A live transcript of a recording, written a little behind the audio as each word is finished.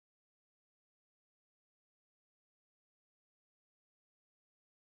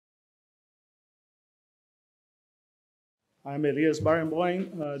I'm Elias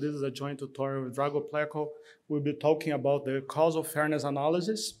Barenboim. This is a joint tutorial with Drago Pleco. We'll be talking about the causal fairness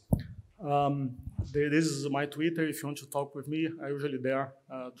analysis. This is my Twitter. If you want to talk with me, I'm usually there.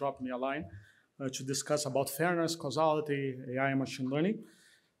 Drop me a line to discuss about fairness, causality, AI, and machine learning.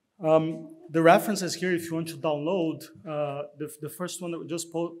 The references here, if you want to download, the first one that we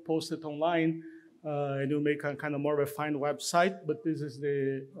just posted online, and you'll make a kind of more refined website, but this is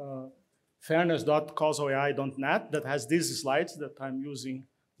the fairness.causalai.net that has these slides that I'm using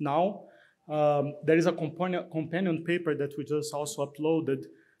now. There is a companion paper that we just also uploaded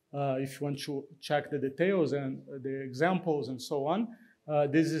if you want to check the details and the examples and so on.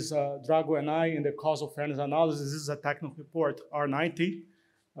 This is Drago and I in the causal fairness analysis. This is a technical report, R90,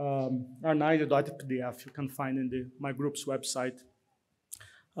 r90.pdf. You can find in my group's website.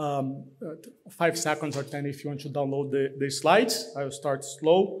 5 seconds or 10 if you want to download the slides. I will start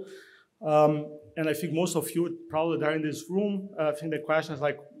slow. And I think most of you probably there in this room, I think the question is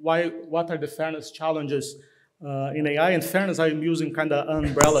like, what are the fairness challenges in AI? And fairness, I'm using kind of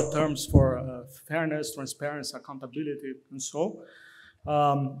umbrella terms for fairness, transparency, accountability, and so.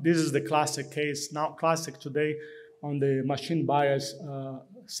 This is the classic case, now classic today on the machine bias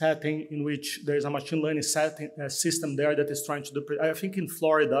setting in which there's a machine learning system there that is trying to do, I think in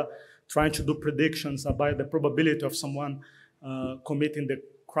Florida, trying to do predictions about the probability of someone committing the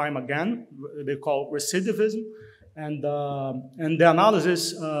crime again. They call recidivism, and the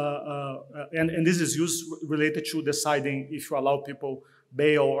analysis and this is used related to deciding if you allow people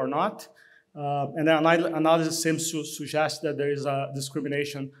bail or not. And the analysis seems to suggest that there is a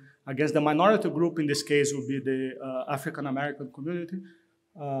discrimination against the minority group. In this case, would be the African American community.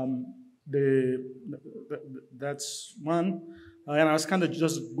 That's one. And I was kind of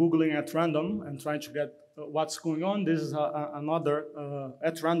just Googling at random and trying to get what's going on. This is another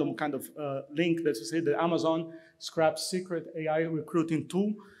at random kind of link that you say the Amazon scraps secret AI recruiting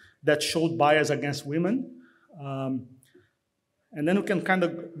tool that showed bias against women. And then you can kind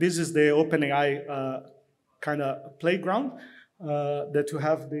of, this is the OpenAI kind of playground that you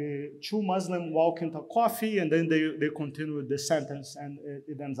have the two Muslims walk into coffee and then they continue with the sentence and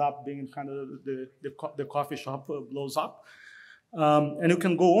it ends up being kind of the coffee shop blows up. And you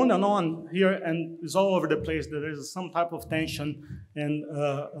can go on and on here, and it's all over the place. There is some type of tension and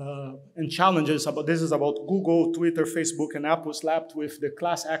challenges. This is about Google, Twitter, Facebook, and Apple slapped with the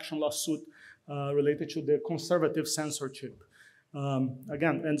class action lawsuit related to the conservative censorship.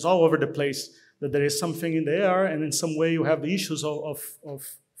 Again, and it's all over the place that there is something in the air, and in some way you have the issues of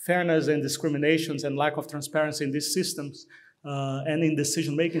fairness and discriminations and lack of transparency in these systems and in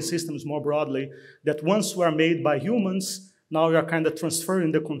decision-making systems more broadly, that once were made by humans, now you are kind of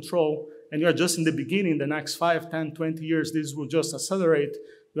transferring the control, and you are just in the beginning. The next 5, 10, 20 years, this will just accelerate.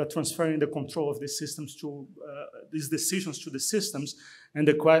 You are transferring the control of these systems to these decisions to the systems, and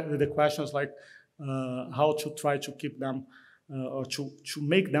the questions like how to try to keep them or to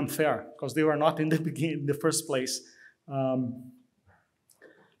make them fair, because they were not in the beginning, in the first place. A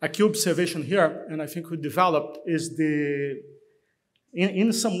key observation here, and I think we developed, is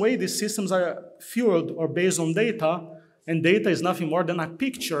in some way these systems are fueled or based on data. And data is nothing more than a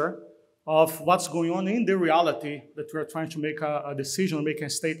picture of what's going on in the reality that we're trying to make a decision, make a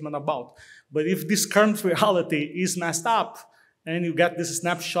statement about. But if this current reality is messed up, and you get this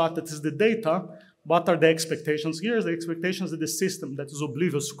snapshot that is the data, what are the expectations? Here's the expectations that the system that is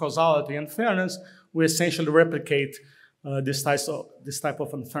oblivious to causality and fairness will essentially replicate this type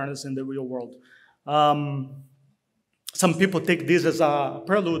of unfairness in the real world. Some people take this as a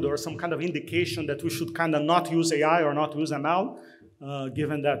prelude or some kind of indication that we should kind of not use AI or not use ML,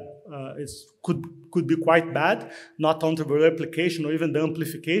 given that it could be quite bad, not only the replication or even the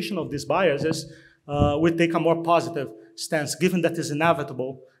amplification of these biases. We take a more positive stance, given that it's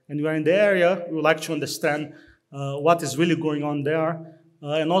inevitable. And you are in the area, we would like to understand what is really going on there,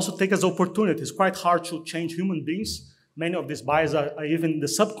 and also take as opportunities. It's quite hard to change human beings. Many of these biases are even in the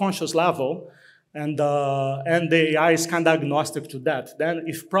subconscious level. And the AI is kind of agnostic to that. Then,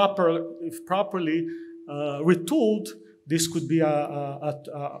 if properly retooled, this could be a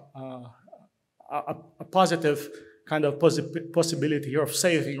positive kind of possibility here of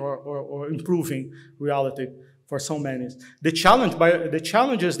saving or improving reality for so many. The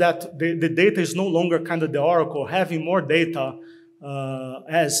challenge is that the data is no longer kind of the oracle. Having more data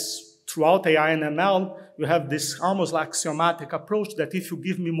as throughout AI and ML, you have this almost like axiomatic approach that if you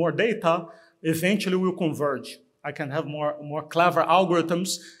give me more data, eventually we'll converge. I can have more clever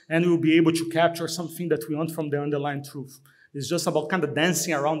algorithms and we'll be able to capture something that we want from the underlying truth. It's just about kind of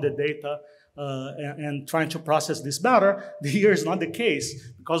dancing around the data and trying to process this better. Here is not the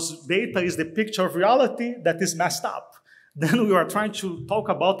case, because data is the picture of reality that is messed up. Then we are trying to talk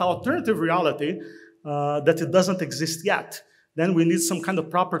about alternative reality that it doesn't exist yet. Then we need some kind of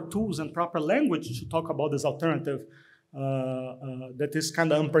proper tools and proper language to talk about this alternative that is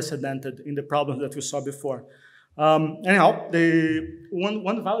kind of unprecedented in the problems that we saw before. Anyhow,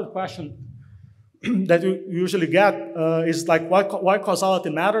 one valid question that you usually get is like why causality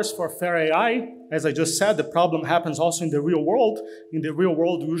matters for fair AI. As I just said, the problem happens also in the real world. In the real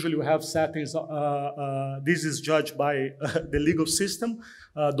world, usually we have settings. This is judged by the legal system.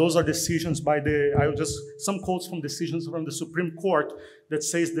 Those are decisions by some quotes from decisions from the Supreme Court that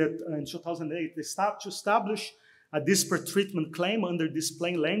says that in 2008, they stopped to establish a disparate treatment claim under this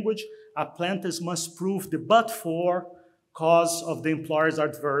plain language. A plaintiff must prove the but-for cause of the employer's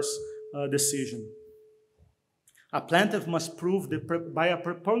adverse decision. A plaintiff must prove by a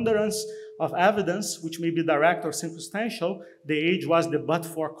preponderance of evidence, which may be direct or circumstantial, the age was the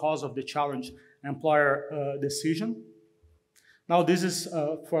but-for cause of the challenge employer decision. Now this is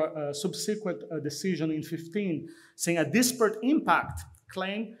for a subsequent decision in 15, saying a disparate impact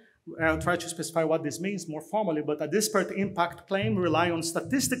claim. I'll try to specify what this means more formally, but a disparate impact claim relying on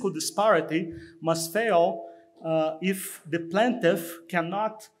statistical disparity must fail if the plaintiff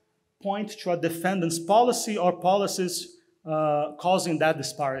cannot point to a defendant's policy or policies causing that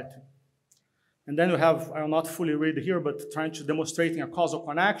disparity. And then you have, I will not fully read here, but trying to demonstrating a causal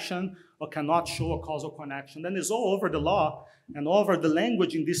connection or cannot show a causal connection. Then it's all over the law and all over the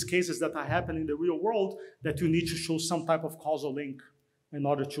language in these cases that are happening in the real world that you need to show some type of causal link in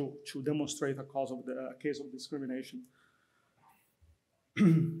order to demonstrate a case of discrimination.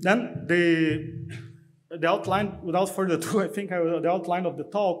 Then the outline, without further ado, I think the outline of the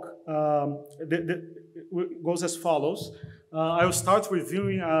talk goes as follows. I will start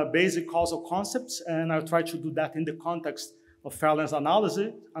reviewing basic causal concepts, and I'll try to do that in the context of fairness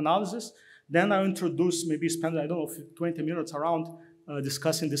analysis. Then I'll introduce, maybe spend, I don't know, 20 minutes around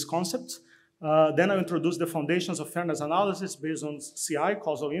discussing these concepts. Then I'll introduce the foundations of fairness analysis based on CI,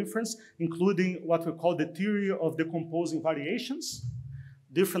 causal inference, including what we call the theory of decomposing variations,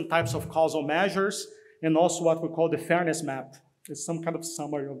 different types of causal measures, and also what we call the fairness map. It's some kind of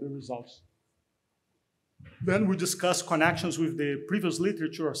summary of the results. Then we discuss connections with the previous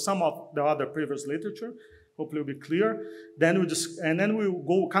literature or some of the other previous literature. Hopefully it'll be clear. Then we'll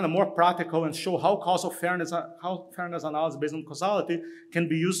go kind of more practical and show how fairness analysis based on causality can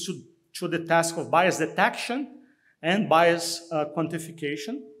be used to the task of bias detection and bias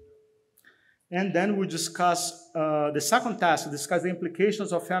quantification. And then we discuss the second task, we discuss the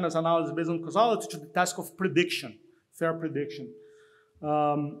implications of fairness analysis based on causality to the task of prediction, fair prediction.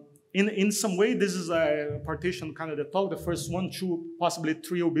 In some way, this is a partition kind of the talk. The first 1, 2, possibly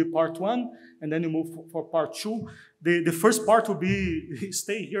 3 will be part 1, and then you move for part 2. The first part will be,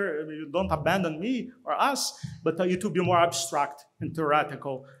 stay here, I mean, don't abandon me or us, but it will be more abstract and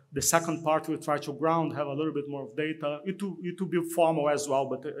theoretical. The second part will try to ground, have a little bit more of data. It will be formal as well,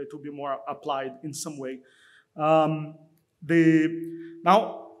 but it will be more applied in some way. Now,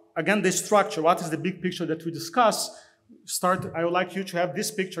 again, the structure, what is the big picture that we discuss? I would like you to have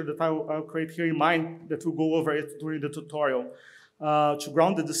this picture that I'll create here in mind that we'll go over it during the tutorial. To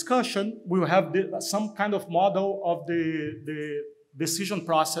ground the discussion, we'll have some kind of model of the decision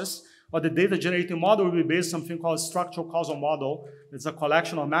process, or the data generating model will be based on something called structural causal model. It's a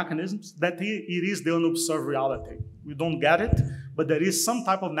collection of mechanisms that it is the unobserved reality. We don't get it, but there is some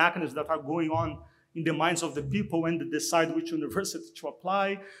type of mechanisms that are going on in the minds of the people when they decide which university to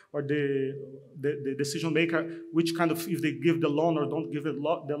apply, or the decision maker, which kind of, if they give the loan or don't give the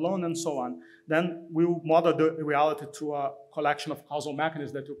loan, and so on. Then we'll model the reality to a collection of causal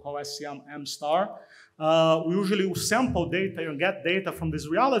mechanisms that we call ICML star. We usually will sample data and get data from this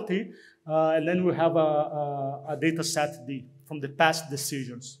reality, and then we have a data set D from the past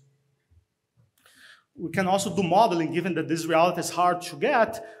decisions. We can also do modeling, given that this reality is hard to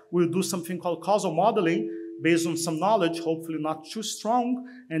get. We'll do something called causal modeling based on some knowledge, hopefully not too strong,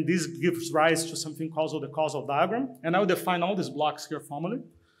 and this gives rise to something called the causal diagram. And I'll define all these blocks here formally.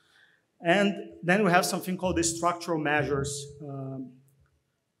 And then we have something called the structural measures.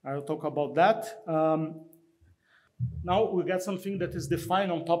 I'll talk about that. Now we get something that is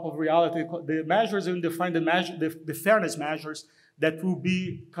defined on top of reality. The measures will define the fairness measures that will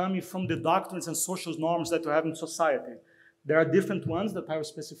be coming from the doctrines and social norms that we have in society. There are different ones that I will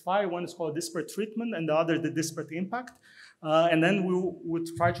specify. One is called disparate treatment, and the other the disparate impact. And then we'll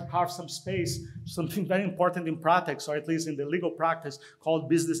try to carve some space, something very important in practice, or at least in the legal practice, called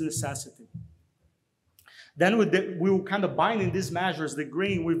business necessity. Then we will kind of bind in these measures, the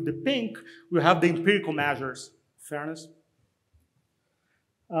green with the pink, we'll have the empirical measures, fairness.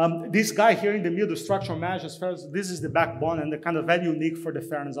 This guy here in the middle, structural measures, this is the backbone and the kind of very unique for the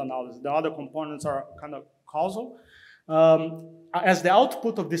fairness analysis. The other components are kind of causal. As the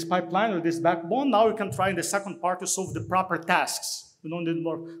output of this pipeline or this backbone, now we can try in the second part to solve the proper tasks. We don't need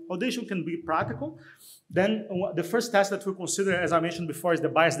more validation, can be practical. Then the first task that we consider, as I mentioned before, is the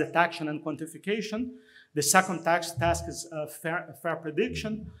bias detection and quantification. The second task is fair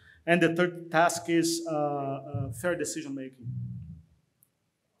prediction. And the third task is fair decision making.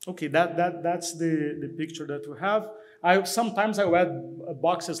 Okay, that's the picture that we have. Sometimes I add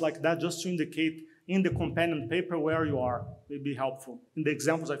boxes like that just to indicate in the companion paper where you are. May be helpful. In the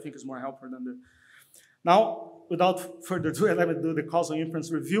examples, I think is more helpful than the... Now, without further ado, let me do the causal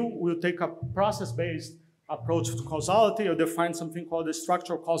inference review. We'll take a process-based approach to causality or define something called the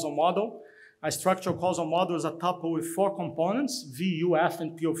structural causal model. A structural causal model is a tuple with 4 components, V, U, F,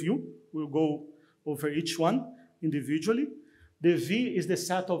 and P of U. We'll go over each one individually. The V is the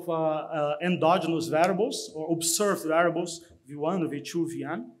set of endogenous variables or observed variables, V1, V2,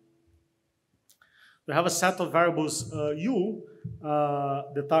 Vn. We have a set of variables U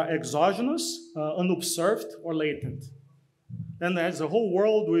that are exogenous, unobserved, or latent. Then there's a whole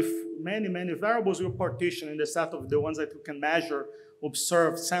world with many, many variables we partition in the set of the ones that you can measure,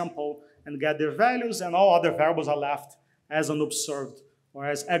 observe, sample, and get their values, and all other variables are left as unobserved or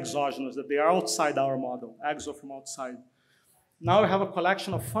as exogenous, that they are outside our model, exo from outside. Now we have a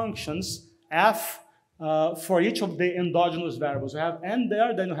collection of functions, F, for each of the endogenous variables. We have N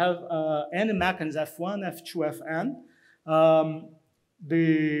there, then you have any mechanism, F1, F2, Fn.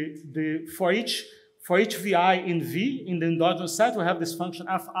 For each Vi in V, in the endogenous set, we have this function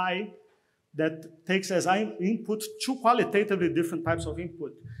Fi that takes as input 2 qualitatively different types of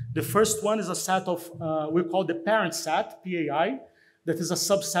input. The first one is a set of, we call the parent set, PAI, that is a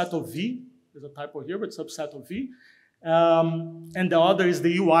subset of V. There's a typo here, but subset of V. And the other is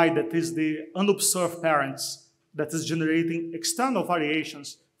the UI, that is the unobserved parents, that is generating external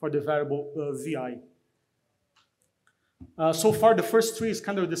variations for the variable Vi. So far, the first 3 is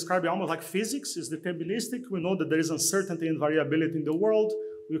kind of describing almost like physics, is deterministic. We know that there is uncertainty and variability in the world.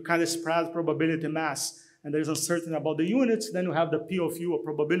 We kind of spread probability mass, and there is uncertainty about the units. Then you have the P of U, a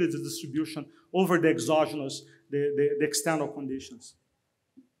probability distribution over the exogenous, the external conditions.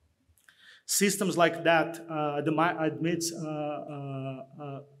 Systems like that admits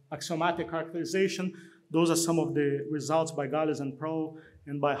axiomatic characterization. Those are some of the results by Gales and Pro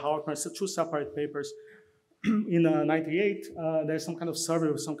and by Howard. It's 2 separate papers. In 98, there's some kind of survey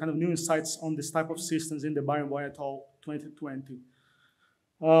with some kind of new insights on this type of systems in the Byron Boy et al. 2020.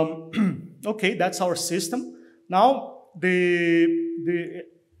 Okay, that's our system. Now,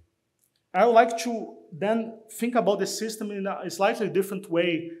 I would like to then think about the system in a slightly different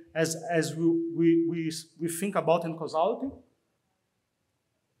way as we think about in causality.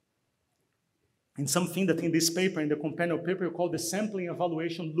 And something that in this paper, in the companion paper, we call the sampling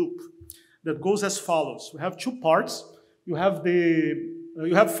evaluation loop, that goes as follows. We have 2 parts. You have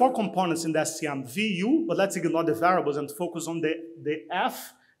 4 components in the SCM, V, U, but let's ignore the variables and focus on the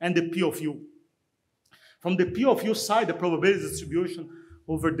F and the P of U. From the P of U side, the probability distribution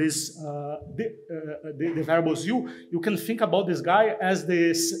over this, the variables U, you can think about this guy as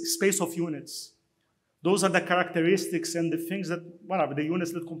the space of units. Those are the characteristics and the things that, whatever, the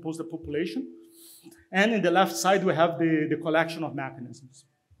units that compose the population. And in the left side, we have the collection of mechanisms.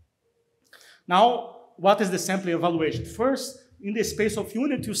 Now, what is the sampling evaluation? First, in the space of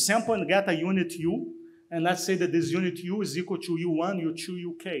unit, you sample and get a unit U. And let's say that this unit U is equal to U1, U2,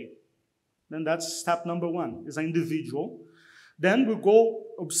 UK. Then that's step number 1, is an individual. Then we go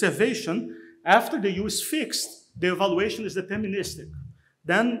observation. After the U is fixed, the evaluation is deterministic.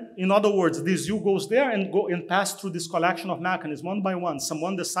 Then, in other words, this U goes there and pass through this collection of mechanisms one by one.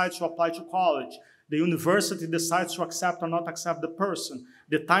 Someone decides to apply to college. The university decides to accept or not accept the person.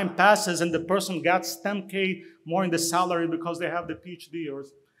 The time passes and the person gets 10K more in the salary because they have the PhD,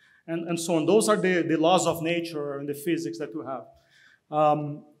 and so on. Those are the laws of nature and the physics that you have.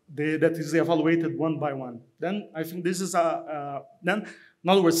 That is evaluated one by one. Then I think this is then, in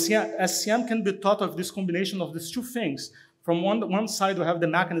other words, SCM can be thought of this combination of these 2 things. From one side, we have the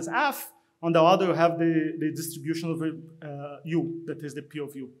mechanism F. On the other, we have the distribution over U, that is the P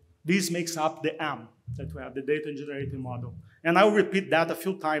of U. This makes up the M that we have, the data generating model. And I will repeat that a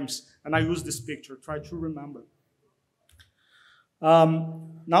few times, and I use this picture. Try to remember.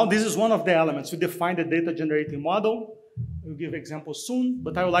 Now, this is one of the elements. We define the data generating model. We'll give examples soon,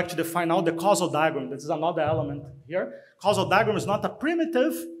 but I would like to define now the causal diagram. This is another element here. Causal diagram is not a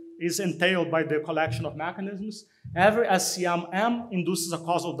primitive, is entailed by the collection of mechanisms. Every SCM M induces a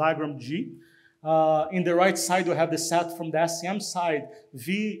causal diagram G. In the right side, we have the set from the SEM side.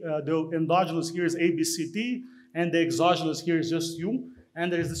 The endogenous here is A, B, C, D, and the exogenous here is just U.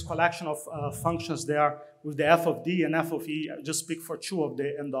 And there is this collection of functions there with the f of D and f of E. I just speak for two of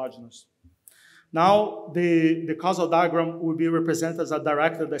the endogenous. Now, the causal diagram will be represented as a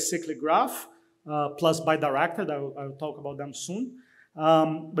directed acyclic graph plus bidirected. I'll talk about them soon.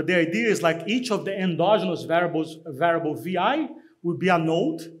 But the idea is like each of the endogenous variable VI will be a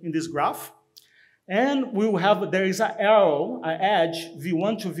node in this graph. And we will have, there is an arrow, an edge,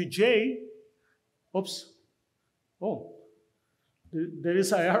 V1 to Vj. Oops. Oh, there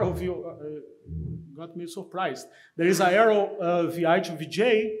is an arrow, got me surprised. There is an arrow Vi to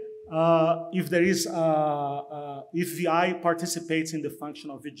Vj if Vi participates in the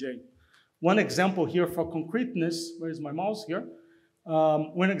function of Vj. One example here for concreteness, where is my mouse here?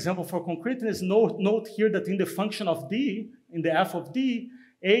 One example for concreteness, note here that in the function of D, in the f of D,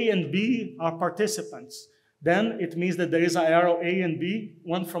 A and B are participants. Then it means that there is an arrow A and B,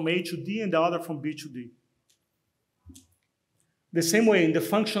 one from A to D and the other from B to D. The same way, in the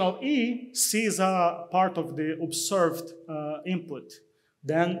function of E, C is a part of the observed input.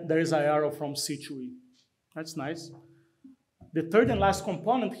 Then there is an arrow from C to E. That's nice. The third and last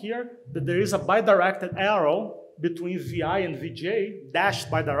component here, that there is a bidirected arrow between Vi and Vj, dashed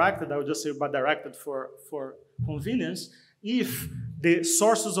bidirected, I would just say bidirected for convenience, if the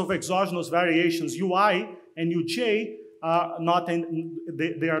sources of exogenous variations, Ui and Uj, are not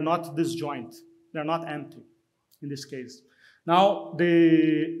they are not disjoint. They're not empty in this case. Now,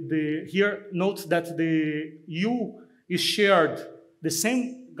 here, note that the U is shared, the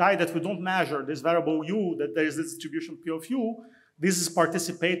same guy that we don't measure, this variable U, that there is this distribution P of U, this is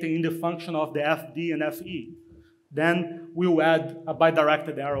participating in the function of the Fd and Fe. Then we'll add a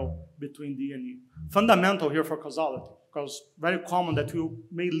bidirected arrow between D and E. Fundamental here for causality, because very common that you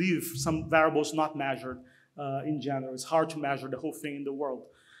may leave some variables not measured in general. It's hard to measure the whole thing in the world.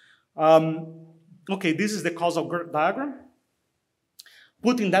 Okay, this is the causal diagram.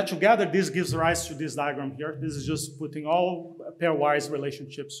 Putting that together, this gives rise to this diagram here. This is just putting all pairwise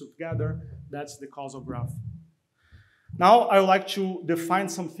relationships together. That's the causal graph. Now, I would like to define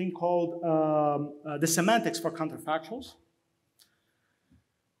something called the semantics for counterfactuals.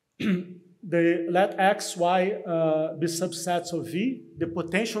 Let X, Y be subsets of V. The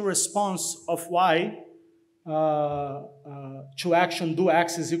potential response of Y to action do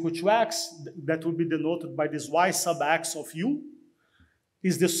X is equal to X. That will be denoted by this Y sub X of U.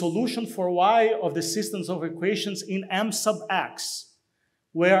 Is the solution for Y of the systems of equations in M sub X,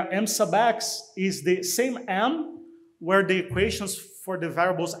 where M sub X is the same M where the equations for the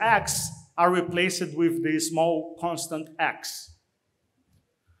variables X are replaced with the small constant X.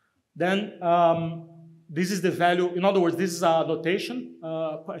 Then this is the value, in other words, this is a notation.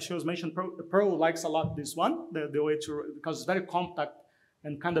 She was mentioned, Perl likes a lot this one, the way to, because it's very compact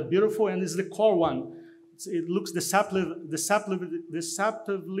and kind of beautiful, and it's the core one. It looks deceptively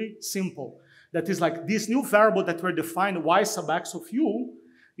simple. That is like this new variable that we're defined, Y sub X of U,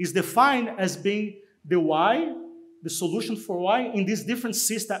 is defined as being the Y, the solution for Y in this different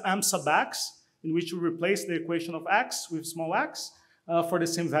system M sub X, in which we replace the equation of X with small x for the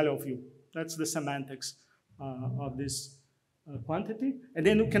same value of U. That's the semantics of this quantity. And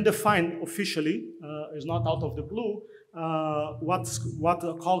then you can define officially, it's not out of the blue, what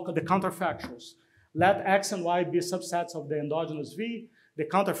are called the counterfactuals. Let X and Y be subsets of the endogenous V. The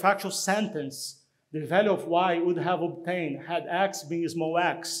counterfactual sentence, the value of Y would have obtained had X being small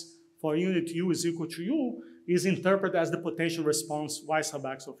x for unit U is equal to U, is interpreted as the potential response Y sub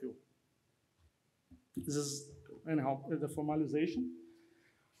X of U. This is, anyhow, the formalization.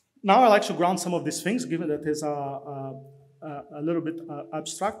 Now I like to ground some of these things, given that it's a little bit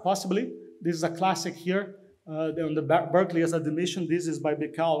abstract, possibly. This is a classic here. On the Berkeley as admission, this is by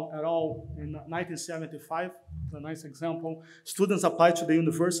Beckel et al. In 1975. It's a nice example. Students apply to the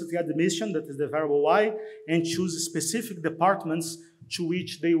university admission, that is the variable Y, and choose specific departments to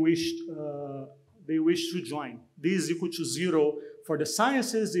which they wish to join. This is equal to 0 for the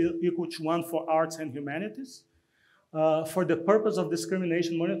sciences, equal to 1 for arts and humanities. For the purpose of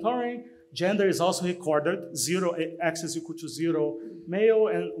discrimination monitoring, gender is also recorded. 0 X is equal to 0 male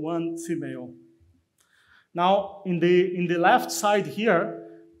and 1 female. Now, in the left side here,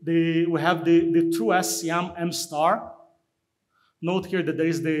 we have the true SCM M star. Note here that there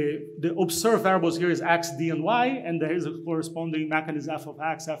is the observed variables here is X, D, and Y, and there is a corresponding mechanism F of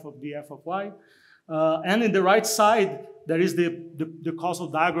X, F of D, F of Y. And in the right side, there is the causal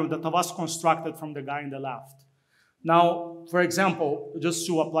diagram that was constructed from the guy in the left. Now, for example, just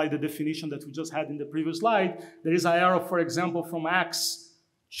to apply the definition that we just had in the previous slide, there is an arrow, for example, from X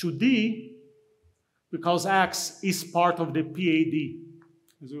to D, because X is part of the PAD,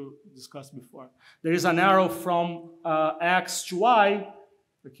 as we discussed before. There is an arrow from X to Y,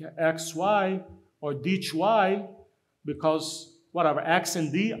 okay, X, Y, or D to Y, because whatever, X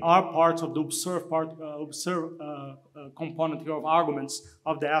and D are parts of the observed component here of arguments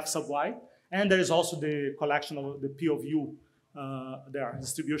of the F sub Y. And there is also the collection of the P of U there,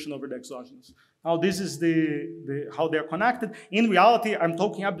 distribution over the exogenous. Now this is how they're connected. In reality, I'm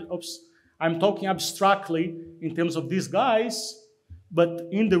talking abstractly in terms of these guys, but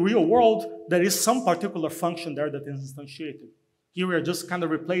in the real world, there is some particular function there that is instantiated. Here we are just kind of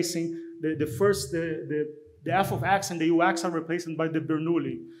replacing the f of x and the ux are replaced by the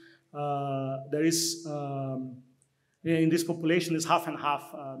Bernoulli. There is, in this population, is half and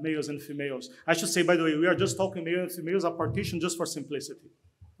half, males and females. I should say, by the way, we are just talking males and females, a partition just for simplicity.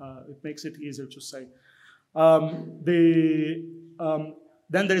 It makes it easier to say.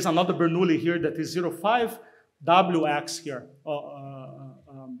 Then there is another Bernoulli here that is 0.5 Wx here,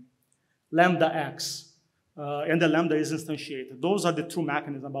 lambda x. And the lambda is instantiated. Those are the two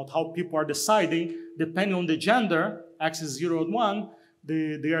mechanisms about how people are deciding, depending on the gender, x is 0 and 1,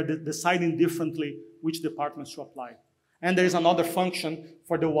 they are deciding differently which departments to apply. And there is another function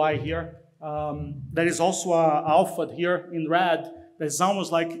for the y here. There is also an alpha here in red that is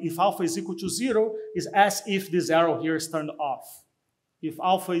almost like if alpha is equal to 0, is as if this arrow here is turned off. If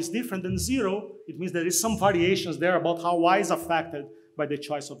alpha is different than 0, it means there is some variations there about how y is affected by the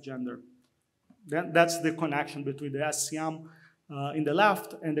choice of gender. That's the connection between the SCM in the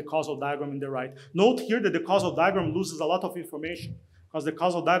left and the causal diagram in the right. Note here that the causal diagram loses a lot of information because the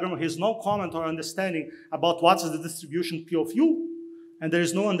causal diagram has no comment or understanding about what is the distribution P of U, and there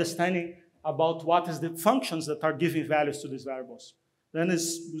is no understanding about what is the functions that are giving values to these variables. Then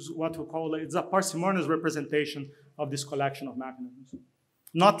is what we call, it's a parsimonious representation of this collection of mechanisms.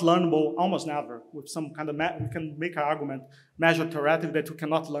 Not learnable, almost never, with some kind of, we can make an argument, measure theoretic, that you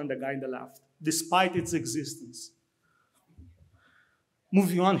cannot learn the guy in the left, despite its existence.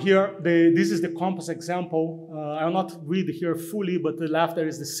 Moving on here, this is the compass example. I will not read here fully, but the left there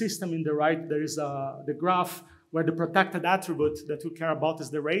is the system, in the right there is the graph, where the protected attribute that we care about is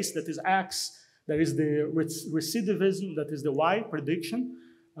the race, that is X. There is the recidivism, that is the Y, prediction.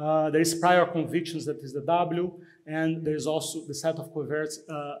 There is prior convictions, that is the W, and there is also the set of covariates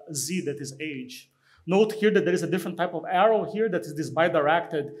Z, that is age. Note here that there is a different type of arrow here, that is this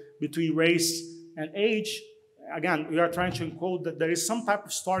bidirected between race and age. Again, we are trying to encode that there is some type of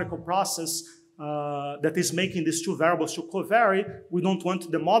historical process that is making these two variables to covary. We don't want to,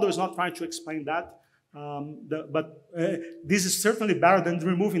 the model is not trying to explain that, but this is certainly better than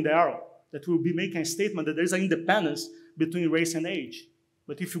removing the arrow. That will be making a statement that there is an independence between race and age.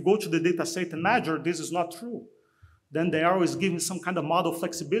 But if you go to the data set and measure, this is not true. Then the arrow is giving some kind of model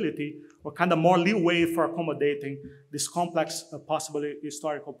flexibility or kind of more leeway for accommodating these complex possible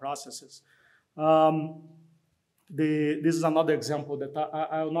historical processes. This is another example that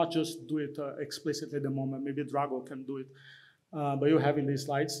I will not just do it explicitly at the moment. Maybe Drago can do it, but you have in these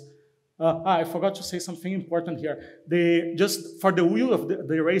slides. I forgot to say something important here. Just for the wheel of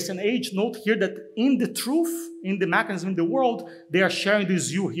the race and age, note here that in the truth, in the mechanism in the world, they are sharing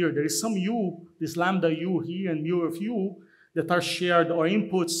this U here. There is some U, this lambda U here and mu of U, that are shared or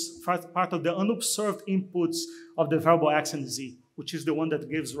inputs, part of the unobserved inputs of the variable X and Z, which is the one that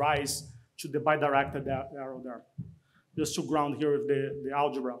gives rise to the bidirected arrow there. Just to ground here with the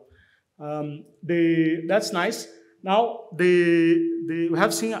algebra. That's nice. Now, we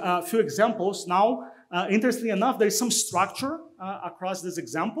have seen a few examples. Now, interestingly enough, there is some structure across these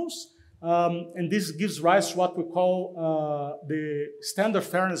examples. And this gives rise to what we call the standard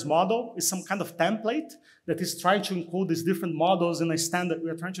fairness model. It's some kind of template that is trying to include these different models in a standard. We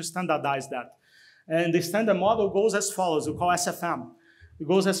are trying to standardize that. And the standard model goes as follows. We call SFM. It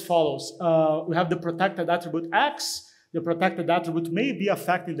goes as follows. We have the protected attribute X. The protected attribute may be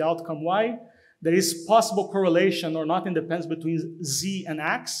affecting the outcome Y. There is possible correlation or not independence between Z and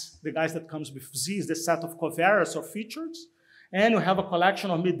X. The guys that comes with Z is the set of covariates or features. And we have a collection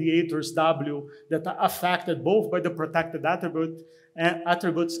of mediators, W, that are affected both by the protected attributes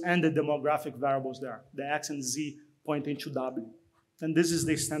and the demographic variables there, the X and Z pointing to W. And this is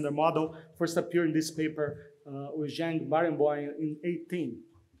the standard model, first appeared in this paper with Zhang Barenboim in 18.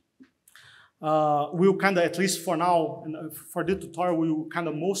 We'll kind of, at least for now, and for the tutorial, we will kind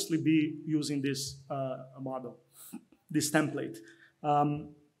of mostly be using this model, this template.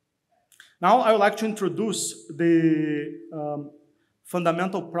 Now I would like to introduce the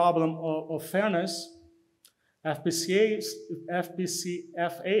fundamental problem of fairness, FPCFA,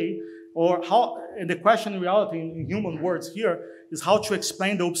 or how, and the question in reality in human words here is how to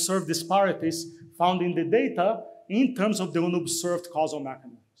explain the observed disparities found in the data in terms of the unobserved causal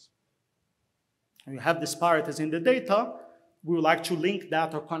mechanisms. And you have disparities in the data. We would like to link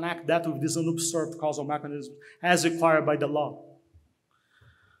that or connect that with this unobserved causal mechanism as required by the law.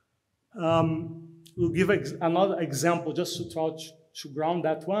 We'll give another example just to try to ground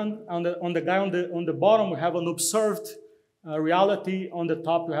that one. On the guy on the bottom, we have an observed reality. On the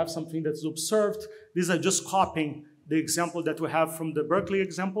top, we have something that's observed. These are just copying the example that we have from the Berkeley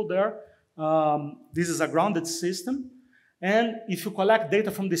example there. This is a grounded system. And if you collect data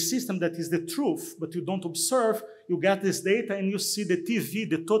from the system that is the truth, but you don't observe, you get this data and you see the TV,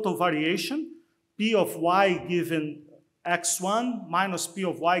 the total variation, P of y given x1 minus P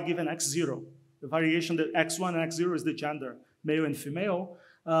of y given x0. The variation that x1 and x0 is the gender, male and female.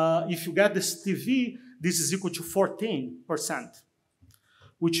 If you get this TV, this is equal to 14%,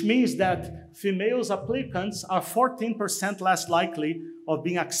 which means that females applicants are 14% less likely of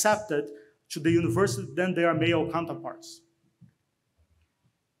being accepted to the university than their male counterparts.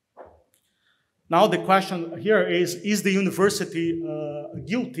 Now the question here is the university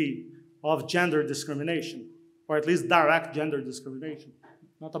guilty of gender discrimination, or at least direct gender discrimination?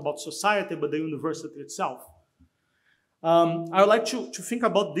 Not about society, but the university itself. I would like to think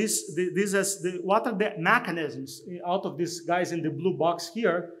about this as what are the mechanisms out of these guys in the blue box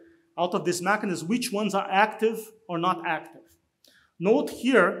here, out of these mechanisms, which ones are active or not active. Note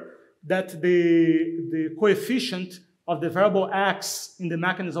here that the coefficient of the variable x in the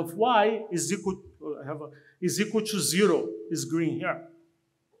mechanism of y is equal to 0, is green here,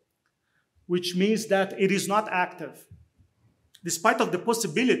 which means that it is not active. Despite of the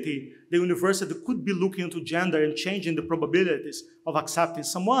possibility the university could be looking into gender and changing the probabilities of accepting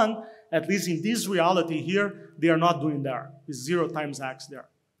someone, at least in this reality here, they are not doing that. It's 0 times x there.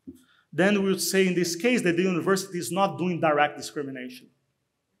 Then we would say in this case that the university is not doing direct discrimination.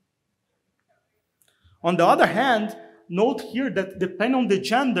 On the other hand, note here that depending on the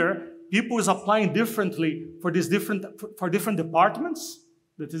gender, people is applying differently for different departments.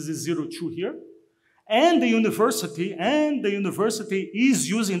 That is the 0,2 here. And the university is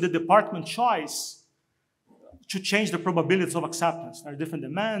using the department choice to change the probabilities of acceptance. There are different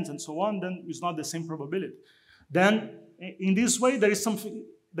demands and so on, then it's not the same probability. Then in this way, there is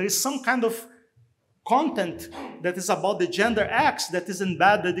some kind of content that is about the gender X that is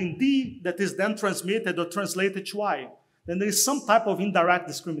embedded in D that is then transmitted or translated to Y. Then there is some type of indirect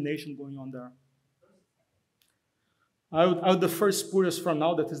discrimination going on there. I would defer Spurious for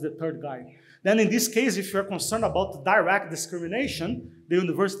now, that is the third guy. Then in this case, if you're concerned about direct discrimination, the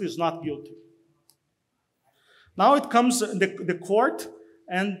university is not guilty. Now it comes the court,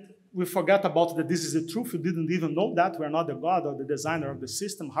 and we forget about that this is the truth. We didn't even know that. We're not the God or the designer of the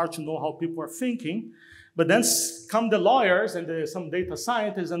system. Hard to know how people are thinking. But then come the lawyers and some data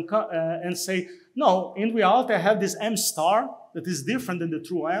scientists and say, no, in reality, I have this M star that is different than the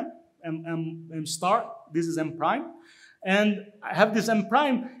true M star. This is M prime. And I have this M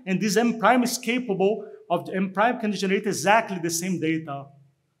prime, and this M prime is capable of, M prime can generate exactly the same data,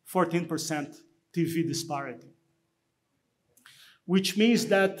 14% TV disparity. Which means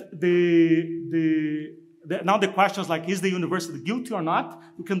that now the question is like, is the university guilty or not?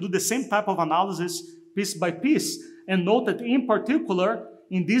 You can do the same type of analysis piece by piece, and note that in particular,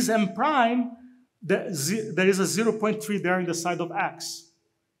 in this M prime, there is a 0.3 there in the side of X.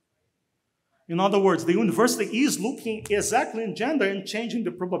 In other words, the university is looking exactly in gender and changing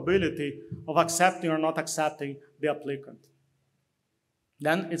the probability of accepting or not accepting the applicant.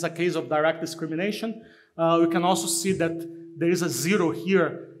 Then it's a case of direct discrimination. We can also see that there is a 0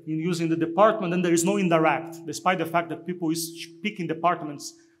 here in using the department, and there is no indirect. Despite the fact that people is picking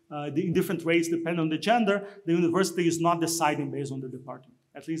departments in different ways depending on the gender, the university is not deciding based on the department,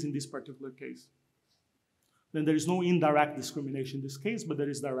 at least in this particular case. Then there is no indirect discrimination in this case, but there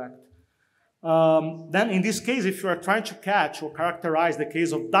is direct. Then in this case, if you are trying to catch or characterize the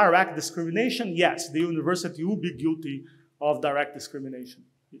case of direct discrimination, yes, the university will be guilty of direct discrimination,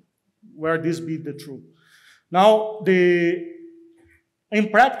 where this be the truth. Now, in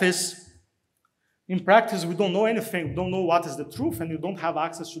practice, we don't know anything. We don't know what is the truth, and you don't have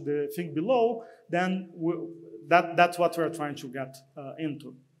access to the thing below, then that's what we're trying to get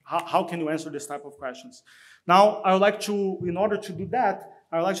into. How can you answer this type of questions? Now, I would like to, in order to do that,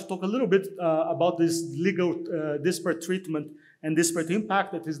 I would like to talk a little bit about this legal disparate treatment and disparate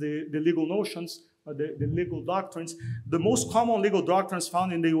impact, that is the legal notions, the legal doctrines. The most common legal doctrines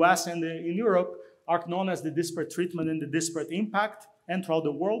found in the US and in Europe are known as the disparate treatment and the disparate impact, and throughout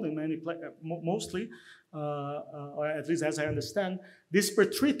the world, in many mostly, or at least as I understand.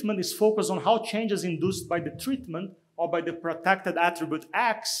 Disparate treatment is focused on how changes induced by the treatment or by the protected attribute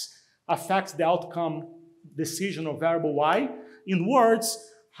X affects the outcome decision of variable y. In words,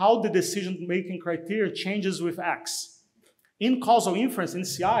 how the decision-making criteria changes with x. In causal inference, in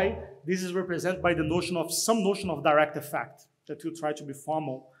CI, this is represented by the notion of some notion of direct effect that will try to be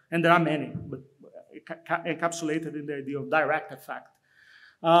formal, and there are many, but encapsulated in the idea of direct effect.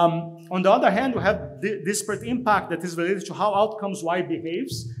 On the other hand, we have disparate impact that is related to how outcomes y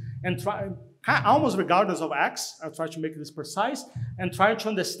behaves, and almost regardless of x. I'll try to make this precise, and try to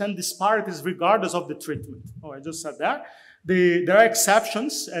understand disparities regardless of the treatment. Oh, I just said that. There are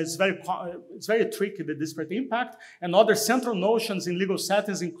exceptions. It's very tricky, the disparate impact, and other central notions in legal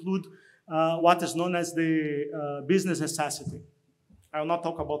settings include what is known as the business necessity. I will not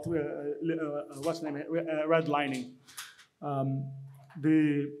talk about what's the name, redlining.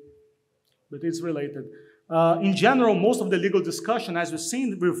 But it's related. In general, most of the legal discussion, as we've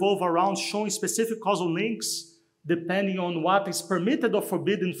seen, revolve around showing specific causal links depending on what is permitted or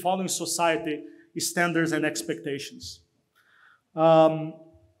forbidden following society standards and expectations.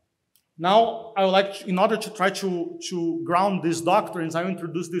 Now, I would like, in order to try to ground these doctrines, I will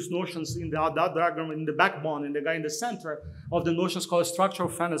introduce these notions in the diagram, in the backbone, in the guy in the center of the notions called structural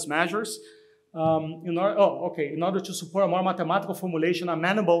fairness measures. In order to support a more mathematical formulation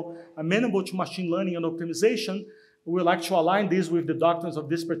amenable to machine learning and optimization, we would like to align these with the doctrines of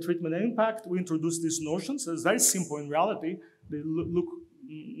disparate treatment and impact. We introduce these notions. It's very simple in reality. They look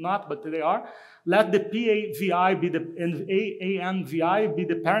not, but they are. Let the PAVI be and ANVI be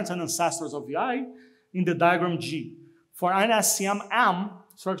the parents and ancestors of VI in the diagram G. For an SCM M,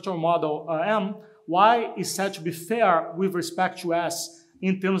 structural model M, Y is said to be fair with respect to S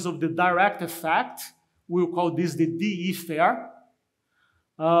in terms of the direct effect. We'll call this the DE fair.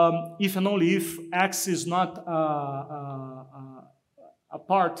 If and only if X is not a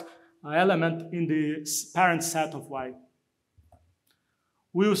element in the parent set of Y.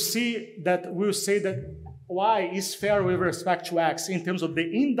 We'll say that Y is fair with respect to X in terms of the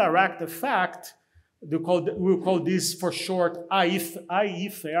indirect effect. We'll call this for short IE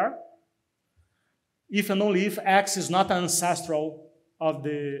fair. If and only if X is not ancestral of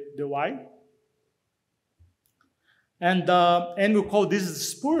the Y. And we'll call this the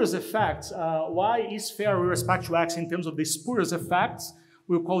spurious effects. Y is fair with respect to X in terms of the spurious effects.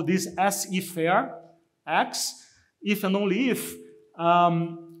 We'll call this SE fair X. If and only if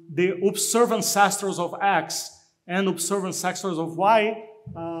the observed ancestors of X and observed ancestors of Y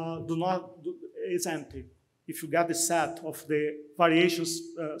is empty. If you get the set of the variations,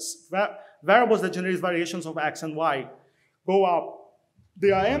 variables that generate variations of X and Y go up,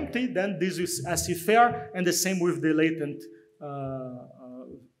 they are empty, then this is SE fair, and the same with the latent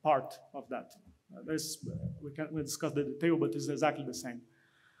part of that. We discuss the detail, but it's exactly the same.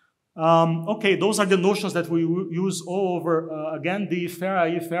 Okay, those are the notions that we use all over, again, DE fair,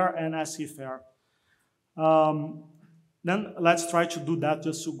 IE fair, and SE fair. Then let's try to do that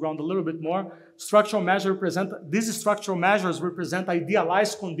just to ground a little bit more. These structural measures represent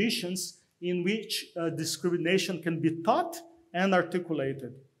idealized conditions in which discrimination can be taught and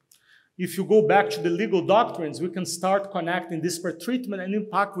articulated. If you go back to the legal doctrines, we can start connecting disparate treatment and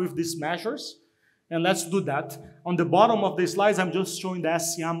impact with these measures. And let's do that. On the bottom of the slides, I'm just showing the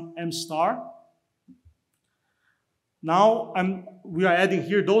SCM M star. Now, we are adding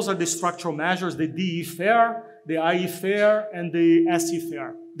here, those are the structural measures, the DE fair, the IE fair, and the SE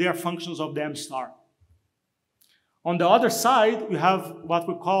fair. They are functions of the M star. On the other side, we have what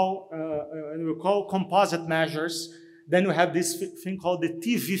we call composite measures. Then we have this thing called the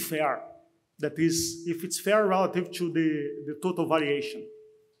TV fair. That is, if it's fair relative to the total variation.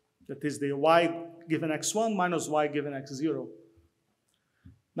 That is the Y given x1 minus Y given x0.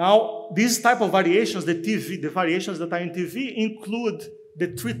 Now, these type of variations, the variations that are in TV, include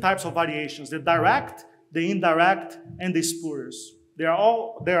the three types of variations: the direct, the indirect, and the spurious. They are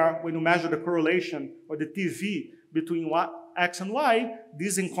all there when you measure the correlation or the TV between X and Y.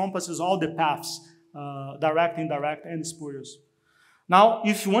 This encompasses all the paths, direct, indirect, and spurious. Now,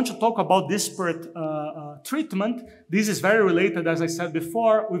 if you want to talk about disparate treatment, this is very related, as I said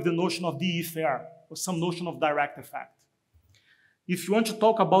before, with the notion of DE fair, or some notion of direct effect. If you want to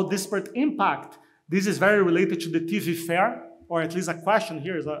talk about disparate impact, this is very related to the TV fair, or at least a question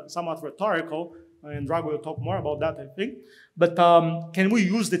here is somewhat rhetorical, and Drago will talk more about that, I think. But can we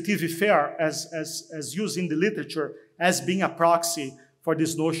use the TV fair as used in the literature as being a proxy for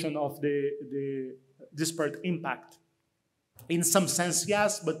this notion of the disparate impact? In some sense,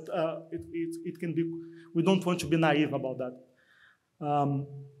 yes, but it can be, we don't want to be naive about that.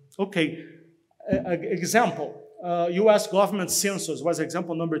 Okay, example, US government census was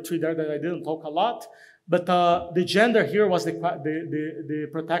example number 3 there that I didn't talk a lot, But the gender here was the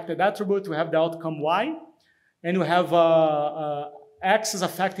protected attribute. We have the outcome Y, and we have X is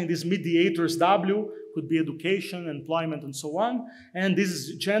affecting these mediators W, could be education, employment, and so on. And this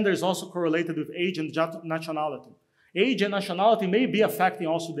gender is also correlated with age and nationality. Age and nationality may be affecting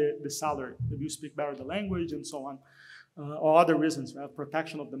also the salary. If you speak better the language and so on, or other reasons,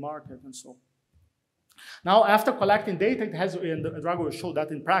 protection of the market and so on. Now, after collecting data, it has, and Drago will show that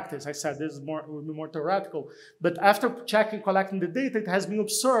in practice. I said this is will be more theoretical. But after collecting the data, it has been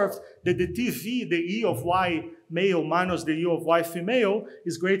observed that the TV, the E of Y male minus the E of Y female,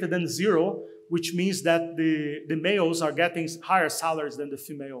 is greater than 0, which means that the males are getting higher salaries than the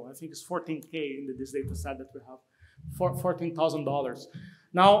female. I think it's 14K in this data set that we have, $14,000.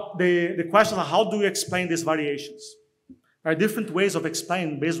 Now, the question is, how do we explain these variations? There are different ways of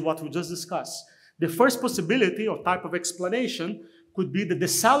explaining based on what we just discussed. The first possibility or type of explanation could be that the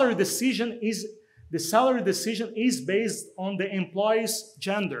salary decision is based on the employee's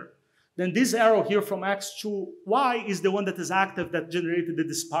gender. Then this arrow here from X to Y is the one that is active that generated the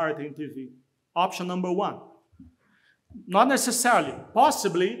disparity in TV. Option number 1. Not necessarily.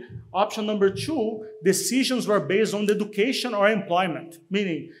 Possibly, option number 2, decisions were based on the education or employment,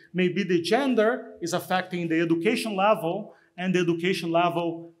 meaning maybe the gender is affecting the education level, and the education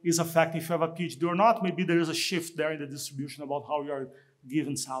level is affecting if you have a PhD or not. Maybe there is a shift there in the distribution about how you are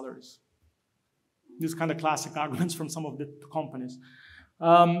given salaries. These kind of classic arguments from some of the companies.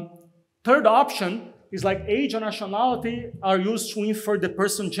 Third option is like age and nationality are used to infer the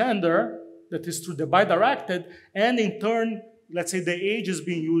person gender, that is through the bidirected, and in turn, let's say the age is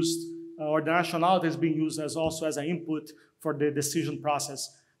being used, or the nationality is being used as also as an input for the decision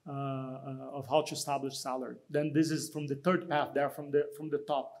process of how to establish salary. Then this is from the third path there, from the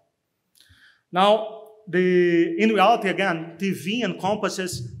top. Now, in reality, again, TV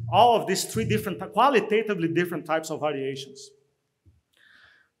encompasses all of these three qualitatively different types of variations.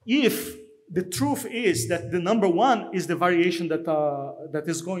 If the truth is that the number 1 is the variation that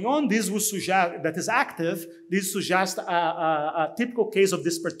is going on, this will suggest, that is active, this suggests a typical case of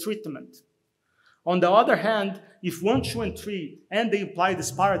disparate treatment. On the other hand, if 1, 2, and 3 and the implied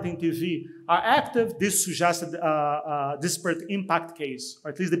disparity in TV are active, this suggests a disparate impact case,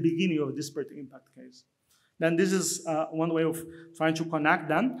 or at least the beginning of a disparate impact case. Then this is one way of trying to connect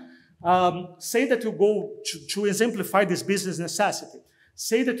them. Say that you go to exemplify this business necessity.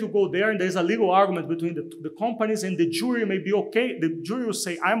 Say that you go there and there's a legal argument between the companies, and the jury may be okay. The jury will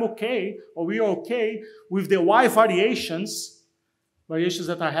say, I'm okay, or we are okay with the Y variations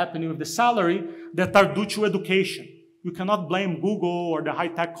that are happening with the salary that are due to education. You cannot blame Google or the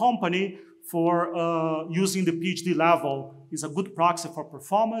high-tech company for using the PhD level. It's a good proxy for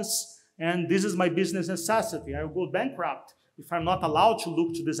performance, and this is my business necessity. I will go bankrupt if I'm not allowed to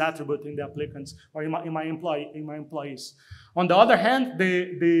look to this attribute in the applicants or in my employees. On the other hand,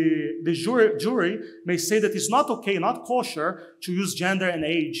 the jury may say that it's not okay, not kosher, to use gender and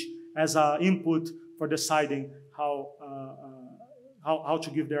age as an input for deciding how to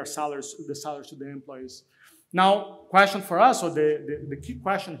give the salaries to the employees. Now, question for us, or the key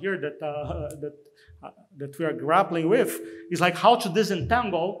question here that we are grappling with is like how to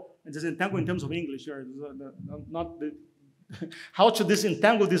disentangle in terms of English here, how to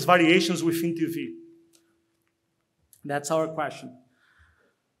disentangle these variations within TV. That's our question.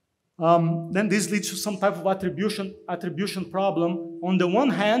 Then this leads to some type of attribution problem. On the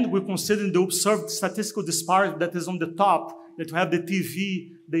one hand, we consider the observed statistical disparity that is on the top, that we have the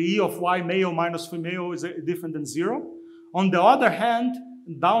TV, the E of Y male minus female is different than 0. On the other hand,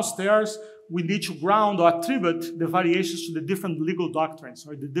 downstairs, we need to ground or attribute the variations to the different legal doctrines,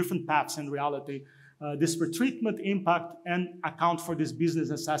 or the different paths in reality, disparate treatment, impact, and account for this business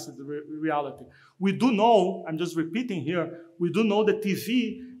necessity reality. We do know, I'm just repeating here, we do know that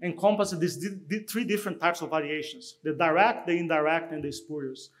TV encompasses these 3 different types of variations: the direct, the indirect, and the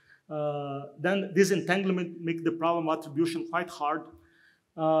spurious. Then this entanglement makes the problem of attribution quite hard.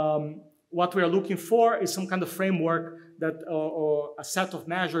 What we are looking for is some kind of framework or a set of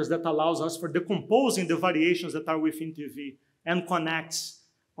measures that allows us for decomposing the variations that are within TV and connects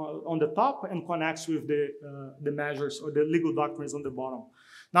on the top and connects with the measures or the legal doctrines on the bottom.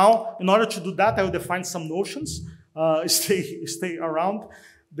 Now, in order to do that, I will define some notions. Stay around.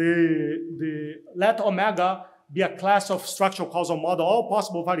 Let omega be a class of structural causal model, all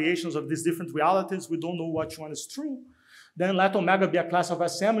possible variations of these different realities. We don't know which one is true. Then let omega be a class of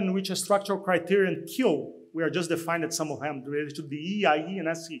SM in which a structural criterion Q, we are just defined some of them related to the E, IE, and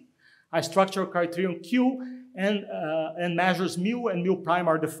SE. A structural criterion Q and measures mu and mu prime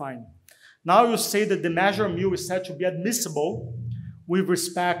are defined. Now you say that the measure mu is said to be admissible with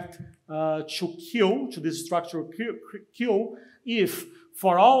respect to this structural Q, if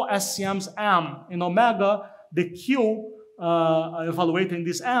for all SCMs M in omega, the Q evaluating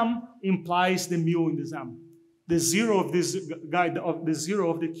this M implies the mu in this M. The zero of this guy, the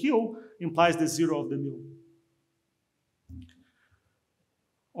zero of the Q implies the zero of the mu.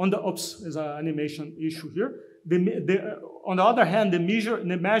 On the, oops, there's an animation issue here. On the other hand, the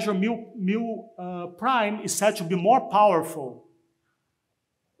measure mu prime is said to be more powerful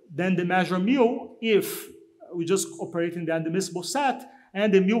than the measure mu if we just operate in the admissible set,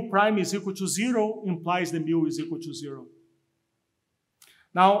 and the mu prime is equal to 0 implies the mu is equal to 0.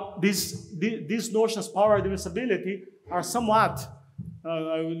 Now, these notions, power and admissibility, are somewhat,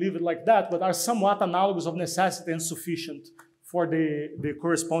 I will leave it like that, but are somewhat analogous of necessity and sufficient for the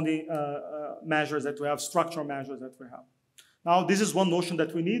corresponding measures that we have, structural measures that we have. Now, this is one notion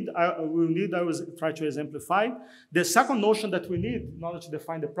that we need. I will try to exemplify. The second notion that we need in order to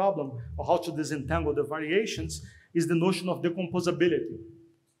define the problem or how to disentangle the variations is the notion of decomposability.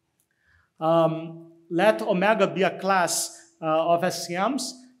 Let omega be a class of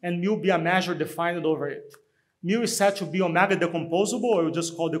SCMs and mu be a measure defined over it. Mu is said to be omega decomposable, or we'll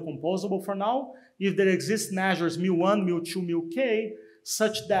just call decomposable for now, if there exist measures mu1, mu2, mu_k,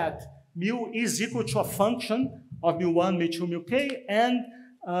 such that mu is equal to a function of mu1, mu2, mu_k, and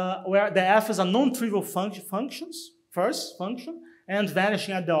where the f is a non-trivial function, and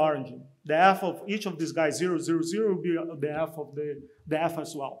vanishing at the origin. The f of each of these guys, 0, 0, 0, will be the f of the f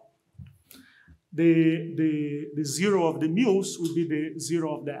as well. The 0 of the mu's would be the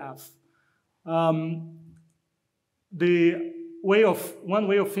 0 of the f. One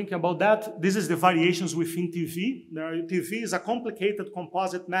way of thinking about that, this is the variations within TV. TV is a complicated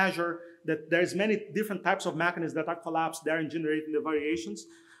composite measure that there's many different types of mechanisms that are collapsed there and generating the variations.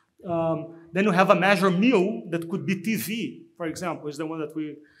 Then you have a measure mu that could be TV, for example, is the one that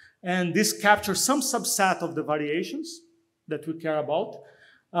we, and this captures some subset of the variations that we care about.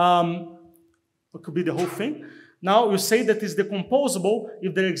 It could be the whole thing. Now you say that it's decomposable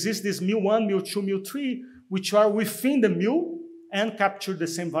if there exists this mu1, mu2, mu3, which are within the mu and capture the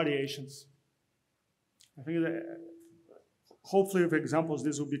same variations. I think that hopefully with examples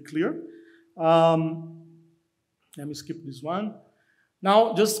this will be clear. Let me skip this one.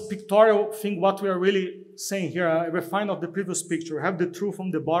 Now just pictorial thing what we are really saying here. A refine of the previous picture. We have the truth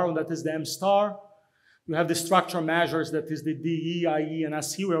from the bottom that is the M star. You have the structural measures that is the DE, IE, and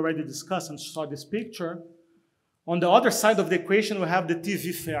SE. We already discussed and saw this picture. On the other side of the equation, we have the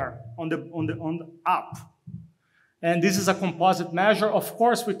TV fair on the up. And this is a composite measure. Of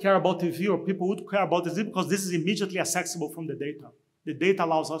course, we care about TV, or people would care about TV because this is immediately accessible from the data. The data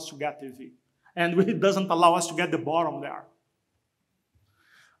allows us to get TV. And it doesn't allow us to get the bottom there.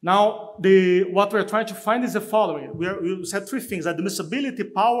 Now, what we're trying to find is the following. We said three things: admissibility,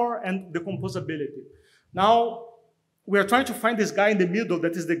 power, and decomposability. Now, we are trying to find this guy in the middle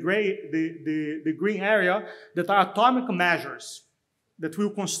that is the green area that are atomic measures that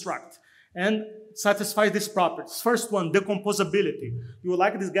we'll construct and satisfy these properties. First one, decomposability. You would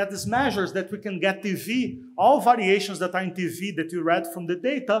like to get these measures that we can get TV, all variations that are in TV that you read from the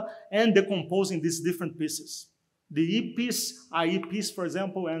data, and decomposing these different pieces. The E piece, IE piece, for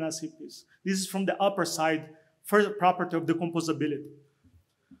example, and SE piece. This is from the upper side, first property of decomposability.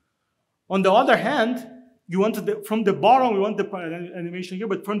 On the other hand, you want from the bottom, we want the animation here,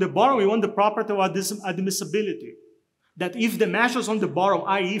 but from the bottom, we want the property of admissibility. That if the measures on the bottom,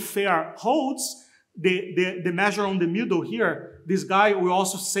 i.e. fair, holds, the measure on the middle here, this guy will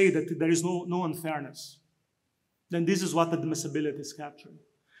also say that there is no unfairness. Then this is what admissibility is capturing.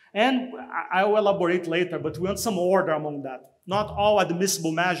 And I will elaborate later, but we want some order among that. Not all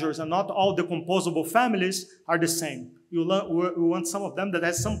admissible measures and not all decomposable families are the same. We want some of them that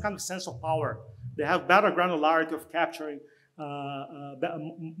has some kind of sense of power. They have better granularity of capturing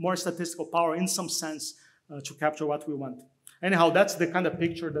more statistical power in some sense to capture what we want. Anyhow, that's the kind of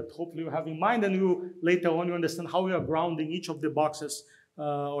picture that hopefully you have in mind, and you later on you understand how we are grounding each of the boxes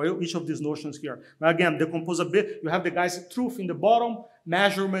or each of these notions here. But again, the composability, you have the guy's truth in the bottom,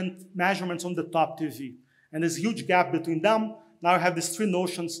 measurements on the top TV. And there's a huge gap between them. Now I have these three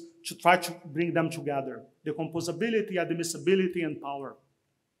notions to try to bring them together: the composability, admissibility, and power.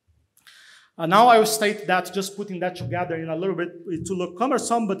 Now I will state that just putting that together in a little bit to look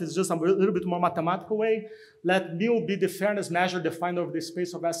cumbersome, but it's just a little bit more mathematical way. Let mu be the fairness measure defined over the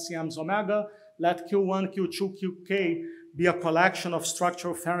space of SCMs omega. Let Q1, Q2, Qk be a collection of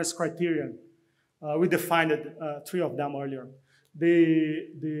structural fairness criteria. We defined three of them earlier.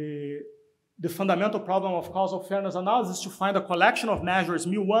 The fundamental problem of causal fairness analysis is to find a collection of measures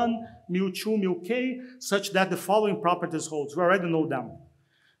mu1, mu2, mu_k, such that the following properties hold. We already know them.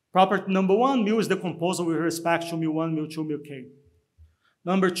 Property number 1, mu is the composite with respect to mu1, mu2, mu_k.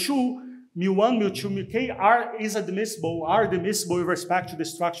 Number 2, mu1, mu2, mu_k are admissible with respect to the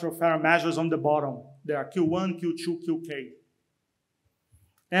structural Fermat measures on the bottom. There are Q1, Q2, Qk.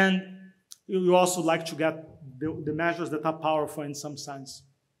 And you also like to get the measures that are powerful in some sense.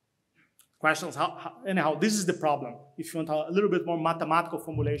 Questions? Anyhow, this is the problem. If you want a little bit more mathematical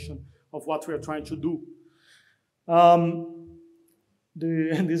formulation of what we are trying to do. And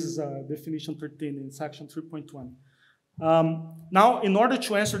this is definition 13 in section 3.1. Now, in order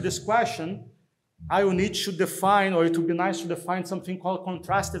to answer this question, I will need to define, or it would be nice to define something called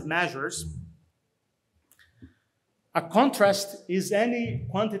contrastive measures. A contrast is any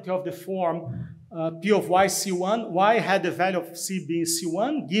quantity of the form P of y C1, y had the value of C being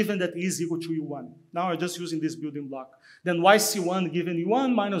C1, given that E is equal to U1. Now I'm just using this building block. Then y C1 given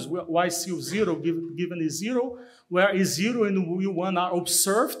U1 minus y C0 given E0, where E0 and U1 are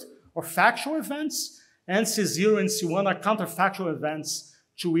observed or factual events, and C0 and C1 are counterfactual events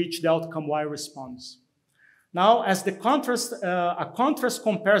to which the outcome y responds. Now, as the contrast, a contrast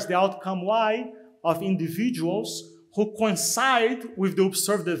compares the outcome y of individuals who coincide with the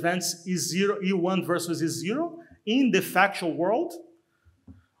observed events E0, E1 versus E0 in the factual world,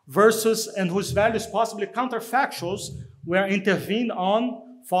 versus, and whose values possibly counterfactuals were intervened on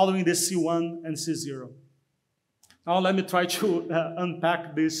following the C1 and C0. Now let me try to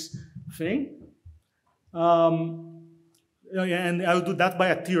unpack this thing. And I'll do that by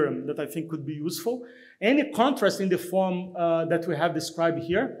a theorem that I think could be useful. Any contrast in the form that we have described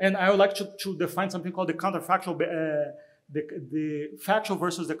here, and I would like to define something called the counterfactual, the factual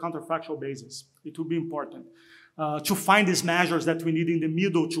versus the counterfactual basis. It will be important to find these measures that we need in the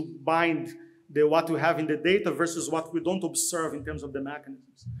middle to bind what we have in the data versus what we don't observe in terms of the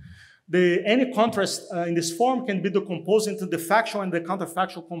mechanisms. Any contrast in this form can be decomposed into the factual and the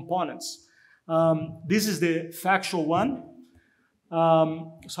counterfactual components. This is the factual one.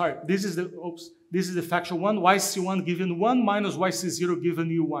 This is the factual one, yc1 given 1 minus yc0 given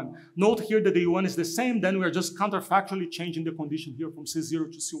u1. Note here that the u1 is the same, then we are just counterfactually changing the condition here from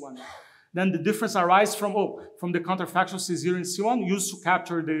c0 to c1. Then the difference arises from the counterfactual c0 and c1 used to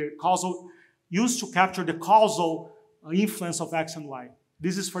capture the causal influence of x and y.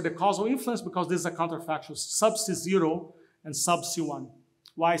 This is for the causal influence because this is a counterfactual sub c0 and sub c1.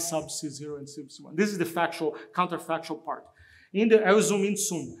 Y sub c0 and sub c1. This is the factual, counterfactual part. I will zoom in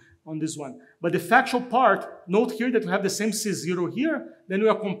soon on this one. But the factual part, note here that we have the same C0 here. Then we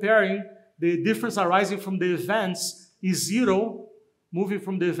are comparing the difference arising from the events E0, moving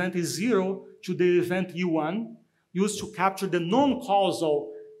from the event E0 to the event U1, used to capture the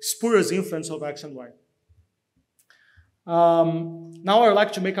non-causal spurious influence of X and Y. Now I would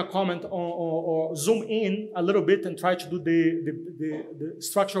like to make a comment or zoom in a little bit and try to do the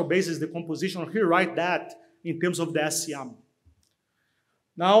structural basis, the composition, or here write that in terms of the SCM.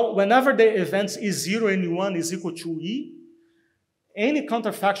 Now, whenever the events E0 and U1 is equal to E, any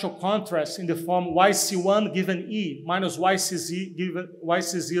counterfactual contrast in the form YC1 given E minus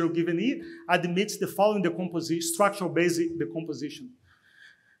YC0 given E admits the following structural basic decomposition.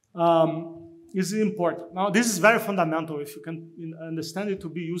 This is important. Now, this is very fundamental. If you can understand it to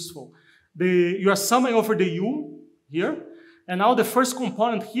be useful. You are summing over the U here. And now the first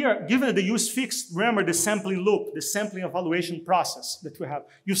component here, given that the U is fixed, remember the sampling loop, the sampling evaluation process that we have.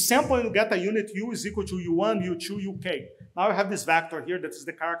 You sample and you get a unit U is equal to U1, U2, UK. Now I have this vector here that is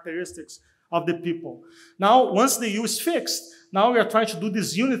the characteristics of the people. Now, once the U is fixed, now we are trying to do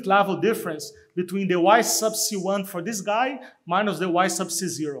this unit level difference between the Y sub C1 for this guy minus the Y sub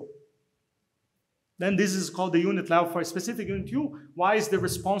C0. Then this is called the unit level for a specific unit U. Y is the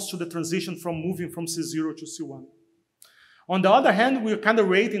response to the transition from moving from C0 to C1. On the other hand, we're kind of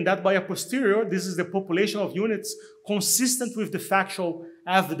rating that by a posterior. This is the population of units consistent with the factual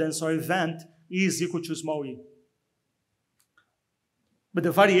evidence or event E is equal to small e. But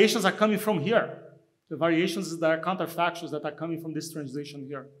the variations are coming from here. The variations that are counterfactuals that are coming from this transition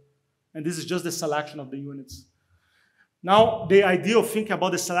here. And this is just the selection of the units. Now, the idea of thinking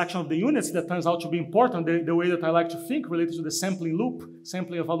about the selection of the units that turns out to be important, the way that I like to think related to the sampling loop,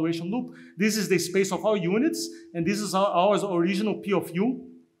 sampling evaluation loop, this is the space of all units, and this is our original P of U.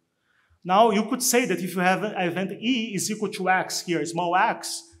 Now, you could say that if you have an event E is equal to X here, small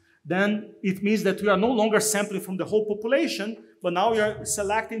x, then it means that we are no longer sampling from the whole population, but now we are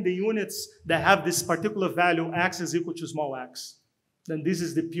selecting the units that have this particular value, X is equal to small x. Then this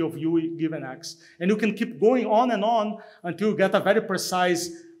is the P of U given X. And you can keep going on and on until you get a very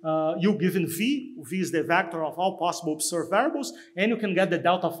precise U given V. V is the vector of all possible observed variables. And you can get the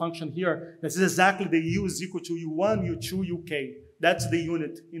delta function here. This is exactly the U is equal to U1, U2, UK. That's the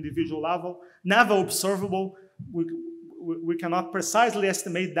unit individual level. Never observable. We cannot precisely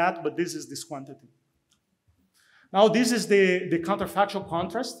estimate that, but this is this quantity. Now this is the counterfactual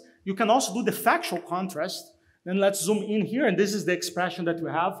contrast. You can also do the factual contrast. Then let's zoom in here, and this is the expression that we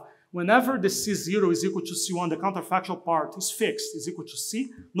have. Whenever the C0 is equal to C1, the counterfactual part is fixed, is equal to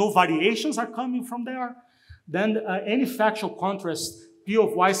C. No variations are coming from there. Then any factual contrast, P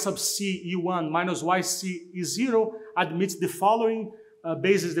of y sub C E1 minus yc E0 admits the following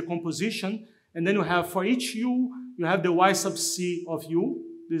basis decomposition. And then you have for each U, you have the y sub C of U.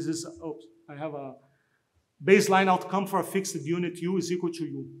 This is, I have a baseline outcome for a fixed unit U is equal to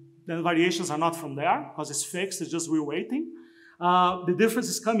U. Then variations are not from there because it's fixed, it's just reweighting. The difference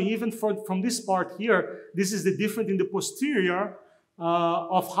is coming even from this part here. This is the difference in the posterior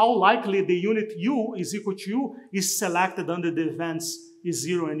of how likely the unit U is equal to U is selected under the events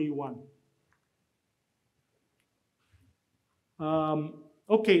E0 and E1.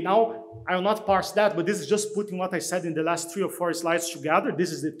 Okay, now I will not parse that, but this is just putting what I said in the last 3 or 4 slides together.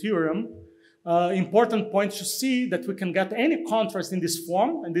 This is the theorem. Important point to see that we can get any contrast in this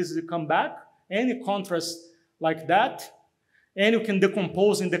form, and this is the comeback, any contrast like that, and you can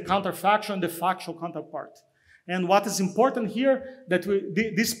decompose in the counterfactual and the factual counterpart. And what is important here, that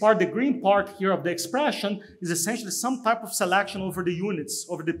this part, the green part here of the expression, is essentially some type of selection over the units,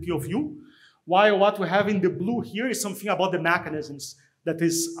 over the P of U, while what we have in the blue here is something about the mechanisms, that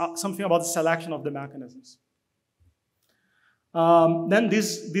is something about the selection of the mechanisms. Then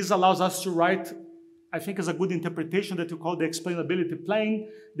this allows us to write, I think is a good interpretation that you call the explainability plane.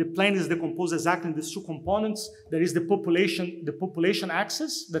 The plane is decomposed exactly in these 2 components. There is the population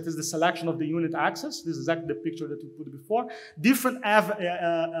axis, that is the selection of the unit axis. This is exactly the picture that we put before. Different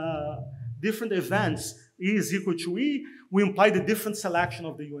events, E is equal to E, we imply the different selection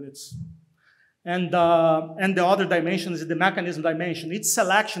of the units. And the other dimension is the mechanism dimension. Each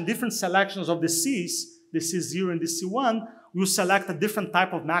selection, different selections of the C's, the C0 and the C1, will select a different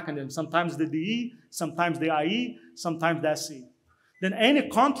type of mechanism. Sometimes the DE, sometimes the IE, sometimes the SE. Then any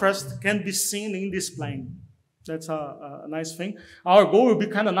contrast can be seen in this plane. That's a nice thing. Our goal will be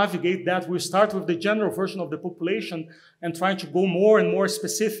kind of navigate that. We start with the general version of the population and trying to go more and more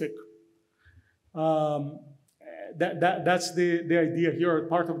specific. That's the idea here,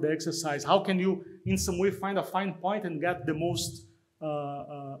 part of the exercise. How can you, in some way, find a fine point and get the most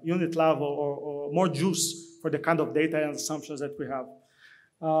unit level or more juice for the kind of data and assumptions that we have?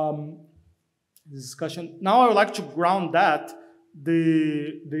 Discussion. Now I would like to ground that,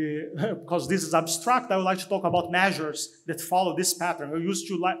 because this is abstract, I would like to talk about measures that follow this pattern.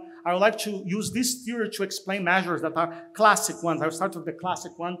 I would like to use this theory to explain measures that are classic ones. I'll start with the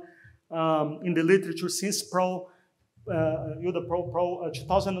classic one in the literature since Uda Pro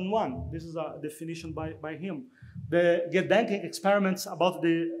 2001. This is a definition by him. The Gedanken experiments about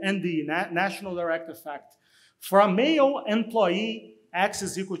the ND, National Direct Effect. For a male employee, X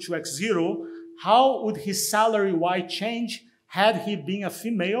is equal to X0, how would his salary Y change had he been a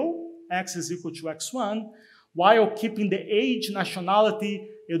female, X is equal to X1, while keeping the age, nationality,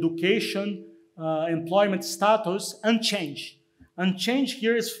 education, employment status unchanged? Unchanged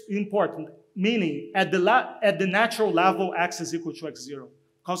here is important, meaning at the natural level, X is equal to X0.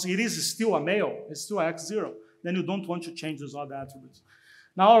 Because it is still a male, it's still X0. Then you don't want to change those other attributes.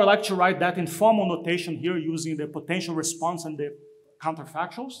 Now I would like to write that in formal notation here using the potential response and the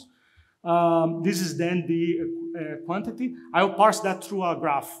counterfactuals. This is then the quantity. I will parse that through a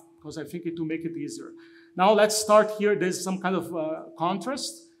graph because I think it will make it easier. Now let's start here. There's some kind of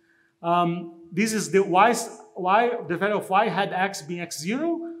contrast. This is the the value of y had x being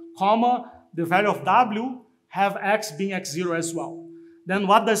x0, comma, the value of w have x being x0 as well. Then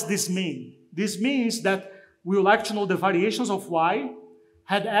what does this mean? This means that we would like to know the variations of y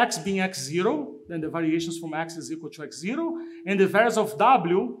had x being x0, then the variations from x is equal to x0, and the values of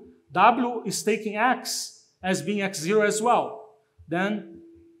w is taking x as being x0 as well. Then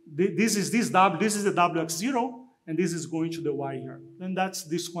this is the w x0, and this is going to the y here. Then that's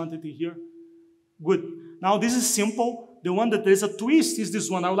this quantity here. Good. Now this is simple. The one that there's a twist is this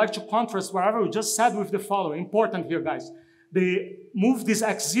one. I would like to contrast whatever we just said with the following. Important here, guys. They move this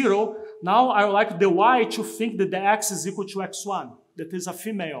x0. Now I would like the y to think that the x is equal to x1. That is a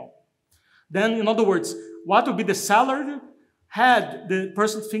female. Then, in other words, what would be the salary had the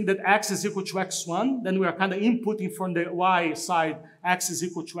person think that x is equal to x1? Then we are kind of inputting from the y side, x is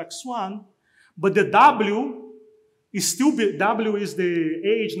equal to x1. But the w is still, w is the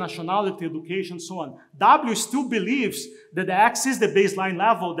age, nationality, education, so on. W still believes that the x is the baseline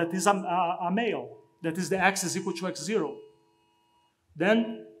level, that is a male. That is the x is equal to x0.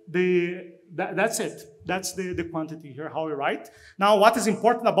 Then that's it. That's the quantity here, how we write. Now, what is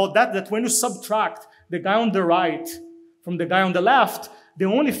important about that when you subtract the guy on the right from the guy on the left, the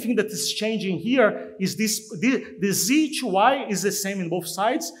only thing that is changing here is the z to y is the same in both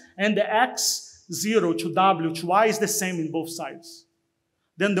sides, and the x0 to w to y is the same in both sides.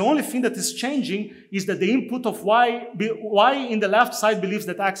 Then the only thing that is changing is that the input of y in the left side believes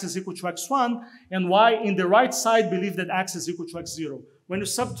that x is equal to x1, and y in the right side believes that x is equal to x0. When you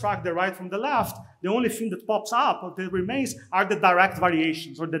subtract the right from the left, the only thing that pops up or that remains are the direct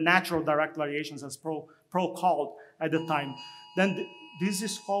variations, or the natural direct variations, as Pro called at the time. Then this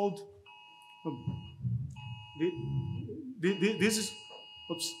is called,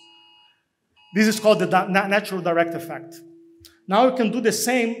 this is called the natural direct effect. Now we can do the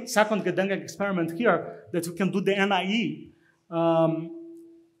same second Gedanken experiment here, that we can do the NIE.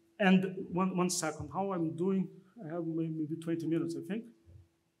 And one second, how I'm doing, I have maybe 20 minutes, I think.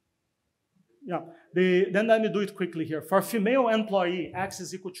 Yeah, then let me do it quickly here. For female employee, x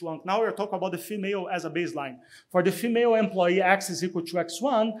is equal to 1. Now we're talking about the female as a baseline. For the female employee, x is equal to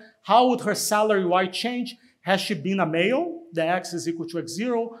x1, how would her salary y change? Has she been a male? The x is equal to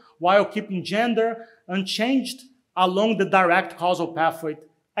x0, while keeping gender unchanged along the direct causal pathway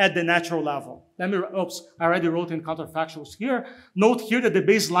at the natural level. Oops, I already wrote in counterfactuals here. Note here that the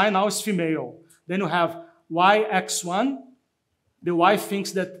baseline now is female. Then you have yx1, the y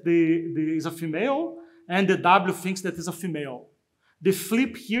thinks that is a female, and the w thinks that is a female. The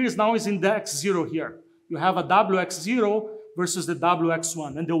flip here is in the x0 here. You have a wx0 versus the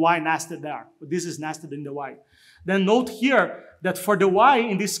wx1, and the y nested there. But this is nested in the y. Then note here that for the y,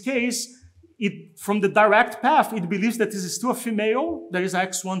 in this case, from the direct path, it believes that this is still a female. There is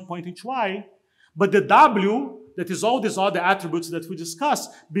x1 pointing to y. But the w, that is all these other attributes that we discussed,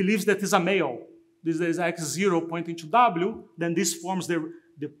 believes that is a male. This is x0 pointing to w. Then this forms the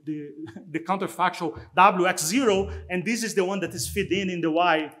counterfactual wx0. And this is the one that is fed in the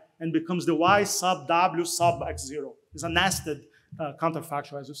y and becomes the y sub w sub x0. It's a nested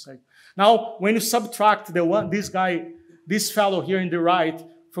counterfactual, as you say. Now, when you subtract this fellow here in the right,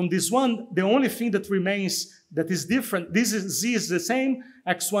 from this one, the only thing that remains that is different, z is the same,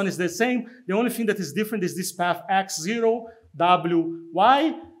 x1 is the same. The only thing that is different is this path x0,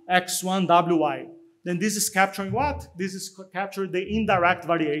 wy, x1, wy. Then this is capturing what? This is capturing the indirect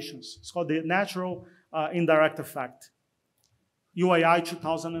variations. It's called the natural indirect effect. UII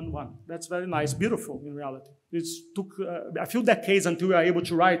 2001. That's very nice, beautiful in reality. It took a few decades until we were able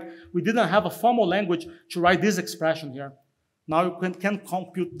to write. We didn't have a formal language to write this expression here. Now you can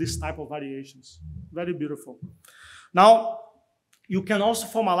compute this type of variations. Very beautiful. Now, you can also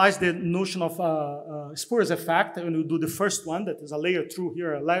formalize the notion of Spur's effect when you do the first one, that is a layer 2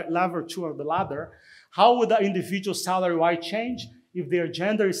 here, a lever 2 of the ladder. How would the individual salary y change if their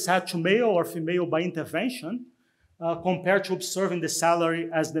gender is set to male or female by intervention compared to observing the salary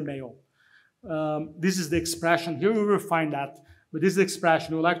as the male? This is the expression. Here we will find that. But this is the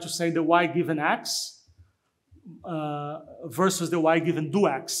expression. We would like to say the y given x versus the y given do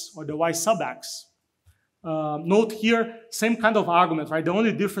x, or the y sub x. Note here, same kind of argument, right? The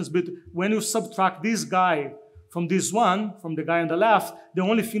only difference between when you subtract this guy from this one, from the guy on the left, the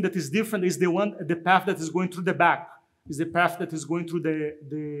only thing that is different is the path that is going through the back, is the path that is going through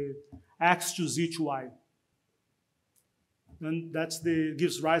the x to z to y. And that's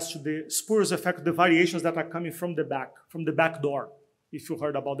gives rise to the Spur's effect, the variations that are coming from the back door, if you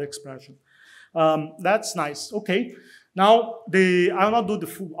heard about the expression. That's nice. Okay. Now, I'll not do the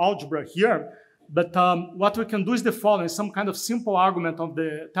full algebra here, but what we can do is the following. Some kind of simple argument of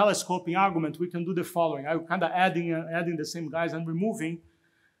the telescoping argument, we can do the following. I'm kind of adding the same guys and removing.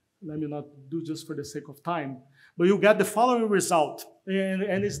 Let me not do just for the sake of time. But you get the following result, and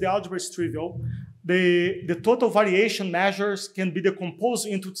the algebra is trivial. The total variation measures can be decomposed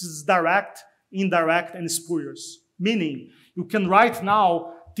into this direct, indirect, and spurious. Meaning, you can write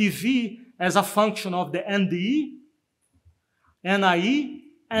now TV as a function of the NDE, NIE,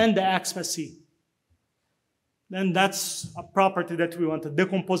 and the XPC. Then that's a property that we want,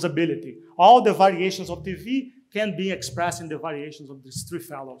 decomposability. All the variations of TV can be expressed in the variations of these three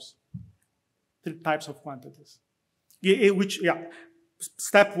fellows. Three types of quantities.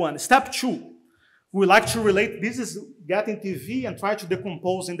 Step 1. Step 2. We like to relate, this is getting TV and try to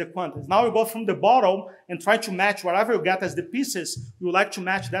decompose in the quantities. Now we go from the bottom and try to match whatever you get as the pieces. We would like to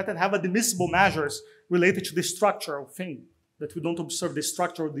match that and have admissible measures related to the structural thing, that we don't observe the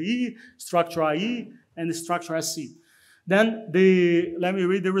structure of the E, structure IE, and the structure SC. Then let me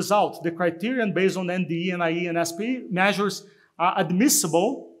read the result. The criterion based on NDE, NIE, and SPE measures are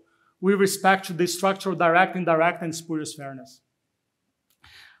admissible with respect to the structural direct, indirect, and spurious fairness.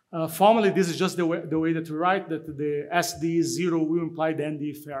 Formally, this is just the way that we write, that the SD is 0 will imply the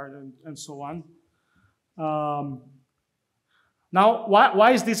ND fair, and so on. Now,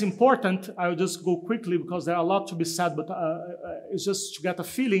 why is this important? I'll just go quickly because there are a lot to be said, but it's just to get a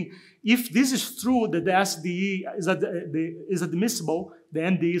feeling. If this is true, that the SDE is admissible, the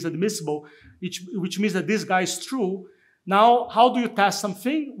NDE is admissible, which means that this guy is true. Now, how do you test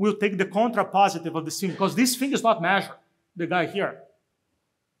something? We'll take the contrapositive of the thing, because this thing is not measured, the guy here.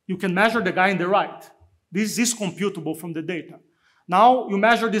 You can measure the guy in the right. This is computable from the data. Now, you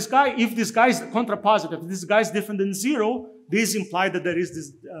measure this guy. If this guy is contrapositive, if this guy is different than 0, this implies that there is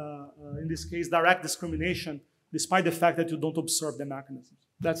this, in this case, direct discrimination, despite the fact that you don't observe the mechanisms.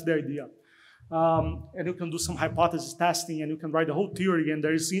 That's the idea. And you can do some hypothesis testing, and you can write the whole theory, and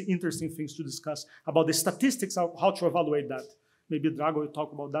there is interesting things to discuss about the statistics of how to evaluate that. Maybe Drago will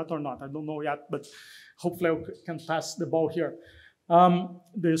talk about that or not. I don't know yet, but hopefully I can pass the ball here.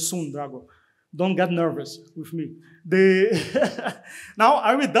 Soon, Drago. Don't get nervous with me. Now,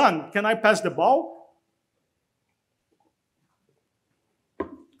 are we done? Can I pass the ball?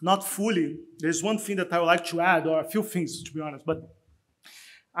 Not fully. There's one thing that I would like to add, or a few things, to be honest. But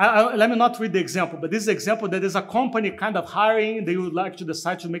let me not read the example. But this is an example that is a company kind of hiring. They would like to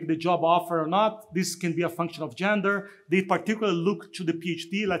decide to make the job offer or not. This can be a function of gender. They particularly look to the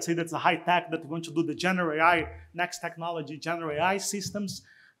PhD. Let's say that's a high tech that want to do the general AI, next technology, general AI systems,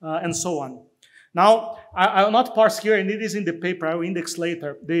 and so on. Now, I will not parse here, and it is in the paper. I will index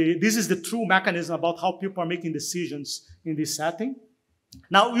later. This is the true mechanism about how people are making decisions in this setting.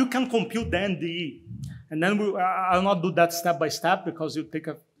 Now, you can compute the NDE. And then I will not do that step by step because it will take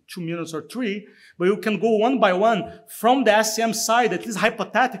 2 minutes or 3. But you can go one by one from the SCM side, at least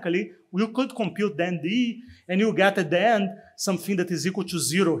hypothetically, you could compute the NDE, and you get at the end something that is equal to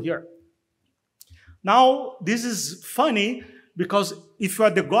 0 here. Now, this is funny, because if you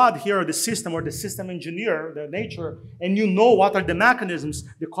are the God here, or the system engineer, the nature, and you know what are the mechanisms,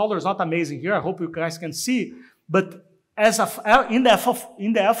 the color is not amazing here. I hope you guys can see. But in the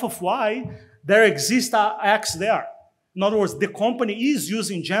f of y, there exists a x there. In other words, the company is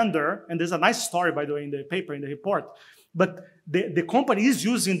using gender, and there's a nice story, by the way, in the paper, in the report, but the company is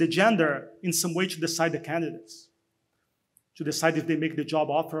using the gender in some way to decide the candidates, to decide if they make the job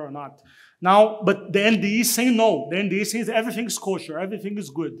offer or not. Now, but the NDE is saying no. The NDE says everything is kosher, everything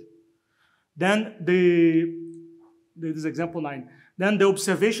is good. Then this is example 9. Then the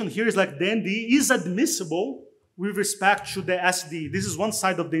observation here is like the NDE is admissible with respect to the SD. This is one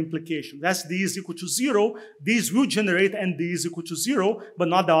side of the implication. The SD is equal to 0. This will generate ND is equal to 0, but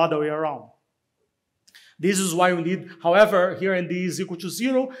not the other way around. This is why we need, however, here ND is equal to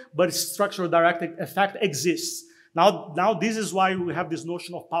 0, but structural direct effect exists. Now this is why we have this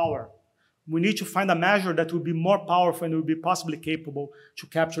notion of power. We need to find a measure that will be more powerful and will be possibly capable to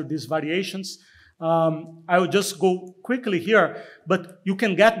capture these variations. I will just go quickly here, but you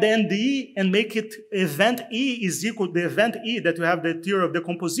can get the NDE and make it event E is equal to the event E that you have the theory of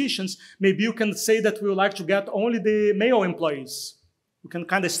decompositions. Maybe you can say that we would like to get only the male employees. You can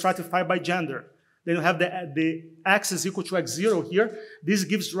kind of stratify by gender. Then you have the X is equal to X0 here. This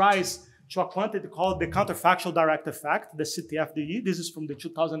gives rise to a quantity called the counterfactual direct effect, the CTFDE. This is from the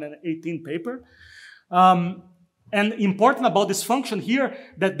 2018 paper. And important about this function here,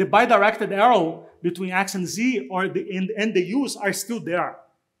 that the bidirected arrow between X and Z and the U's are still there.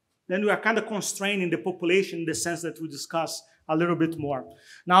 Then we are kind of constraining the population in the sense that we discuss a little bit more.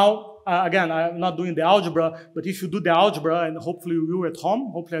 Now, again, I'm not doing the algebra, but if you do the algebra, and hopefully you at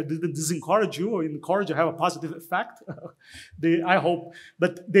home, hopefully I didn't disencourage you or encourage you to have a positive effect, I hope.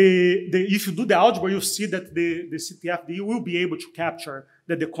 But if you do the algebra, you'll see that the CTFD will be able to capture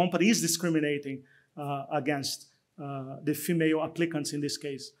that the company is discriminating against the female applicants in this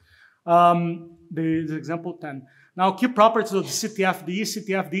case. The example 10. Now, key properties of the CTFD.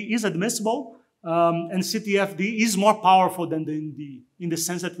 CTFD is admissible, and CTFD is more powerful than the ND in the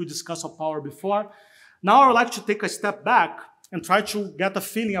sense that we discussed of power before. Now, I would like to take a step back and try to get a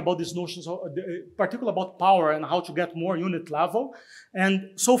feeling about these notions, particularly about power and how to get more unit level.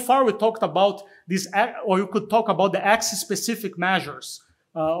 And so far, we talked about this, or you could talk about the X-specific measures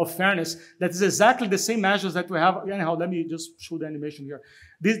of fairness. That is exactly the same measures that we have. Anyhow, let me just show the animation here.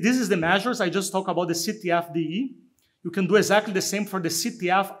 This is the measures. I just talked about the CTF-DE. You can do exactly the same for the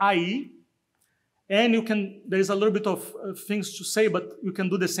CTF-IE. And you can, there's a little bit of things to say, but you can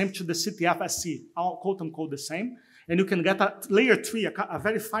do the same to the CTF-SC, quote unquote the same. And you can get a layer 3, a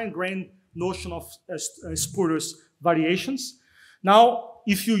very fine-grained notion of spurious variations. Now,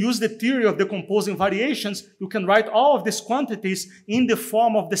 if you use the theory of decomposing variations, you can write all of these quantities in the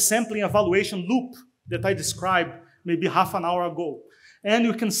form of the sampling evaluation loop that I described maybe half an hour ago. And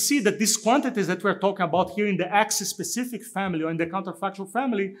you can see that these quantities that we're talking about here in the X-specific family or in the counterfactual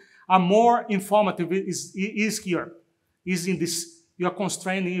family are more informative, is here. Is in this, you are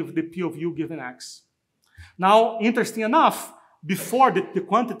constraining with the P of U given X. Now, interesting enough, before the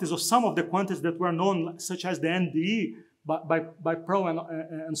quantities or some of the quantities that were known, such as the NDE by Pro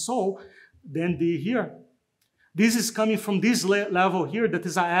and so, the NDE here, this is coming from this level here that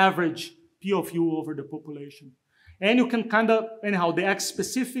is an average P of U over the population. And you can kind of, anyhow, the X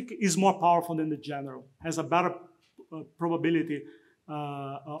specific is more powerful than the general, has a better probability,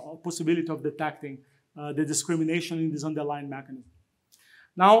 possibility of detecting the discrimination in this underlying mechanism.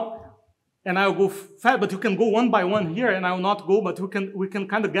 Now, and I'll go fast, but you can go one by one here, and I will not go, but we can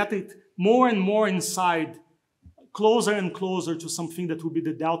kind of get it more and more inside, closer and closer to something that will be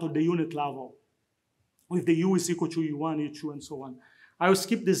the delta, the unit level, with the U is equal to U1, U2, and so on. I will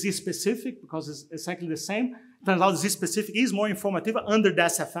skip the Z specific because it's exactly the same. Turns out Z specific is more informative under the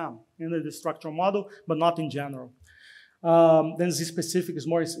SFM, under the structural model, but not in general. Then Z specific is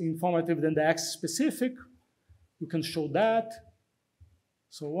more informative than the X specific. You can show that,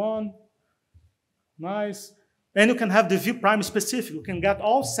 so on. Nice. And you can have the V prime specific. You can get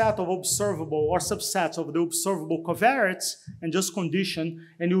all set of observable or subsets of the observable covariates and just condition,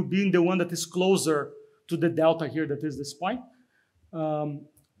 and you'll be in the one that is closer to the delta here, that is this point.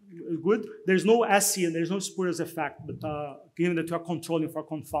 Good. There's no SC and there's no spurious effect, but given that you are controlling for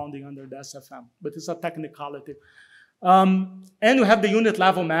confounding under the SFM, but it's a technicality. And you have the unit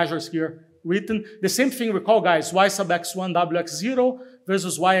level measures here written. The same thing, recall, guys, y sub x1 wx0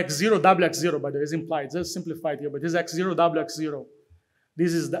 versus yx0 wx0, by the way, is implied. It's just simplified here, but this is x0 wx0.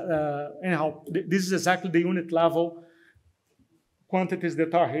 This is, anyhow, this is exactly the unit level quantities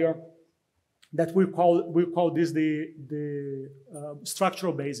that are here, that we call this the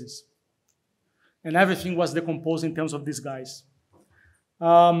structural basis. And everything was decomposed in terms of these guys.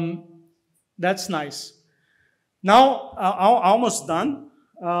 That's nice. Now, I'm almost done.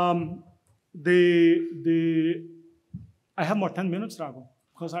 I have more 10 minutes, Drago,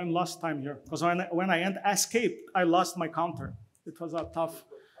 because I'm lost time here. Because when I escaped, I lost my counter. It was a tough,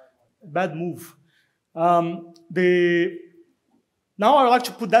 bad move. Now I would like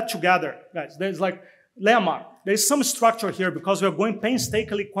to put that together, guys. There's like lemma. There's some structure here because we are going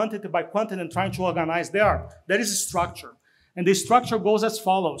painstakingly quantity by quantity and trying to organize there. There is a structure. And the structure goes as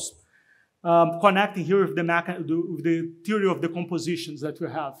follows, connecting here with the theory of the compositions that we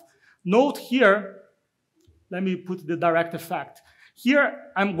have. Note here, let me put the direct effect.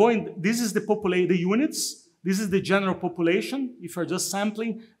 Here, I'm going, this is the units. This is the general population. If you're just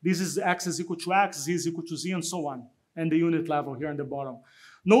sampling, this is X is equal to X, Z is equal to Z, and so on. And the unit level here on the bottom.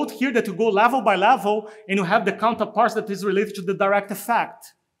 Note here that you go level by level, and you have the counterparts that is related to the direct effect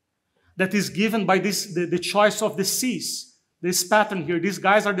that is given by this, the choice of the C's. This pattern here, these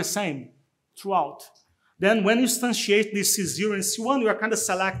guys are the same throughout. Then when you instantiate this C0 and C1, you are kind of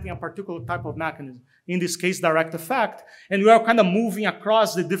selecting a particular type of mechanism. In this case, direct effect. And you are kind of moving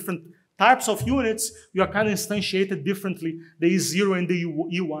across the different types of units. You are kind of instantiated differently, the E0 and the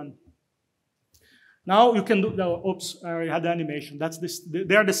E1. Now you can do, oops, I already had the animation. That's this,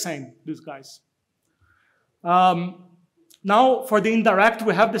 they are the same, these guys. Now for the indirect,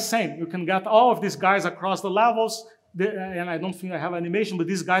 we have the same. You can get all of these guys across the levels, and I don't think I have animation, but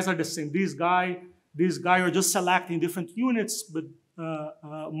these guys are the same. This guy, you're just selecting different units, but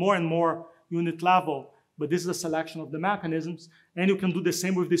more and more unit level. But this is a selection of the mechanisms, and you can do the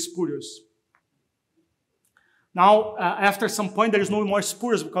same with the spurious. Now, after some point, there is no more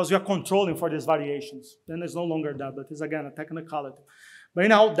spurious because you are controlling for these variations. Then there's no longer that, but it's again a technicality. But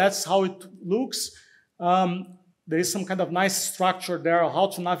anyhow, that's how it looks. There is some kind of nice structure there, how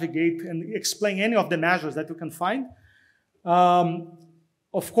to navigate and explain any of the measures that you can find.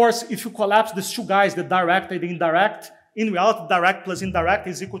 Of course, if you collapse these two guys, the direct and the indirect, in reality, direct plus indirect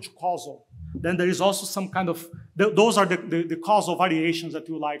is equal to causal. Then there is also some kind of, those are the causal variations that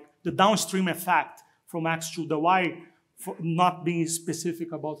you like, the downstream effect from X to the Y, for not being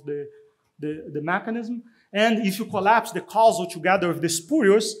specific about the mechanism. And if you collapse the causal together with the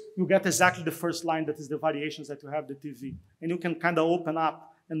spurious, you get exactly the first line that is the variations that you have the TV. And you can kind of open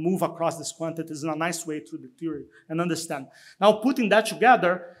up and move across these quantities in a nice way through the theory and understand. Now, putting that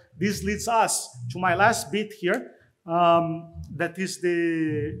together, this leads us to my last bit here. That is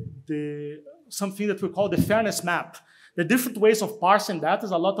something that we call the fairness map. The different ways of parsing that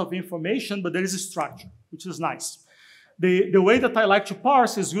is a lot of information, but there is a structure, which is nice. The way that I like to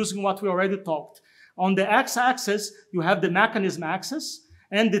parse is using what we already talked. On the x-axis, you have the mechanism axis,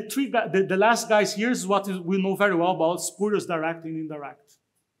 and the last guys here is what we know very well about spurious direct and indirect.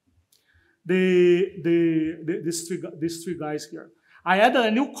 These three guys here. I added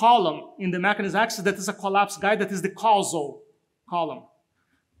a new column in the mechanism axis that is a collapse guide that is the causal column.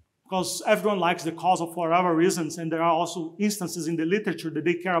 Because everyone likes the causal for whatever reasons, and there are also instances in the literature that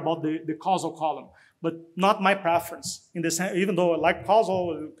they care about the causal column, but not my preference. In the sense, even though I like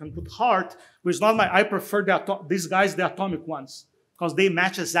causal, you can put heart, but it's not my, I prefer these guys, the atomic ones, because they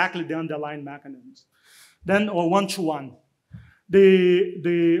match exactly the underlying mechanisms. Then, or one-to-one. But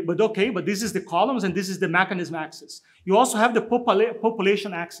this is the columns, and this is the mechanism axis. You also have the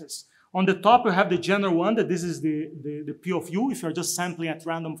population axis. On the top, you have the general one, that this is the P of U, if you're just sampling at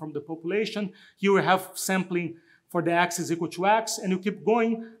random from the population. Here we have sampling for the x is equal to x, and you keep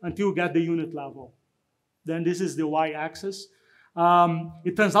going until you get the unit level. Then this is the y-axis.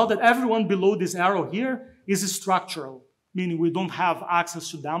 It turns out that everyone below this arrow here is structural, meaning we don't have access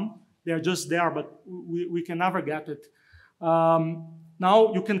to them. They're just there, but we can never get it.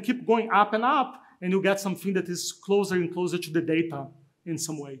 Now you can keep going up, and you get something that is closer and closer to the data in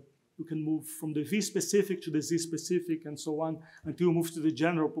some way. You can move from the V specific to the Z specific and so on until you move to the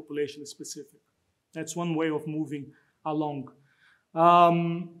general population specific. That's one way of moving along.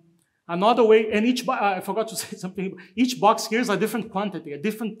 Another way, and I forgot to say something, each box here is a different quantity,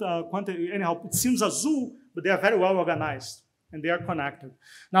 anyhow, it seems azul, but they are very well organized and they are connected.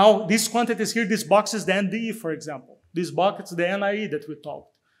 Now, these quantities here, this box is the NDE, for example. This box is the NIE that we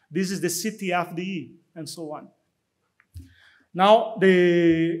talked. This is the CTFDE, and so on. Now,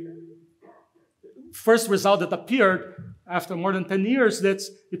 the first result that appeared after more than 10 years, that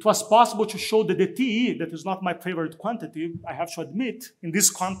it was possible to show that the TE, that is not my favorite quantity, I have to admit, in this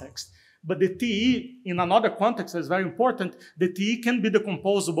context, but the TE in another context is very important. The TE can be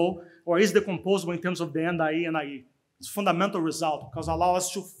decomposable, or is decomposable in terms of the NIE and IE. It's a fundamental result, because it allows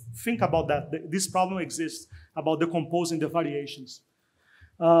us to think about that. This problem exists, about decomposing the variations.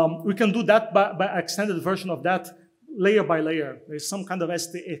 We can do that by extended version of that, layer by layer. There's some kind of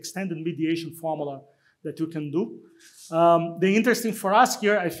extended mediation formula that you can do. The interesting for us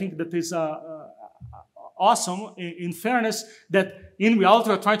here, I think that is awesome, in fairness, that in reality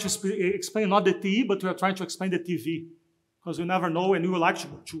we're trying to explain not the TE, but we're trying to explain the TV. Because you never know, and we would like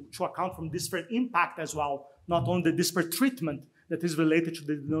to account from disparate impact as well, not only the disparate treatment that is related to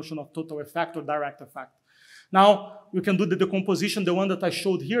the notion of total effect or direct effect. Now, we can do the decomposition, the one that I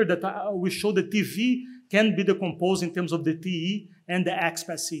showed here, that we showed the TV can be decomposed in terms of the TE and the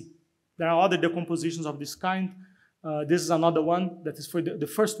XPSE. There are other decompositions of this kind. This is another one that is for the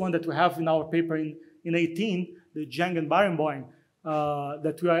first one that we have in our paper in 18, the Zhang and Barenboim,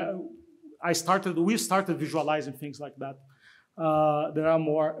 that we started visualizing things like that. There are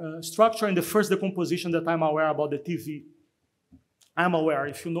more structure in the first decomposition that I'm aware about the TV. I'm aware.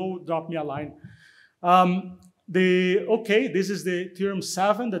 If you know, drop me a line. This is the theorem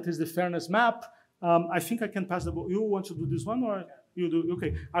 7, that is the fairness map. I think I can pass the ball. You want to do this one, or you do?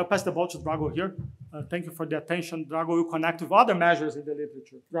 Okay, I'll pass the ball to Drago here. Thank you for the attention. Drago will connect with other measures in the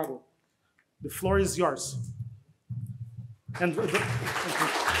literature. Drago, the floor is yours. And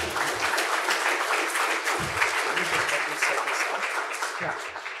yeah.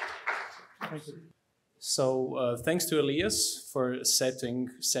 Thank you. So thanks to Elias for setting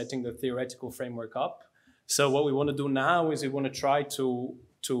the theoretical framework up. So what we want to do now is we want to try to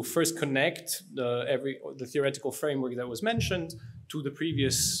first connect the theoretical framework that was mentioned to the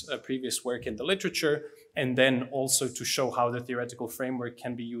previous work in the literature, and then also to show how the theoretical framework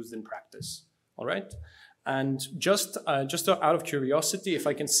can be used in practice. All right. And just out of curiosity, if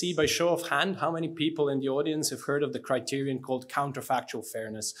I can see by show of hand, how many people in the audience have heard of the criterion called counterfactual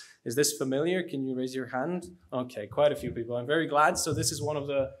fairness? Is this familiar? Can you raise your hand? Okay, quite a few people. I'm very glad. So this is one of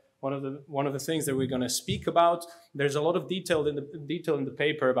the things that we're going to speak about. There's a lot of detail in the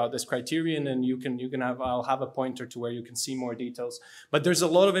paper about this criterion, and I'll have a pointer to where you can see more details. But there's a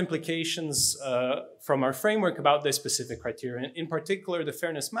lot of implications from our framework about this specific criterion. In particular, the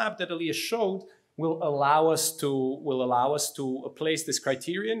fairness map that Elias showed will allow us to place this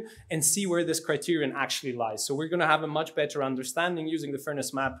criterion and see where this criterion actually lies. So we're going to have a much better understanding using the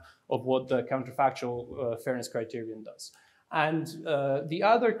fairness map of what the counterfactual fairness criterion does. And the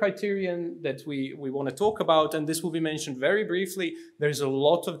other criterion that we want to talk about, and this will be mentioned very briefly, there's a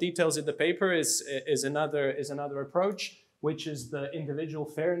lot of details in the paper, is another approach, which is the individual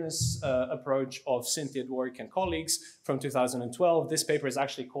fairness approach of Cynthia Dwork and colleagues from 2012. This paper is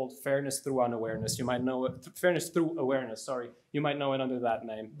actually called Fairness Through Unawareness. You might know it, Fairness Through Awareness, sorry. You might know it under that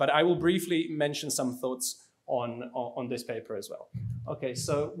name. But I will briefly mention some thoughts on this paper as well. Okay,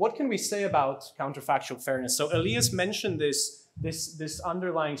 so what can we say about counterfactual fairness? So Elias mentioned this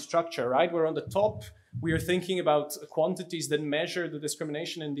underlying structure, right? Where on the top, we are thinking about quantities that measure the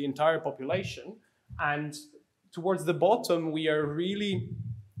discrimination in the entire population. And towards the bottom, we are really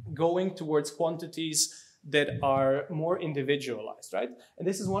going towards quantities that are more individualized, right? And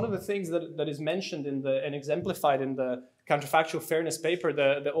this is one of the things that is mentioned in and exemplified in the counterfactual fairness paper.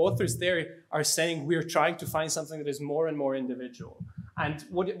 The authors there are saying we're trying to find something that is more and more individual. And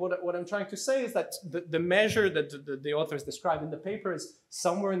what I'm trying to say is that the measure that the authors describe in the paper is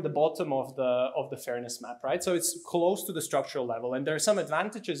somewhere in the bottom of the fairness map, right? So it's close to the structural level. And there are some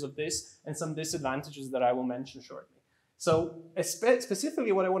advantages of this and some disadvantages that I will mention shortly. So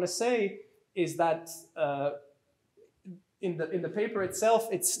specifically what I want to say is that in the paper itself,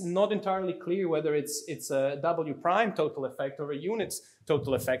 it's not entirely clear whether it's a W prime total effect or a unit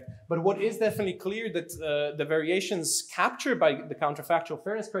total effect. But what is definitely clear that the variations captured by the counterfactual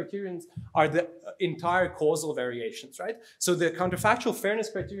fairness criterion are the entire causal variations, right? So the counterfactual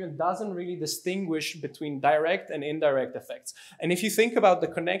fairness criterion doesn't really distinguish between direct and indirect effects. And if you think about the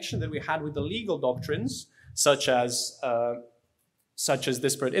connection that we had with the legal doctrines, such as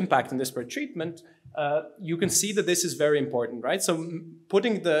disparate impact and disparate treatment, you can see that this is very important, right? So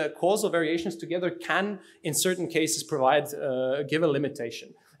putting the causal variations together can, in certain cases, give a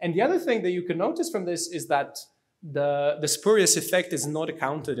limitation. And the other thing that you can notice from this is that the spurious effect is not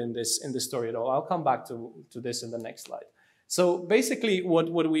accounted in this story at all. I'll come back to this in the next slide. So basically,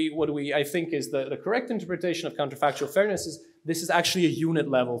 what we I think is the correct interpretation of counterfactual fairness is this is actually a unit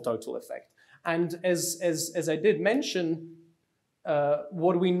level total effect. And as I did mention,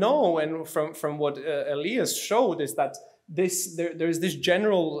 what we know and from what Elias showed is that there's this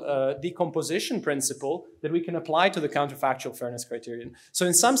general decomposition principle that we can apply to the counterfactual fairness criterion. So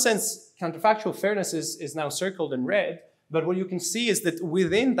in some sense, counterfactual fairness is now circled in red, but what you can see is that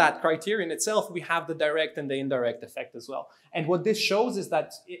within that criterion itself, we have the direct and the indirect effect as well. And what this shows is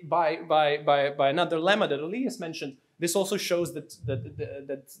that by another lemma that Elias mentioned, this also shows that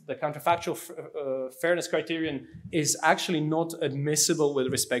the counterfactual fairness criterion is actually not admissible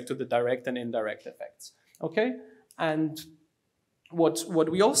with respect to the direct and indirect effects. Okay, and what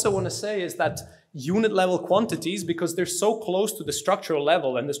we also want to say is that unit level quantities, because they're so close to the structural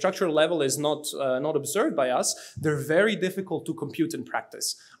level, and the structural level is not observed by us, they're very difficult to compute in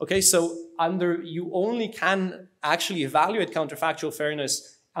practice. Okay, so you only can actually evaluate counterfactual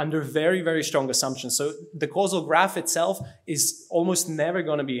fairness under very, very strong assumptions. So the causal graph itself is almost never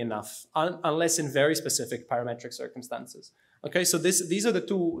going to be enough unless in very specific parametric circumstances. Okay, so these are the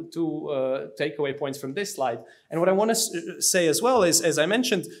two takeaway points from this slide. And what I want to say as well is, as I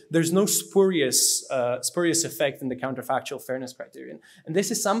mentioned, there's no spurious effect in the counterfactual fairness criterion. And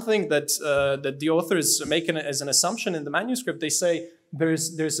this is something that the authors make as an assumption in the manuscript. They say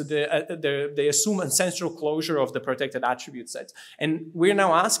they assume ancestral closure of the protected attribute set. And we're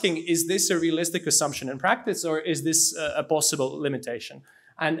now asking, is this a realistic assumption in practice, or is this a possible limitation?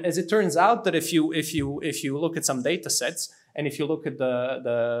 And as it turns out that if you look at some data sets, and if you look at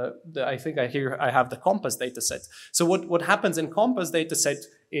I think I have the COMPAS data set. So what happens in COMPAS data set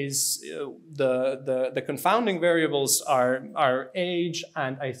is the confounding variables are age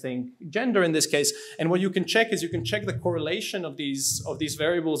and I think gender in this case. And what you can check is you can check the correlation of these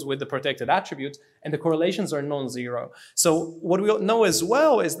variables with the protected attribute, and the correlations are non-zero. So what we know as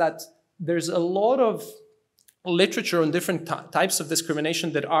well is that there's a lot of literature on different types of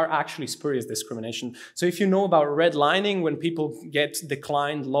discrimination that are actually spurious discrimination. So if you know about redlining, when people get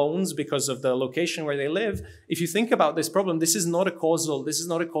declined loans because of the location where they live, if you think about this problem, this is not a causal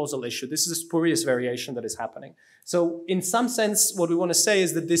issue. This is a spurious variation that is happening. So in some sense, what we want to say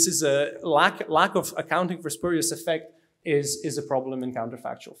is that this is a lack of accounting for spurious effect is a problem in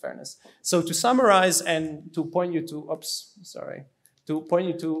counterfactual fairness. So to summarize and to point you to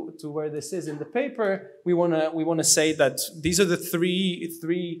where this is in the paper, we want to say that these are the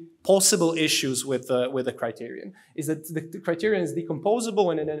three possible issues with the criterion. Is that the criterion is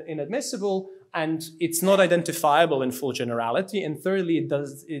decomposable and inadmissible, and it's not identifiable in full generality. And thirdly, it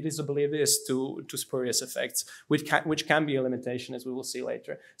is oblivious to spurious effects, which can be a limitation, as we will see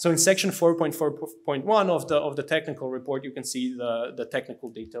later. So in section 4.4.1 of the technical report, you can see the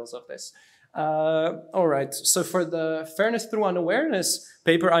technical details of this. All right, so for the fairness through unawareness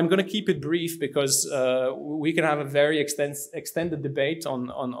paper, I'm going to keep it brief because we can have a very extended debate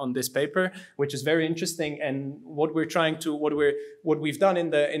on this paper, which is very interesting. And what we've done in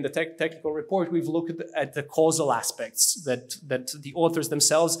the technical report, we've looked at the causal aspects that the authors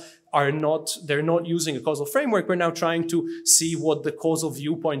themselves they're not using a causal framework, we're now trying to see what the causal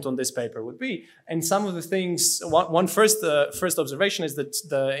viewpoint on this paper would be. And some of the things, first observation is that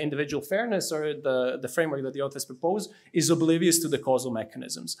the individual fairness, or the framework that the authors propose, is oblivious to the causal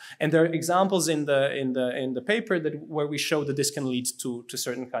mechanisms. And there are examples in the paper where we show that this can lead to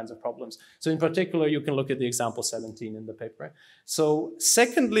certain kinds of problems. So in particular, you can look at the example 17 in the paper. So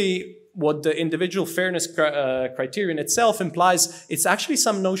secondly, what the individual fairness criterion itself implies, it's actually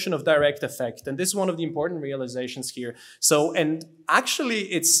some notion of direct effect. And this is one of the important realizations here. So, and actually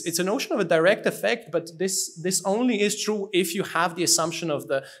it's a notion of a direct effect, but this only is true if you have the assumption of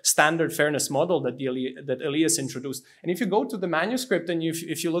the standard fairness model that Elias introduced. And if you go to the manuscript and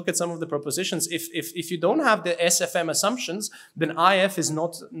if you look at some of the propositions, if you don't have the SFM assumptions, then IF is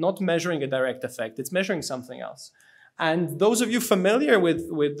not measuring a direct effect. It's measuring something else. And those of you familiar with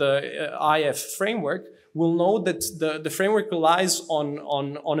the IF framework will know that the framework relies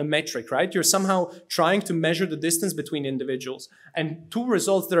on a metric, right? You're somehow trying to measure the distance between individuals. And two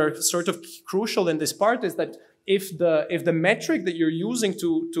results that are sort of crucial in this part is that if the metric that you're using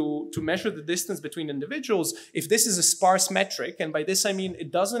to measure the distance between individuals, if this is a sparse metric, and by this I mean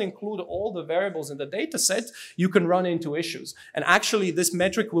it doesn't include all the variables in the data set, you can run into issues. And actually this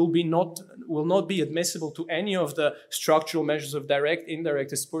metric will not be admissible to any of the structural measures of direct,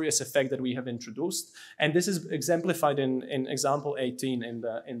 indirect, or spurious effect that we have introduced. And this is exemplified in example 18 in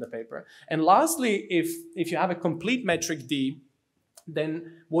the paper. And lastly, if you have a complete metric D,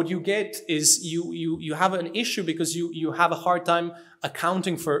 then what you get is you have an issue because you have a hard time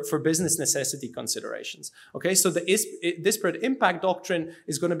accounting for business necessity considerations. Okay, so the disparate impact doctrine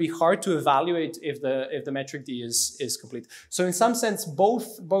is going to be hard to evaluate if the metric D is complete. So in some sense,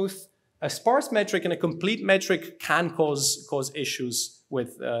 both a sparse metric and a complete metric can cause issues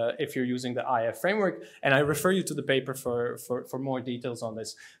with if you're using the IF framework, and I refer you to the paper for more details on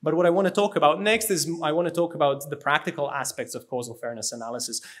this. But what I want to talk about next is I want to talk about the practical aspects of causal fairness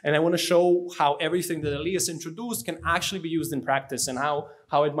analysis, and I want to show how everything that Elias introduced can actually be used in practice, and how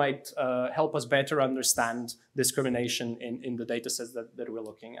it might help us better understand discrimination in the data sets that we're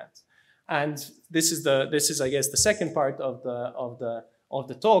looking at. And this is I guess the second part of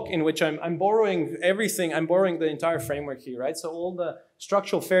the talk, in which I'm borrowing everything. I'm borrowing the entire framework here, right? So all the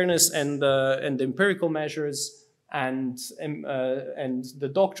structural fairness and the empirical measures and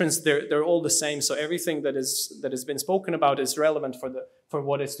the doctrines, they're all the same. So everything that has been spoken about is relevant for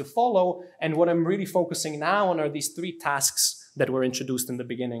what is to follow. And what I'm really focusing now on are these three tasks that were introduced in the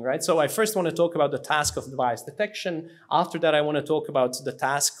beginning, right? So I first want to talk about the task of bias detection. After that, I want to talk about the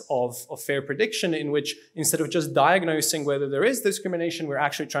task of fair prediction, in which instead of just diagnosing whether there is discrimination, we're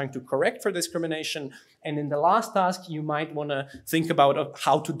actually trying to correct for discrimination. And in the last task, you might want to think about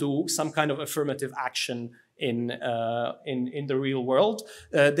how to do some kind of affirmative action in the real world.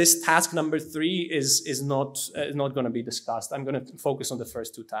 This task number 3 is not going to be discussed. I'm going to focus on the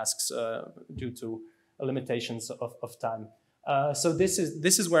first two tasks due to limitations of time. So this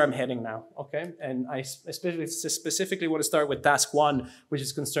is where I'm heading now, okay? And I specifically want to start with task 1, which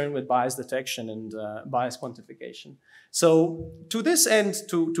is concerned with bias detection and bias quantification. So to this end,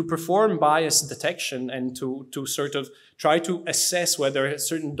 to perform bias detection and to sort of try to assess whether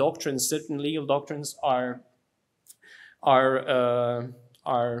certain doctrines, certain legal doctrines are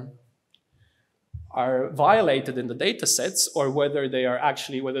violated in the data sets, or whether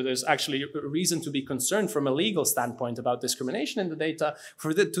there's actually a reason to be concerned from a legal standpoint about discrimination in the data.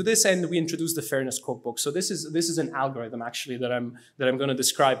 To this end, we introduced the fairness cookbook. So this is an algorithm actually that I'm going to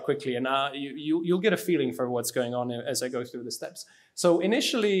describe quickly, and you'll get a feeling for what's going on as I go through the steps. So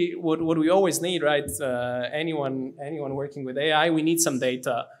initially, what we always need, right? Anyone working with AI, we need some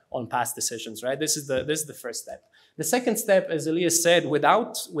data on past decisions, right? This is the first step. The second step, as Elias said,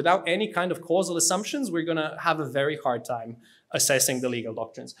 without any kind of causal assumptions, we're going to have a very hard time assessing the legal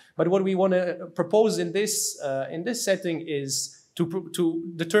doctrines. But what we want to propose in this setting is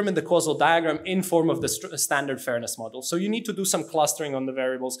to determine the causal diagram in form of the standard fairness model. So you need to do some clustering on the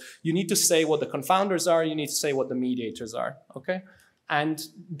variables. You need to say what the confounders are. You need to say what the mediators are. Okay. And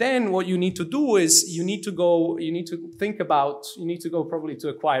then what you need to do is you need to go probably to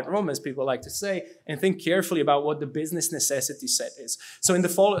a quiet room, as people like to say, and think carefully about what the business necessity set is. So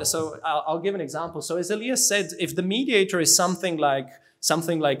I'll give an example. So as Elias said, if the mediator is something like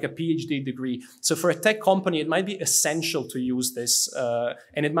a PhD degree. So for a tech company, it might be essential to use this,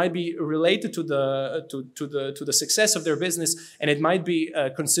 and it might be related to the success of their business, and it might be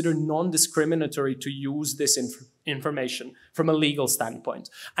considered non-discriminatory to use this information from a legal standpoint.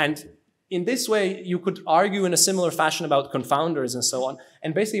 And in this way, you could argue in a similar fashion about confounders and so on.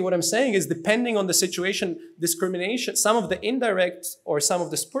 And basically what I'm saying is, depending on the situation, discrimination, some of the indirect or some of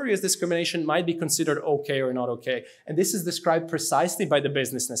the spurious discrimination might be considered okay or not okay. And this is described precisely by the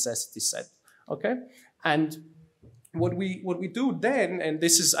business necessity set, okay? And what we do then, and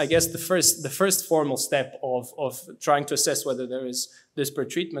this is, I guess, the first formal step of trying to assess whether there is disparate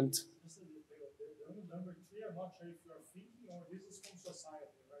treatment. Number 3, I'm not sure if you're thinking or this is from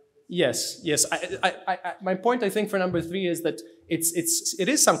society, right? Yes. My point, I think, for number 3 is that it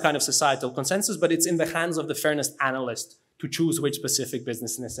is some kind of societal consensus, but it's in the hands of the fairness analyst to choose which specific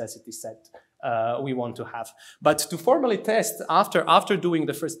business necessity set we want to have. But to formally test, after doing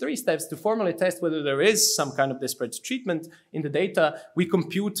the first 3 steps, to formally test whether there is some kind of disparate treatment in the data, we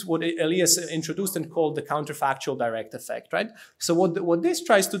compute what Elias introduced and called the counterfactual direct effect, right? So what this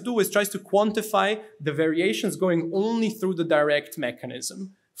tries to do is tries to quantify the variations going only through the direct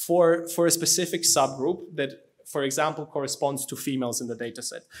mechanism for a specific subgroup that, for example, corresponds to females in the data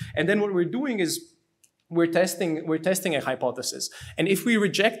set. And then what we're doing is we're testing a hypothesis. And if we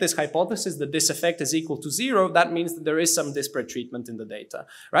reject this hypothesis that this effect is equal to 0, that means that there is some disparate treatment in the data,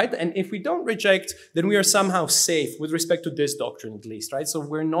 right? And if we don't reject, then we are somehow safe with respect to this doctrine at least, right? So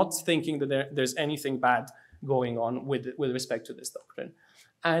we're not thinking that there's anything bad going on with respect to this doctrine.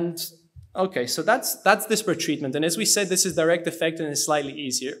 And okay, so that's disparate treatment. And as we said, this is direct effect and it's slightly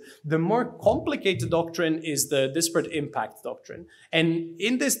easier. The more complicated doctrine is the disparate impact doctrine. And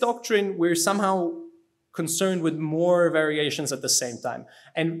in this doctrine, we're somehow concerned with more variations at the same time.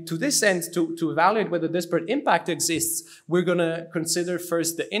 And to this end, to evaluate whether disparate impact exists, we're going to consider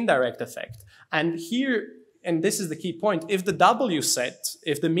first the indirect effect. And here, and this is the key point, if the W set,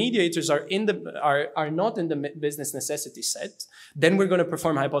 if the mediators are not in the business necessity set, then we're going to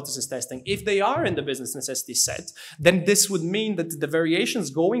perform hypothesis testing. If they are in the business necessity set, then this would mean that the variations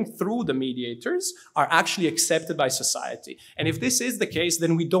going through the mediators are actually accepted by society. And if this is the case,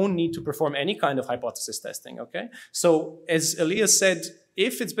 then we don't need to perform any kind of hypothesis testing, okay? So as Elias said,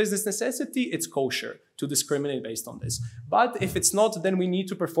 if it's business necessity, it's kosher to discriminate based on this. But if it's not, then we need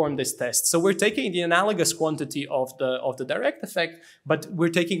to perform this test. So we're taking the analogous quantity of the direct effect, but we're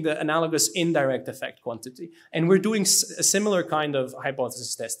taking the analogous indirect effect quantity. And we're doing a similar kind of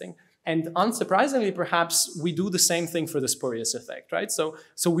hypothesis testing. And unsurprisingly, perhaps, we do the same thing for the spurious effect, right? So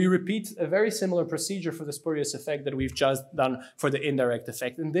we repeat a very similar procedure for the spurious effect that we've just done for the indirect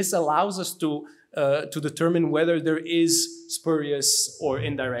effect. And this allows us to determine whether there is spurious or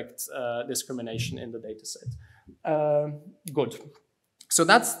indirect discrimination in the data set. Good. So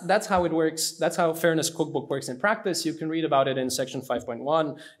that's how it works. That's how Fairness Cookbook works in practice. You can read about it in section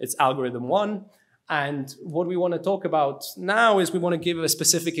 5.1. It's algorithm 1. And what we want to talk about now is we want to give a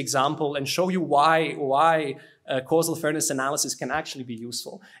specific example and show you why causal fairness analysis can actually be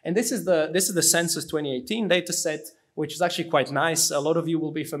useful. And this is the Census 2018 data set, which is actually quite nice. A lot of you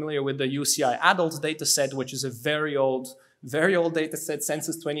will be familiar with the UCI adults data set, which is a very old data set.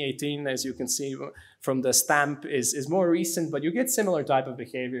 Census 2018, as you can see from the stamp, is more recent, but you get similar type of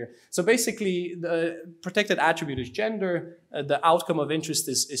behavior. So basically, the protected attribute is gender, the outcome of interest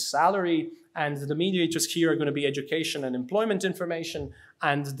is salary, and the mediators here are going to be education and employment information,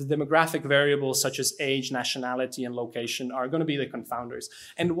 and the demographic variables such as age, nationality, and location are going to be the confounders.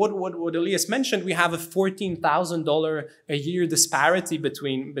 And what Elias mentioned, we have a $14,000 a year disparity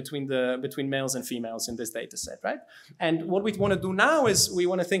between males and females in this data set, right? And what we want to do now is we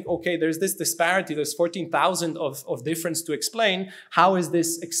want to think, okay, there's this disparity, there's 14,000 of difference to explain. How is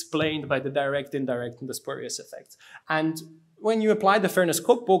this explained by the direct, indirect, and the spurious effects? And when you apply the Fairness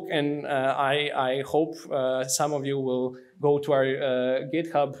Cookbook, and I hope some of you will go to our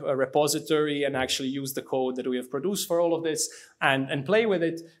GitHub repository and actually use the code that we have produced for all of this and play with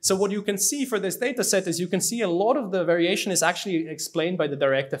it. So what you can see for this data set is you can see a lot of the variation is actually explained by the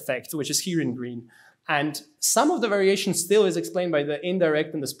direct effect, which is here in green. And some of the variation still is explained by the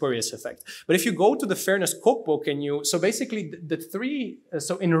indirect and the spurious effect. But if you go to the Fairness Cookbook and so basically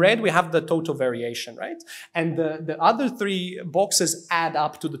so in red we have the total variation, right? And the other 3 boxes add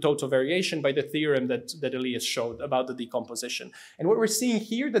up to the total variation by the theorem that Elias showed about the decomposition. And what we're seeing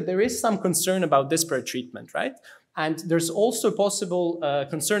here that there is some concern about disparate treatment, right? And there's also possible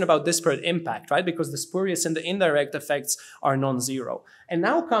concern about disparate impact, right? Because the spurious and the indirect effects are non-zero. And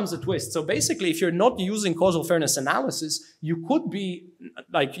now comes a twist. So basically, if you're not using causal fairness analysis, you could be,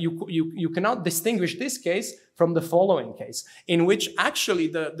 like, you cannot distinguish this case from the following case, in which actually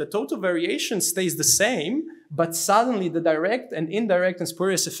the total variation stays the same, but suddenly the direct and indirect and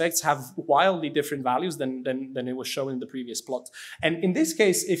spurious effects have wildly different values than it was shown in the previous plot. And in this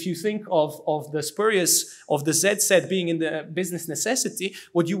case, if you think of the spurious, of the Z set being in the business necessity,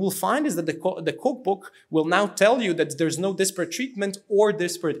 what you will find is that the cookbook will now tell you that there's no disparate treatment or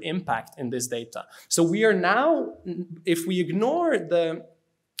disparate impact in this data. So we are now, if we ignore the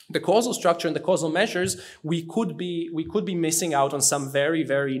causal structure and the causal measures, we could be missing out on some very,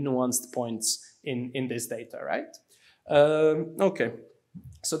 very nuanced points in this data, right? Okay.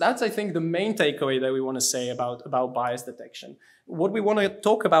 So that's, I think, the main takeaway that we want to say about bias detection. What we want to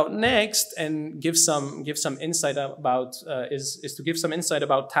talk about next and give some insight about is to give some insight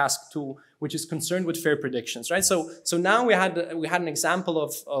about task 2, which is concerned with fair predictions, right? So now we had an example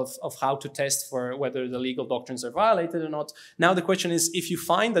of how to test for whether the legal doctrines are violated or not. Now the question is, if you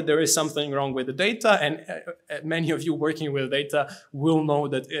find that there is something wrong with the data, and many of you working with data will know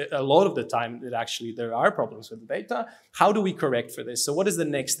that a lot of the time that actually there are problems with the data, how do we correct for this? So what is the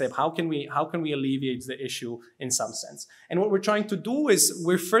next step? How can we alleviate the issue in some sense? And what we're trying to do is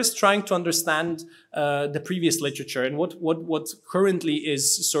we're first trying to understand the previous literature and what currently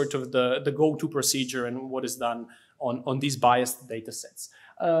is sort of the go-to procedure and what is done on these biased data sets.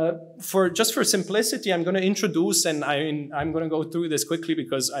 Just for simplicity, I'm going to introduce, and I'm going to go through this quickly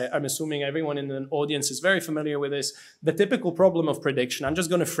because I'm assuming everyone in the audience is very familiar with this, the typical problem of prediction. I'm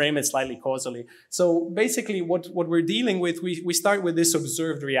just going to frame it slightly causally. So basically what we're dealing with, we start with this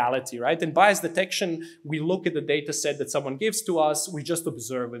observed reality, right? In bias detection, we look at the data set that someone gives to us, we just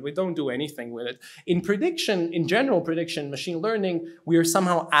observe it, we don't do anything with it. In prediction, in general prediction, machine learning, we are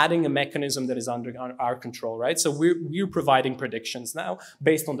somehow adding a mechanism that is under our control, right? So we're providing predictions now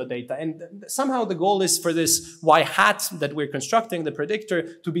based on the data. And somehow the goal is for this Y hat that we're constructing, the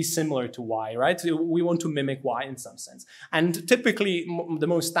predictor, to be similar to Y, right? We want to mimic Y in some sense. And typically, the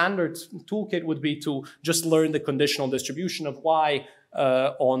most standard toolkit would be to just learn the conditional distribution of Y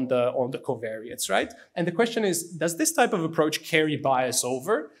on the covariates, right? And the question is, does this type of approach carry bias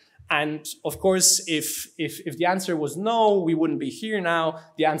over? And of course, if the answer was no, we wouldn't be here now.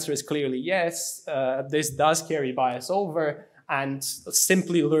 The answer is clearly yes. This does carry bias over. And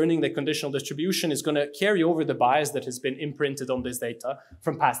simply learning the conditional distribution is going to carry over the bias that has been imprinted on this data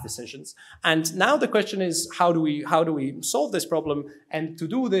from past decisions. And now the question is, how do we solve this problem? And to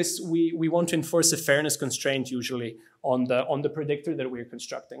do this, we want to enforce a fairness constraint usually on the predictor that we're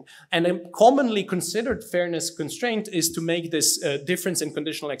constructing. And a commonly considered fairness constraint is to make this difference in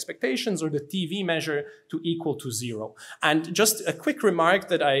conditional expectations, or the TV measure, to equal to 0. And just a quick remark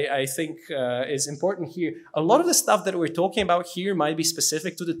that I think is important here. A lot of the stuff that we're talking about here might be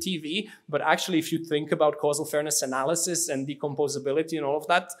specific to the TV, but actually if you think about causal fairness analysis and decomposability and all of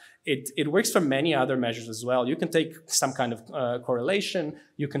that, it works for many other measures as well. You can take some kind of correlation,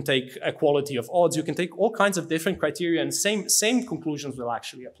 you can take equality of odds, you can take all kinds of different criteria, and same conclusions will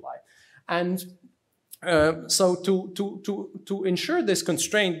actually apply. And so to ensure this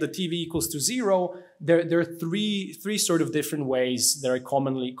constraint, the TV equals to 0, there are three sort of different ways that are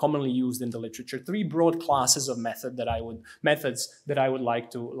commonly used in the literature. 3 broad classes of methods that I would like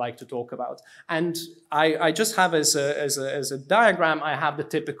to talk about. And I just have as a diagram, I have the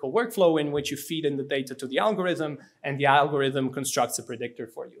typical workflow in which you feed in the data to the algorithm, and the algorithm constructs a predictor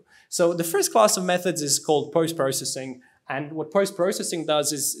for you. So the first class of methods is called post-processing. And what post-processing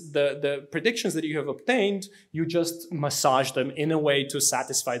does is the predictions that you have obtained, you just massage them in a way to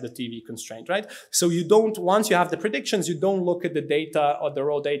satisfy the TV constraint, right? So you don't, once you have the predictions, you don't look at the data or the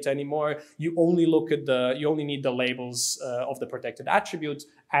raw data anymore. You only look at you only need the labels of the protected attributes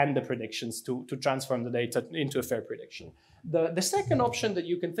and the predictions to transform the data into a fair prediction. The second option that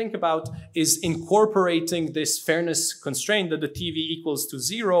you can think about is incorporating this fairness constraint that the TV equals to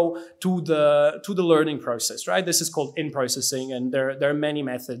 0 to the learning process, right? This is called in-processing, and there are many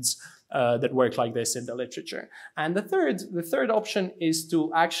methods that work like this in the literature. And the third option is to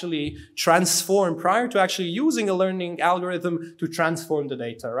actually transform, prior to actually using a learning algorithm, to transform the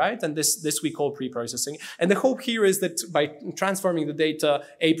data, right? And this we call pre-processing. And the hope here is that by transforming the data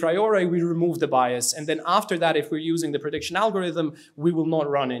a priori, we remove the bias. And then after that, if we're using the prediction algorithm, we will not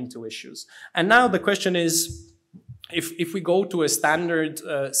run into issues. And now the question is, if we go to a standard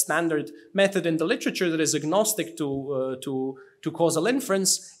method in the literature that is agnostic to causal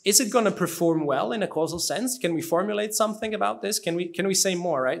inference, is it going to perform well in a causal sense? Can we formulate something about this? Can we say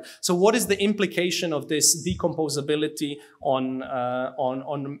more, right? So what is the implication of this decomposability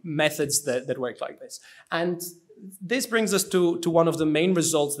on methods that work like this? And this brings us to one of the main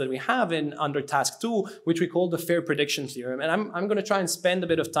results that we have under task 2, which we call the fair prediction theorem. And I'm going to try and spend a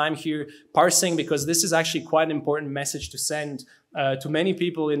bit of time here parsing, because this is actually quite an important message to send to many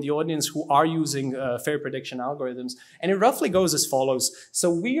people in the audience who are using fair prediction algorithms. And it roughly goes as follows. So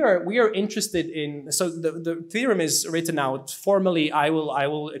we are interested in, so the theorem is written out formally. I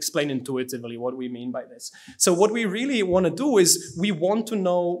will explain intuitively what we mean by this. So what we really want to do is we want to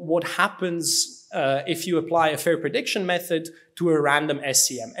know what happens if you apply a fair prediction method to a random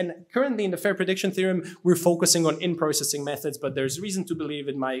SCM. And currently in the fair prediction theorem, we're focusing on in-processing methods, but there's reason to believe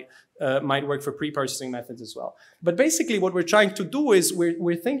it might work for pre-processing methods as well. But basically what we're trying to do is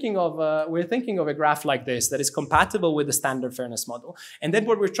we're thinking of a graph like this that is compatible with the standard fairness model. And then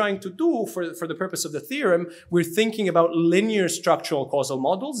what we're trying to do for the purpose of the theorem, we're thinking about linear structural causal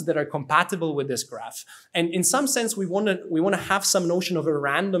models that are compatible with this graph. And in some sense, we want to have some notion of a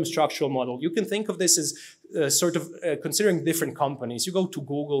random structural model. You can think of this as sort of considering different companies. You go to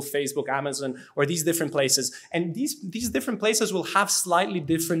Google, Facebook, Amazon, or these different places, and these different places will have slightly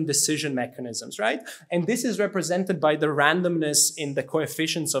different decision mechanisms, right? And this is represented by the randomness in the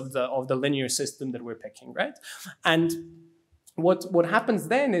coefficients of the linear system that we're picking, right? And what happens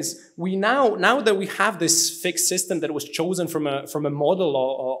then is we now that we have this fixed system that was chosen from a model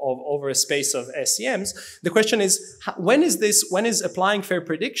over a space of SCMs, the question is when is applying fair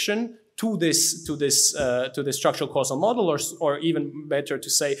prediction to this structural causal model, or even better to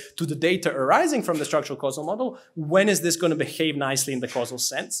say, to the data arising from the structural causal model, when is this going to behave nicely in the causal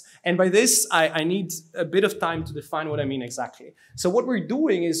sense? And by this, I need a bit of time to define what I mean exactly. So what we're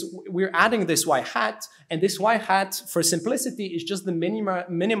doing is we're adding this y hat, and this y hat, for simplicity, is just the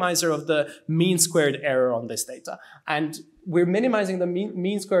minimizer of the mean squared error on this data. And we're minimizing the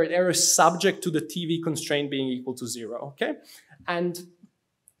mean squared error subject to the TV constraint being equal to 0, okay? And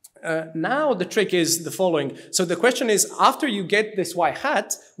now the trick is the following. So the question is, after you get this y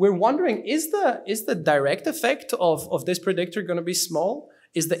hat, we're wondering, is the direct effect of this predictor going to be small?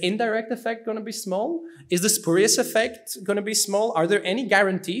 Is the indirect effect going to be small? Is the spurious effect going to be small? Are there any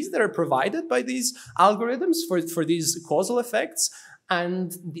guarantees that are provided by these algorithms for these causal effects?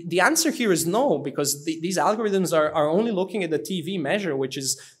 And the answer here is no, because these algorithms are only looking at the TV measure, which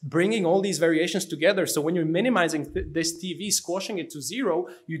is bringing all these variations together. So when you're minimizing this TV, squashing it to 0,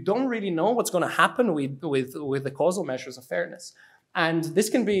 you don't really know what's going to happen with the causal measures of fairness. And this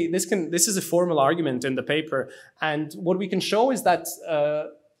is a formal argument in the paper. And what we can show is that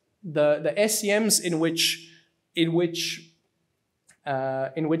the SCMs in which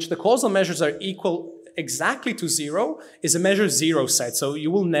the causal measures are equal exactly to 0 is a measure 0 set. So you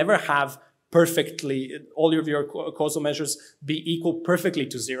will never have perfectly, all of your causal measures be equal perfectly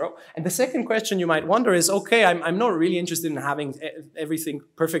to 0. And the second question you might wonder is, okay, I'm not really interested in having everything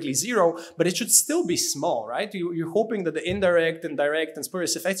perfectly 0, but it should still be small, right? You're hoping that the indirect and direct and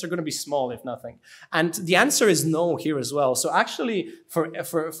spurious effects are going to be small, if nothing. And the answer is no here as well. So actually, for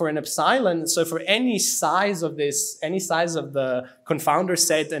an epsilon, so for any size of the confounder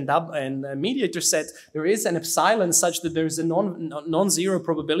set and mediator set, there is an epsilon such that there's a non-zero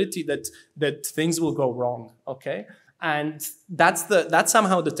probability that things will go wrong, okay? And that's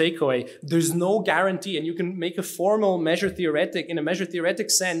somehow the takeaway. There's no guarantee, and you can make a formal in a measure theoretic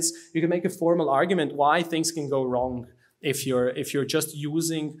sense, you can make a formal argument why things can go wrong if you're just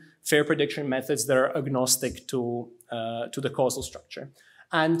using fair prediction methods that are agnostic to the causal structure.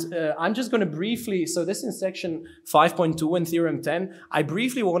 And I'm just going to briefly, so this is in section 5.2 in Theorem 10. I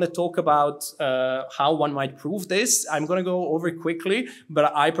briefly want to talk about how one might prove this. I'm going to go over quickly,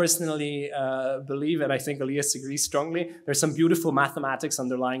 but I personally believe, and I think Elias agrees strongly, there's some beautiful mathematics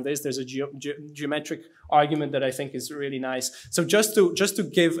underlying this. There's a geometric argument that I think is really nice. So just to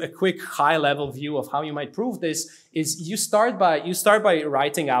give a quick high-level view of how you might prove this, is you start by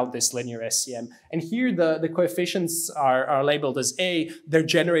writing out this linear SCM. And here the coefficients are labeled as A. They're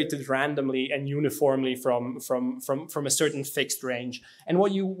generated randomly and uniformly from a certain fixed range. And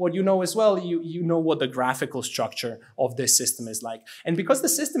what you know as well, you know what the graphical structure of this system is like. And because the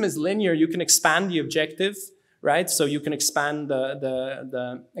system is linear, you can expand the objective, right? So you can expand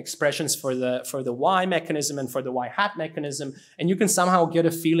the expressions for the y mechanism and for the y hat mechanism, and you can somehow get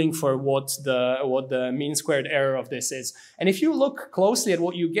a feeling for what the mean squared error of this is. And if you look closely at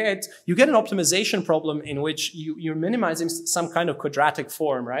what you get an optimization problem in which you're minimizing some kind of quadratic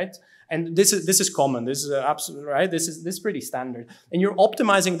form, right? And this is common. This is absolutely right. This is pretty standard. And you're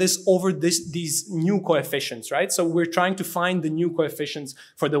optimizing this over these new coefficients, right? So we're trying to find the new coefficients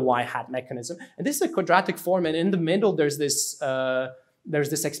for the y hat mechanism. And this is a quadratic form. And in the middle, there's this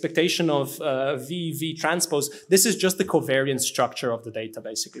this expectation of V transpose. This is just the covariance structure of the data,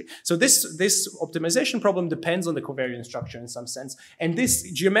 basically. So this optimization problem depends on the covariance structure in some sense. And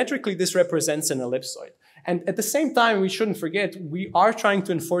geometrically, this represents an ellipsoid. And at the same time, we shouldn't forget, we are trying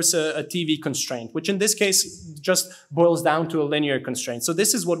to enforce a TV constraint, which in this case just boils down to a linear constraint. So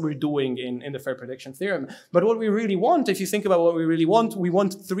this is what we're doing in the fair prediction theorem. But what we really want, if you think about what we really want, we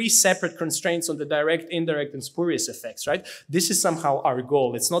want 3 separate constraints on the direct, indirect, and spurious effects, right? This is somehow our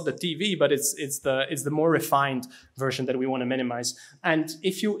goal. It's not the TV, but it's the more refined version that we want to minimize. And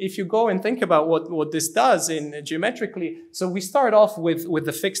if you go and think about what this does geometrically, so we start off with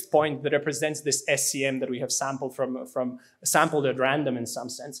the fixed point that represents this SCM that we have sampled sampled at random in some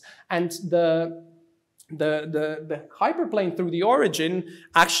sense, and the hyperplane through the origin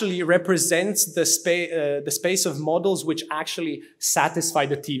actually represents the space of models which actually satisfy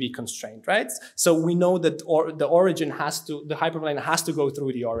the TV constraint, right? So we know that the hyperplane has to go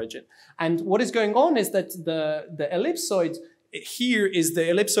through the origin. And what is going on is that the ellipsoid here is the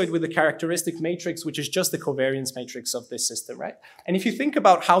ellipsoid with the characteristic matrix, which is just the covariance matrix of this system, right? And if you think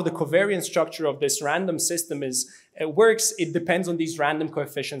about how the covariance structure of this random system works, it depends on these random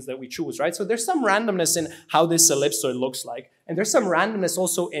coefficients that we choose, right? So there's some randomness in how this ellipsoid looks like. And there's some randomness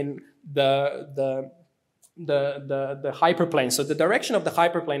also in the hyperplane. So the direction of the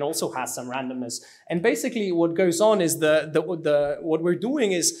hyperplane also has some randomness. And basically what goes on is what we're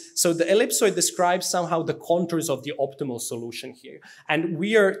doing is, so the ellipsoid describes somehow the contours of the optimal solution here. And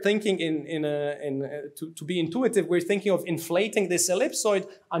we are thinking to be intuitive, we're thinking of inflating this ellipsoid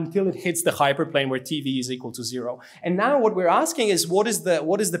until it hits the hyperplane where TV is equal to 0. And now what we're asking is, what is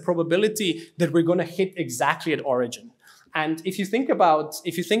the probability that we're going to hit exactly at origin? And if you think about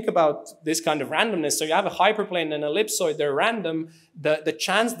this kind of randomness, so you have a hyperplane and an ellipsoid, they're random. The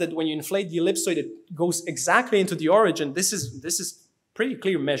chance that when you inflate the ellipsoid, it goes exactly into the origin. This is pretty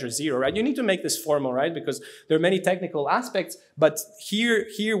clear measure 0, right? You need to make this formal, right? Because there are many technical aspects, but here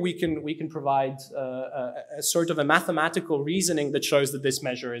we can provide a sort of a mathematical reasoning that shows that this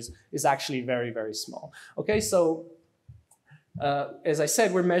measure is actually very, very small. Okay, so. As I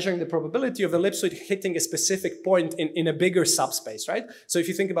said, we're measuring the probability of ellipsoid hitting a specific point in a bigger subspace, right? So if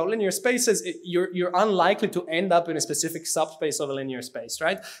you think about linear spaces, you're unlikely to end up in a specific subspace of a linear space,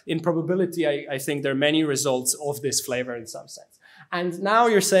 right? In probability, I think there are many results of this flavor in some sense. And now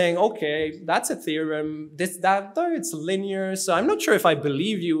you're saying, okay, that's a theorem, though it's linear, so I'm not sure if I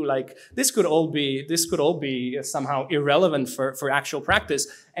believe you, like this could all be somehow irrelevant for actual practice.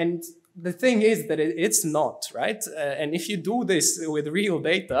 And the thing is that it's not, right? And if you do this with real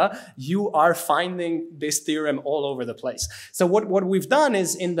data, you are finding this theorem all over the place. So what we've done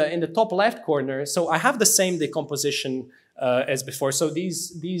is in the top left corner, so I have the same decomposition as before. So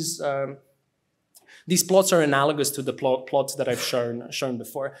these plots are analogous to the plots that I've shown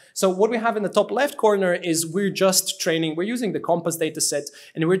before. So what we have in the top left corner is we're using the compass data set,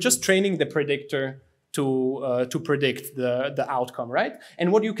 and we're just training the predictor to predict the outcome, right?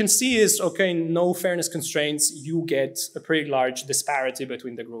 And what you can see is, okay, no fairness constraints, you get a pretty large disparity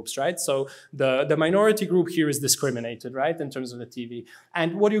between the groups, right? So the minority group here is discriminated, right, in terms of the TV.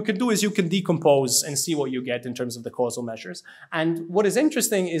 And what you can do is you can decompose and see what you get in terms of the causal measures. And what is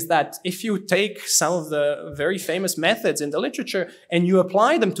interesting is that if you take some of the very famous methods in the literature and you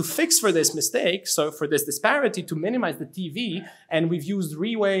apply them to fix for this mistake, so for this disparity to minimize the TV, and we've used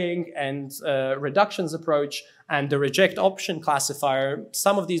reweighing and reduction approach and the reject option classifier.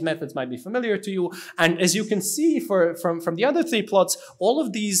 Some of these methods might be familiar to you. And as you can see from the other 3 plots, all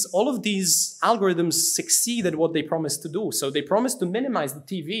of these algorithms succeed at what they promise to do. So they promise to minimize the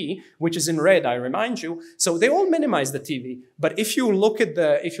TV, which is in red, I remind you. So they all minimize the TV. But if you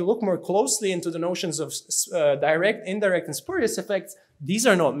look more closely into the notions of direct, indirect, and spurious effects, these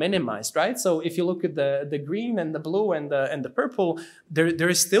are not minimized, right? So if you look at the green and the blue and the purple, there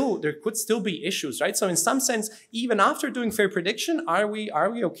could still be issues, right? So in some sense, even after doing fair prediction, are we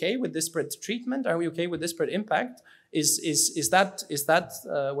okay with disparate treatment? Are we okay with disparate impact? Is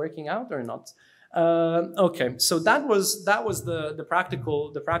that working out or not? Okay, so that was the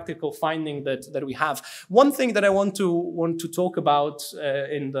practical finding that we have. One thing that I want to talk about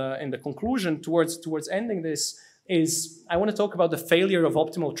in the conclusion towards ending this is I want to talk about the failure of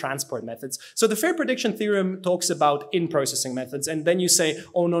optimal transport methods. So the fair prediction theorem talks about in-processing methods, and then you say,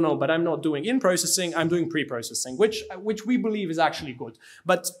 oh, no, but I'm not doing in-processing, I'm doing pre-processing, which we believe is actually good.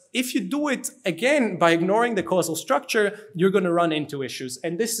 But if you do it, again, by ignoring the causal structure, you're going to run into issues.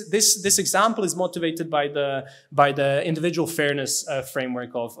 And this example is motivated by the individual fairness framework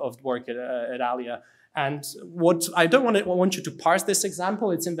of work at Alia. And what I don't want you to parse this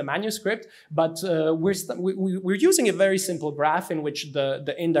example, it's in the manuscript, but we're using a very simple graph in which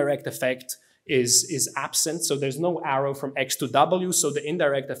the indirect effect is absent. So there's no arrow from X to W, so the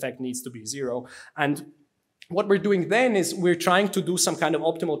indirect effect needs to be 0. And what we're doing then is we're trying to do some kind of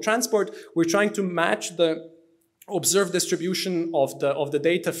optimal transport. We're trying to match the observed distribution of the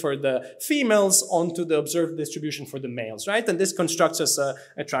data for the females onto the observed distribution for the males, right? And this constructs us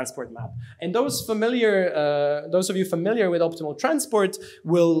a transport map. And those of you familiar with optimal transport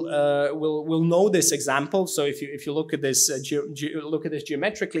will know this example. So if you look at this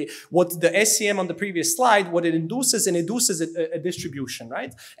geometrically, what the SEM on the previous slide, what it induces a distribution,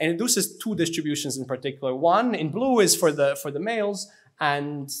 right? And it induces 2 distributions in particular. One in blue is for the males,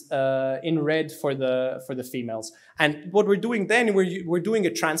 and in red for the females. And what we're doing then, we're doing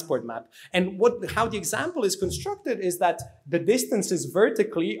a transport map. And how the example is constructed is that the distances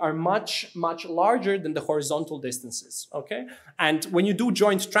vertically are much larger than the horizontal distances, okay? And when you do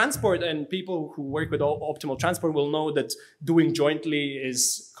joint transport, and people who work with optimal transport will know that doing jointly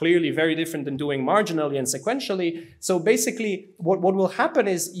is clearly very different than doing marginally and sequentially. So basically, what will happen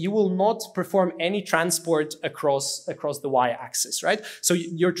is you will not perform any transport across the y-axis, right? So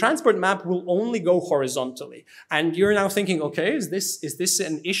your transport map will only go horizontally. And you're now thinking, okay, is this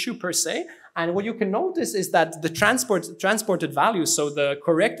an issue per se? And what you can notice is that the transported value, so the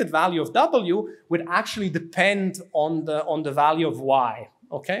corrected value of W, would actually depend on the value of Y,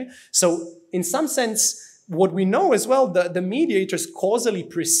 okay? So in some sense, what we know as well, the mediators causally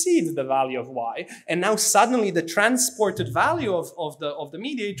precede the value of Y, and now suddenly the transported value of the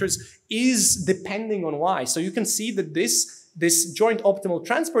mediators is depending on Y. So you can see that this joint optimal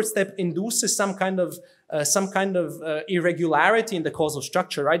transport step induces some kind of irregularity in the causal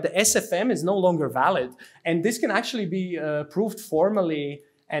structure, right? The SFM is no longer valid, and this can actually be proved formally.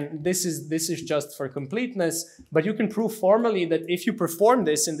 And this is just for completeness, but you can prove formally that if you perform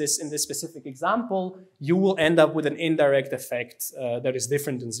this in this specific example, you will end up with an indirect effect that is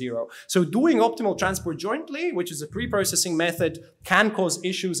different than 0. So doing optimal transport jointly, which is a pre-processing method, can cause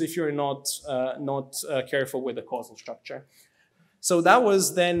issues if you're not careful with the causal structure. So that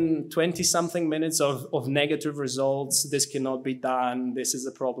was then 20-something minutes of negative results. This cannot be done. This is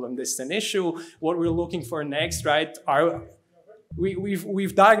a problem. This is an issue. What we're looking for next, right?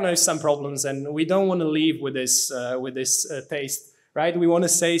 We've diagnosed some problems, and we don't want to leave with this taste, right? We want to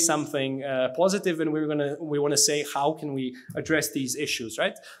say something positive, and we want to say how can we address these issues,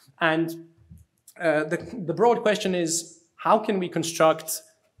 right? And the broad question is, how can we construct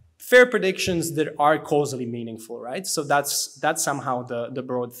fair predictions that are causally meaningful, right? So that's somehow the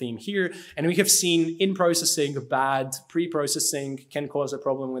broad theme here. And we have seen in processing bad pre-processing can cause a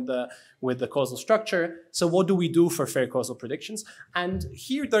problem with the causal structure. So what do we do for fair causal predictions? And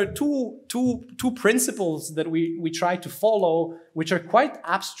here there are two principles that we try to follow, which are quite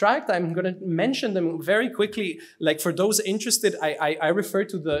abstract. I'm going to mention them very quickly. Like for those interested, I refer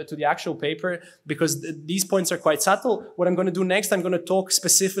to the actual paper because these points are quite subtle. What I'm going to do next, I'm going to talk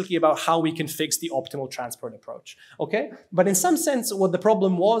specifically about how we can fix the optimal transport approach. Okay, but in some sense, what the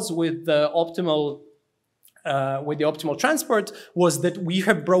problem was with the optimal transport was that we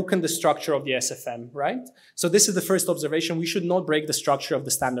have broken the structure of the SFM, right? So this is the first observation. We should not break the structure of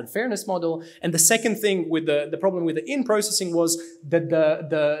the standard fairness model. And the second thing with the problem with the in-processing was that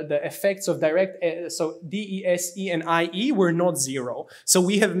the effects of direct, so D, E, S, E, and I, E were not 0. So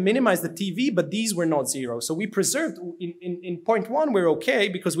we have minimized the TV, but these were not 0. So we preserved, in point 1, we're okay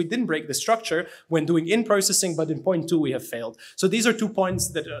because we didn't break the structure when doing in-processing, but in point 2, we have failed. So these are 2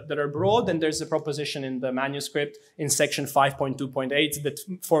 points that are broad, and there's a proposition in the manuscript in section 5.2.8 that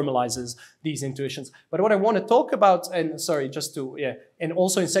formalizes these intuitions. But what I want to talk about, and sorry, just to, yeah, and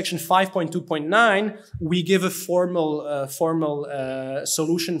also in section 5.2.9, we give a formal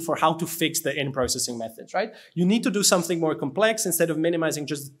solution for how to fix the in-processing methods, right? You need to do something more complex. Instead of minimizing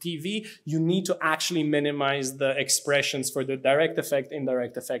just the TV, you need to actually minimize the expressions for the direct effect,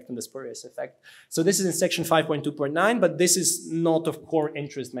 indirect effect, and the spurious effect. So this is in section 5.2.9, but this is not of core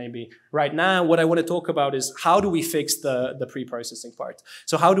interest maybe right now. What I want to talk about is how do we fix the pre-processing part?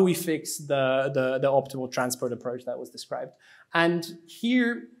 So how do we fix the optimal transport approach that was described? And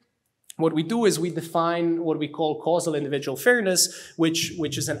here, what we do is we define what we call causal individual fairness,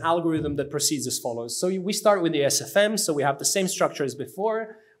 which is an algorithm that proceeds as follows. So we start with the SFM, so we have the same structure as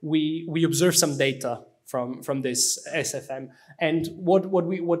before. We observe some data from this SFM. And what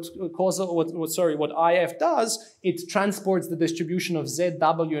IF does, it transports the distribution of Z,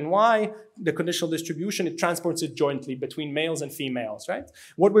 W, and Y, the conditional distribution, it transports it jointly between males and females, right?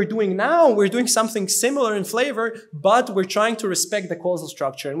 What we're doing now, we're doing something similar in flavor, but we're trying to respect the causal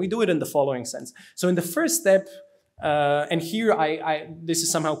structure, and we do it in the following sense. So in the first step, and here this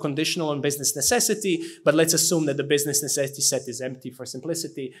is somehow conditional on business necessity, but let's assume that the business necessity set is empty for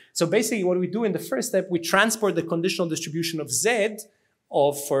simplicity. So basically what we do in the first step, we transport the conditional distribution of Z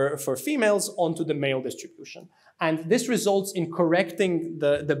for females onto the male distribution. And this results in correcting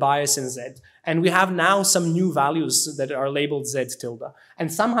the bias in Z. And we have now some new values that are labeled Z tilde.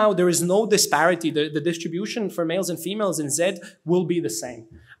 And somehow there is no disparity. The distribution for males and females in Z will be the same.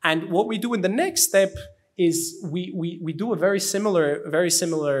 And what we do in the next step is we do a very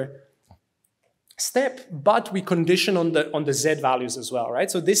similar step, but we condition on the Z values as well, right?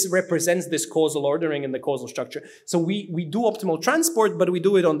 So this represents this causal ordering in the causal structure. So we do optimal transport, but we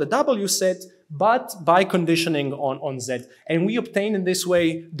do it on the W set, but by conditioning on Z. And we obtain in this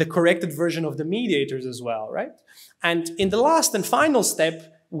way the corrected version of the mediators as well, right? And in the last and final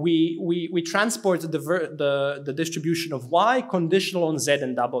step, we transport the distribution of Y conditional on Z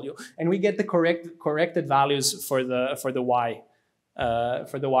and W, and we get the corrected values for the Y.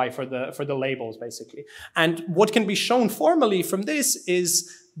 For the labels, basically. And what can be shown formally from this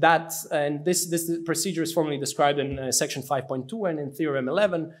is that, and this procedure is formally described in section 5.2 and in theorem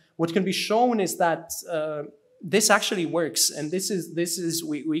 11, what can be shown is that this actually works, and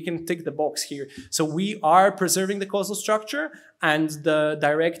we can tick the box here. So we are preserving the causal structure, and the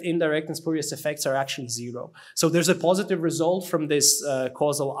direct, indirect, and spurious effects are actually zero. So there's a positive result from this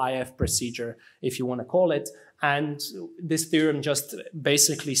causal IF procedure, if you want to call it. And this theorem just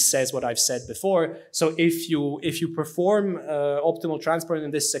basically says what I've said before. So if you perform optimal transport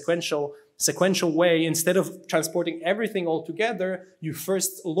in this sequential way, instead of transporting everything all together, you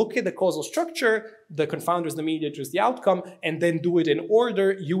first look at the causal structure, the confounders, the mediators, the outcome, and then do it in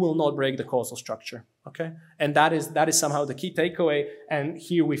order. You will not break the causal structure. Okay, and that is somehow the key takeaway. And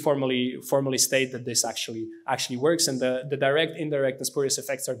here we formally state that this actually works, and the direct, indirect, and spurious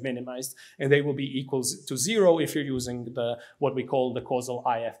effects are minimized, and they will be equals to zero if you're using what we call the causal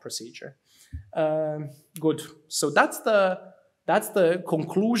IF procedure. Good. So that's the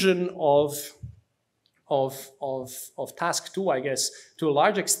conclusion of task 2, I guess, to a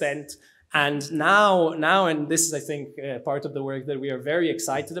large extent. And now, and this is, I think, part of the work that we are very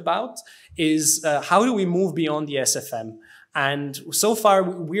excited about, is how do we move beyond the SFM? And so far,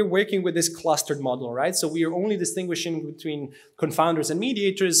 we're working with this clustered model, right? So we are only distinguishing between confounders and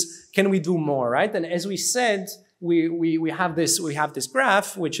mediators. Can we do more, right? And as we said, we have this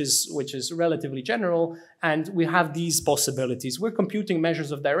graph, which is relatively general, and we have these possibilities. We're computing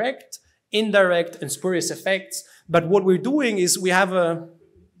measures of direct, indirect, and spurious effects. But what we're doing is we have a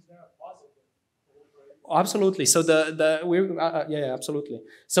absolutely. So absolutely.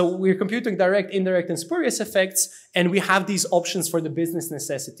 So we're computing direct, indirect, and spurious effects, and we have these options for the business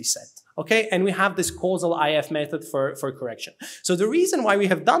necessity set. Okay, and we have this causal IF method for correction. So the reason why we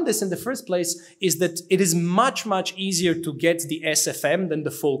have done this in the first place is that it is much easier to get the SFM than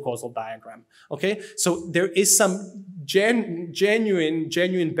the full causal diagram. Okay, so there is some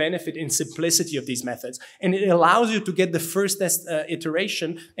genuine benefit in simplicity of these methods, and it allows you to get the first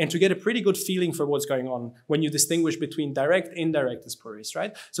iteration and to get a pretty good feeling for what's going on when you distinguish between direct, indirect, and spurious,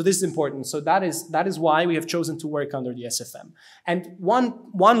 right? So this is important. So that is why we have chosen to work under the SFM. And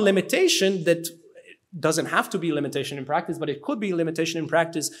one limitation that doesn't have to be a limitation in practice, but it could be a limitation in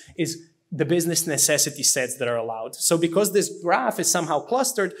practice, is the business necessity sets that are allowed. So because this graph is somehow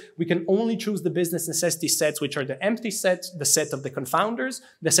clustered, we can only choose the business necessity sets, which are the empty set, the set of the confounders,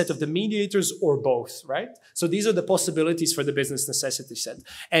 the set of the mediators, or both, right? So these are the possibilities for the business necessity set.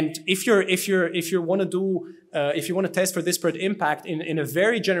 And if you want to test for disparate impact in a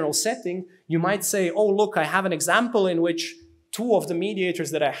very general setting, you might say, oh, look, I have an example in which 2 of the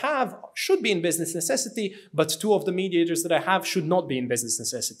mediators that I have should be in business necessity, but 2 of the mediators that I have should not be in business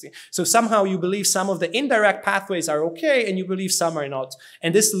necessity. So somehow you believe some of the indirect pathways are okay, and you believe some are not.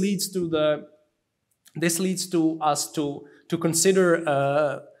 And this leads to us to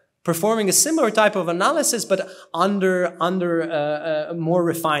consider performing a similar type of analysis, but under more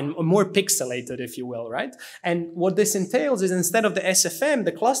refined, more pixelated, if you will, right? And what this entails is, instead of the SFM,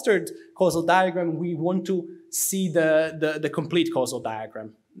 the clustered causal diagram, we want to see the complete causal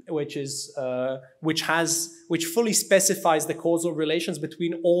diagram, which fully specifies the causal relations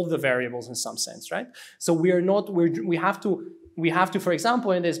between all the variables in some sense, right? So we have to for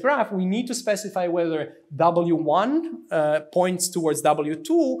example, in this graph, we need to specify whether W1 points towards W2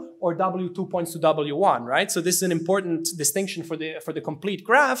 or W2 points to W1, right? So this is an important distinction for the complete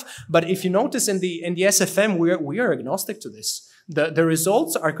graph. But if you notice in the SFM, we are agnostic to this. The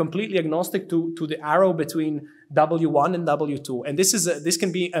results are completely agnostic to the arrow between W1 and W2. And this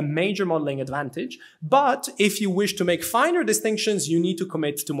can be a major modeling advantage. But if you wish to make finer distinctions, you need to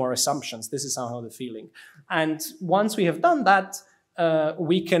commit to more assumptions. This is somehow the feeling. And once we have done that,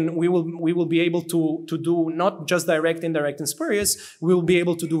 we will be able to do not just direct, indirect, and spurious. We will be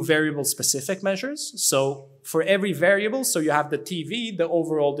able to do variable specific measures. So for every variable, so you have the TV, the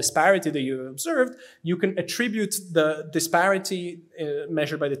overall disparity that you observed, you can attribute the disparity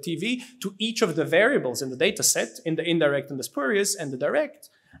measured by the TV to each of the variables in the data set, in the indirect and the spurious and the direct.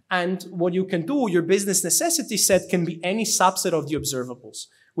 And what you can do, your business necessity set can be any subset of the observables,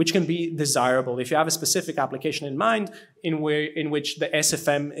 which can be desirable. If you have a specific application in mind in which the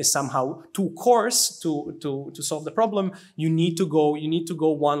SFM is somehow too coarse to solve the problem, you need to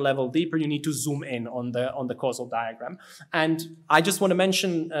go one level deeper. You need to zoom in on the causal diagram. And I just want to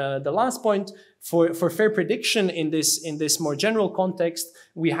mention the last point. For fair prediction in this more general context,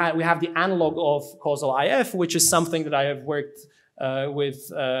 we have the analog of causal IF, which is something that I have worked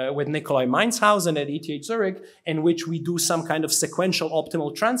with Nikolai Mainshausen at ETH Zurich, in which we do some kind of sequential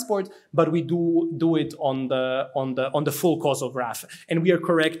optimal transport, but we do it on the full causal graph, and we are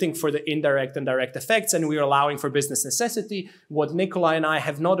correcting for the indirect and direct effects, and we are allowing for business necessity. What Nikolai and I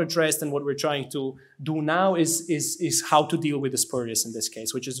have not addressed, and what we're trying to do now is how to deal with the spurious in this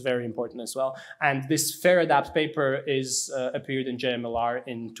case, which is very important as well. And this fair adapt paper is appeared in JMLR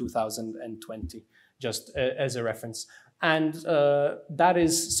in 2020, just as a reference. And so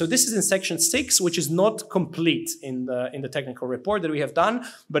this is in section 6, which is not complete in the technical report that we have done,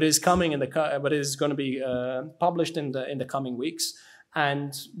 but is coming but is going to be published in the coming weeks.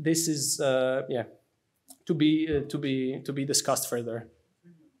 And this is to be discussed further.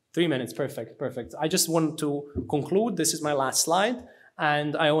 3 minutes, perfect. I just want to conclude. This is my last slide,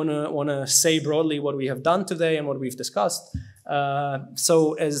 and I want to say broadly what we have done today and what we've discussed.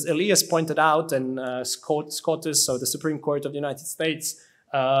 So as Elias pointed out, and SCOTUS, so the Supreme Court of the United States,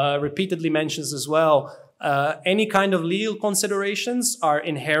 repeatedly mentions as well, any kind of legal considerations are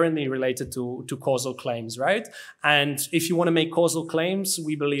inherently related to causal claims, right? And if you want to make causal claims,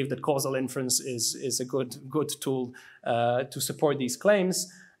 we believe that causal inference is a good tool to support these claims.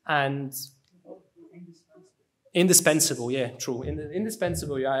 And indispensable, yeah, true.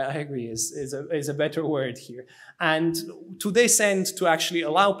 Indispensable, yeah, I agree, is a better word here. And to this end, to actually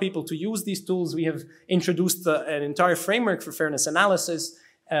allow people to use these tools, we have introduced an entire framework for fairness analysis,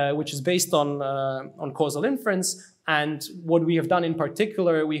 which is based on causal inference. And what we have done in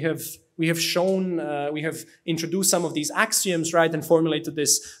particular, we have introduced some of these axioms, right, and formulated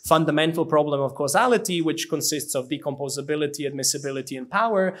this fundamental problem of causality, which consists of decomposability, admissibility, and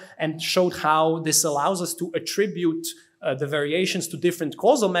power, and showed how this allows us to attribute the variations to different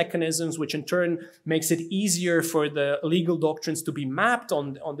causal mechanisms, which in turn makes it easier for the legal doctrines to be mapped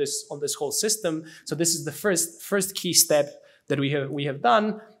on this whole system. So this is the first key step that we have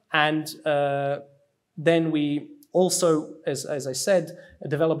done, and then we also, as I said,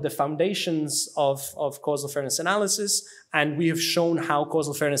 develop the foundations of causal fairness analysis, and we have shown how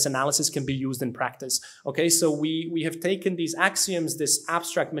causal fairness analysis can be used in practice. Okay, so we have taken these axioms, this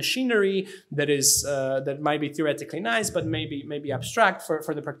abstract machinery that might be theoretically nice, but maybe abstract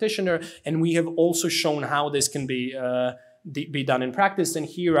for the practitioner, and we have also shown how this can be done in practice. And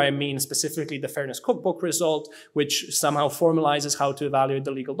here I mean specifically the fairness cookbook result, which somehow formalizes how to evaluate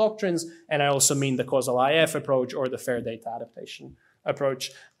the legal doctrines. And I also mean the causal IF approach or the fair data adaptation approach.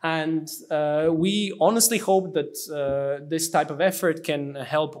 And we honestly hope that this type of effort can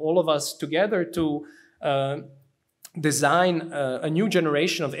help all of us together to design a new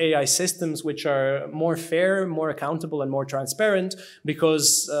generation of AI systems which are more fair, more accountable, and more transparent,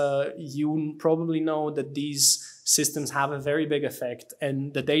 because you probably know that these systems have a very big effect,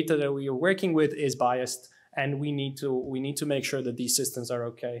 and the data that we are working with is biased, and we need to make sure that these systems are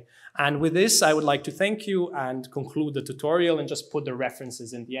okay. And with this, I would like to thank you and conclude the tutorial and just put the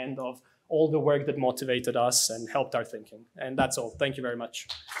references in the end of all the work that motivated us and helped our thinking. And that's all. Thank you very much.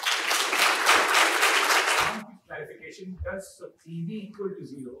 Clarification, does TV equal to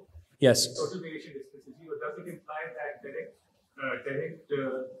 0? Yes. Total variation distance is 0. Does it imply that direct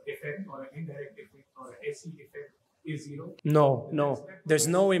effect or indirect effect or SE effect is 0? No. There's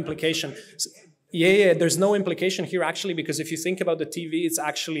no implication. Yeah, there's no implication here actually, because if you think about the TV, it's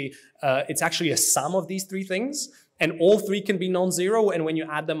actually a sum of these three things, and all three can be non-zero, and when you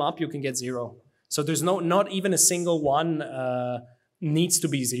add them up, you can get 0. So there's not even a single one needs to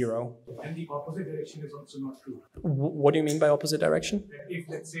be 0. And the opposite direction is also not true. What do you mean by opposite direction? If,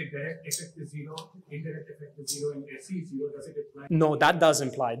 let's say, direct effect is 0, indirect effect is 0, and SE is 0, does it imply? No, that does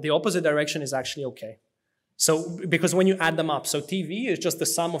imply. The opposite direction is actually okay. So, because when you add them up, so TV is just the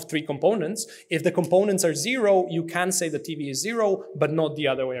sum of 3 components. If the components are 0, you can say the TV is 0, but not the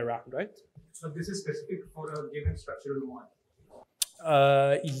other way around, right? So this is specific for a given structural model.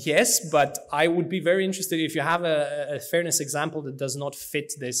 Yes, but I would be very interested if you have a fairness example that does not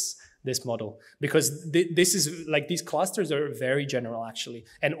fit this model, because this is like, these clusters are very general actually,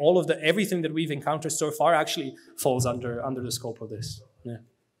 and all of everything that we've encountered so far actually falls under the scope of this. Yeah.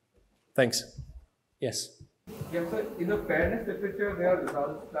 Thanks. Yes. Yeah, so in the fairness literature, there are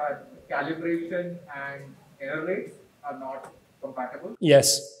results that calibration and error rates are not compatible.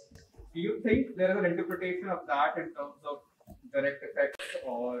 Yes. Do you think there is an interpretation of that in terms of direct effects,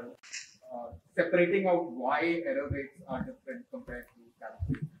 or separating out why error rates are different compared to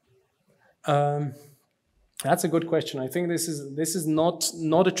calibration? That's a good question. I think this is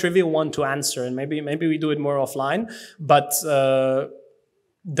not a trivial one to answer, and maybe we do it more offline. But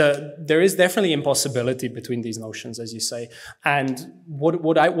there is definitely impossibility between these notions, as you say. And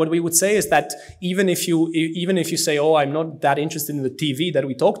what we would say is that even if you say, oh, I'm not that interested in the TV that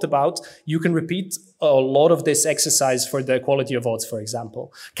we talked about, you can repeat a lot of this exercise for the quality of odds, for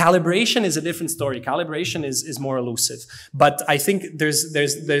example. Calibration is a different story. Calibration is more elusive. But I think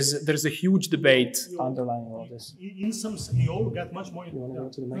there's a huge debate underlying all this. In some EO, we get much more. You want to go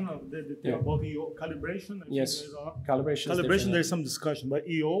to the mic? No, about EO calibration. Yes, calibration. Calibration, there's some discussion, but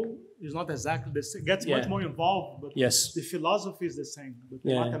EO is not exactly the same. It gets much more involved, but yes, the philosophy is the same. But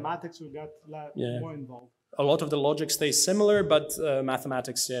the mathematics will get more involved. A lot of the logic stays similar, but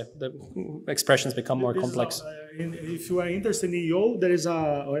mathematics, the expressions become more complex. If you are interested in EO, there is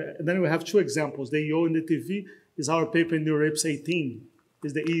then we have 2 examples. The EO in the TV is our paper in NeurIPS 18.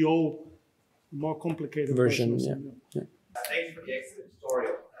 Is the EO more complicated version? Yeah. Thank you for the excellent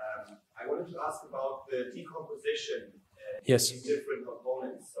tutorial. I wanted to ask about the decomposition in different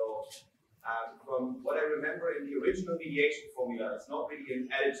components. So, from what I remember in the original mediation formula, it's not really an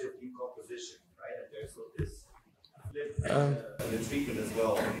additive decomposition, right? And there's this flip in the treatment as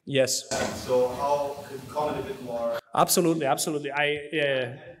well. Yes. So how could you comment a bit more? Absolutely.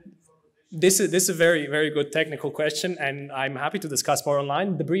 This is a very, very good technical question, and I'm happy to discuss more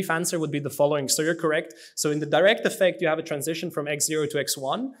online. The brief answer would be the following. So you're correct. So in the direct effect, you have a transition from x0 to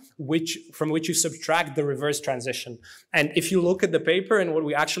x1, from which you subtract the reverse transition. And if you look at the paper and what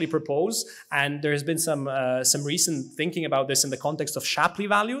we actually propose, and there's been some recent thinking about this in the context of Shapley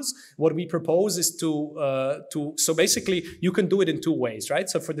values, what we propose is so basically you can do it in 2 ways, right?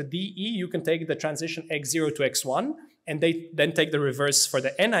 So for the DE, you can take the transition x0 to x1, and they then take the reverse for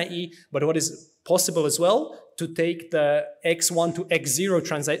the NIE. But what is possible as well, to take the x1 to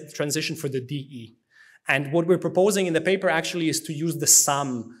x0 transition for the DE. And what we're proposing in the paper actually is to use the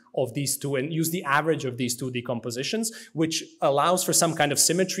sum of these 2 and use the average of these 2 decompositions, which allows for some kind of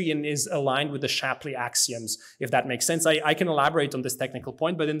symmetry and is aligned with the Shapley axioms, if that makes sense. I can elaborate on this technical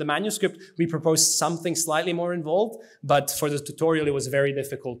point, but in the manuscript, we propose something slightly more involved, but for the tutorial, it was very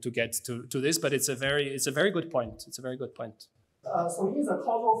difficult to get to this, but it's a very good point. It's a very good point. So in the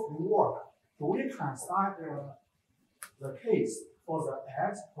causal framework, do we consider the case for the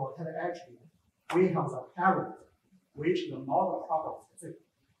X protected attribute? We have the parent, which is not a part of the.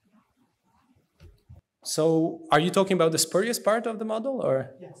 So are you talking about the spurious part of the model,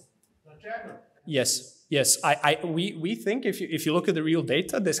 or? Yes, the general. Yes. We think if you look at the real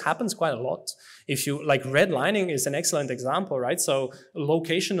data, this happens quite a lot. If you like, redlining is an excellent example, right? So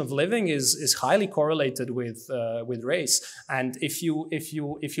location of living is highly correlated with race, and if you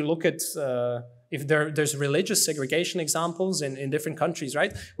look at if there's religious segregation examples in different countries,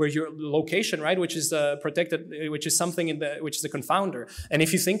 right, where your location, right, which is protected, which is something which is the confounder. And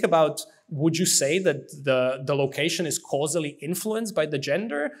if you think about, would you say that the location is causally influenced by the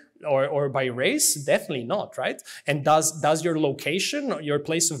gender or by race? Definitely not, right? And does your location, your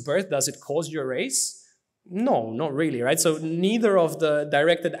place of birth, does it cause your race? No, not really, right? So neither of the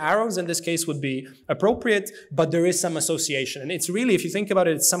directed arrows in this case would be appropriate, but there is some association. And it's really, if you think about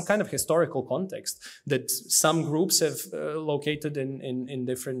it, it's some kind of historical context that some groups have located in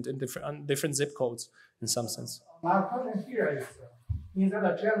different zip codes in some sense. My question here is, in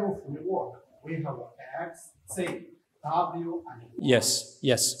the general framework, we have X, C, W, and Y.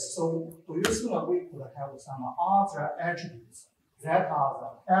 Yes. So do you think we could have some other attributes that are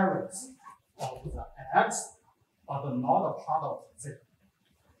the parents of the X, but not a part of Z?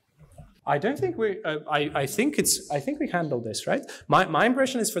 I don't think we. I think we handled this, right. My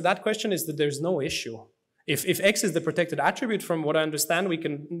impression is for that question is that there's no issue. If X is the protected attribute, from what I understand, we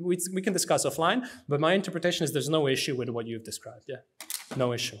can discuss offline. But my interpretation is there's no issue with what you've described. Yeah,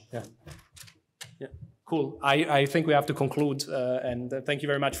 no issue. Yeah, yeah. Cool. I think we have to conclude. And thank you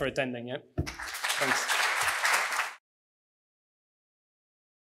very much for attending. Yeah. Thanks.